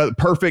 Great weather,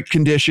 perfect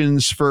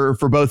conditions for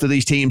both of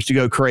these teams to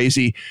go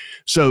crazy.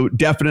 So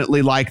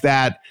definitely like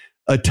that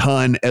a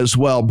ton as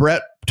well.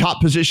 Brett, top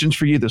positions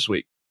for you this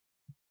week.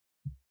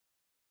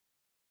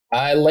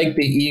 I like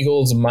the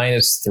Eagles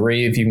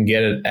 -3 if you can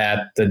get it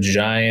at the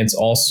Giants.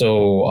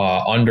 Also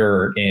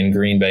under in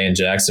Green Bay and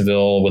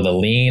Jacksonville with a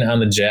lean on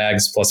the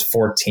Jags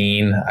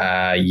 +14.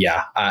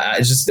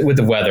 Just with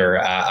the weather,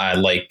 I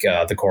like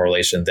the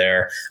correlation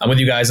there. I'm with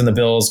you guys on the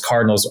Bills,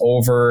 Cardinals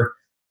over,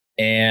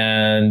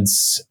 and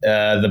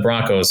the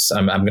Broncos.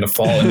 I'm going to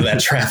fall into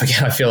that trap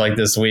again. I feel like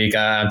this week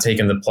I'm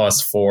taking the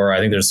 +4. I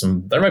think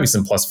there might be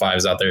some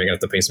 +5s out there. You're going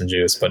to have to pay some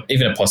juice, but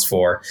even at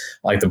 +4,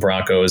 I like the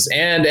Broncos.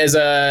 And as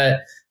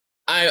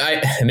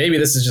I maybe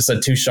this is just a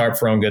too sharp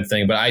for own good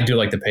thing, but I do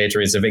like the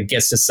Patriots. If it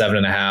gets to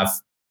 7.5,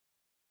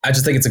 I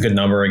just think it's a good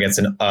number against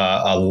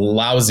a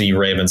lousy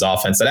Ravens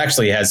offense that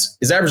actually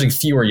is averaging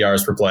fewer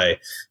yards per play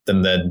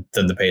than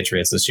the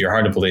Patriots this year.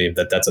 Hard to believe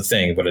that that's a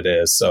thing, but it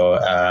is. So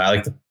I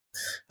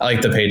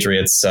like the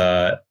Patriots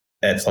at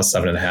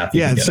 +7.5.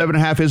 Yeah,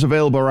 7.5 is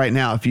available right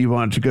now if you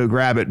want to go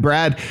grab it.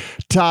 Brad,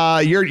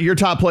 your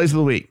top plays of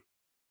the week.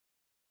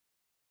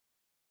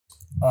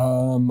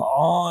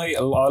 I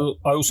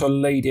also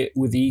laid it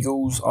with the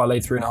Eagles. I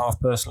laid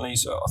 3.5 personally,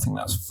 so I think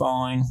that's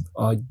fine.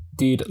 I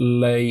did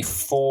lay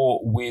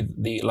 4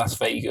 with the Las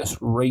Vegas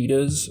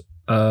Raiders.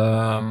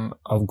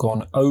 I've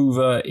gone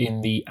over in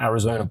the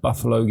Arizona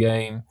Buffalo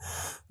game,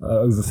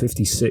 over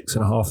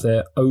 56.5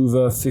 there,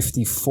 over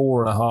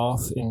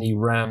 54.5 in the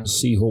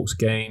Rams Seahawks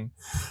game,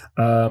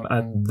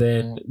 and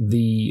then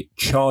the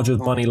Chargers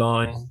money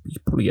line. You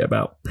probably get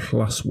about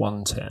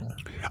 +110.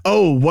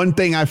 Oh, one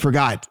thing I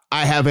forgot.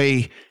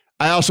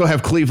 I also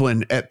have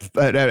Cleveland at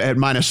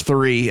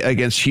 -3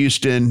 against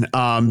Houston.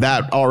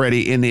 That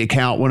already in the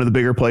account, one of the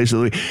bigger plays of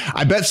the week.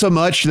 I bet so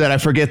much that I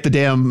forget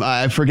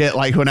I forget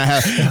like when I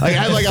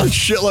had like a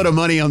shitload of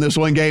money on this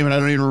one game and I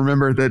don't even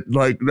remember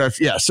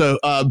that. So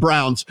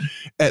Browns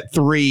at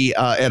 3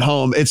 at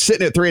home. It's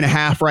sitting at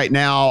 3.5 right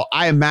now.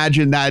 I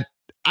imagine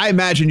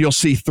you'll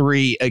see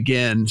 3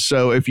 again.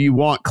 So if you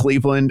want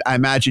Cleveland, I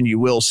imagine you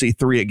will see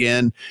 3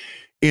 again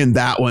in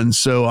that one.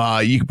 So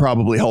you can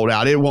probably hold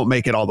out. It won't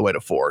make it all the way to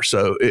 4.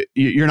 So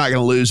you're not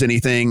going to lose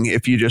anything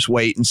if you just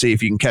wait and see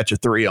if you can catch a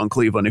 3 on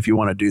Cleveland if you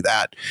want to do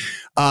that.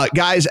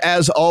 Guys,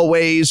 as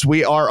always,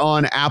 we are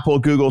on Apple,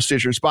 Google,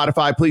 Stitcher, and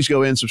Spotify. Please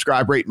go in,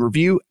 subscribe, rate, and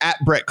review at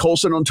Brett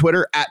Colson on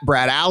Twitter, at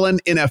Brad Allen,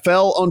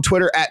 NFL on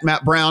Twitter, at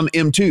Matt Brown,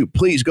 M2.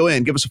 Please go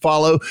in, give us a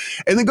follow,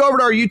 and then go over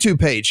to our YouTube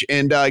page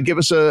and give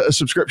us a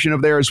subscription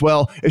over there as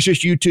well. It's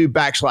just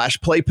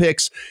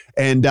YouTube/PlayPicks,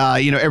 and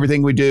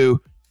everything we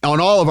do on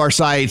all of our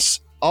sites,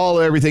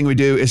 everything we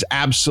do is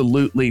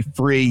absolutely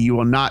free. You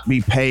will not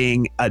be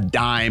paying a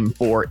dime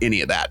for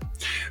any of that.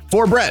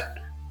 For Brett,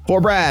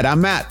 for Brad,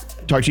 I'm Matt.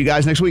 Talk to you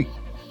guys next week.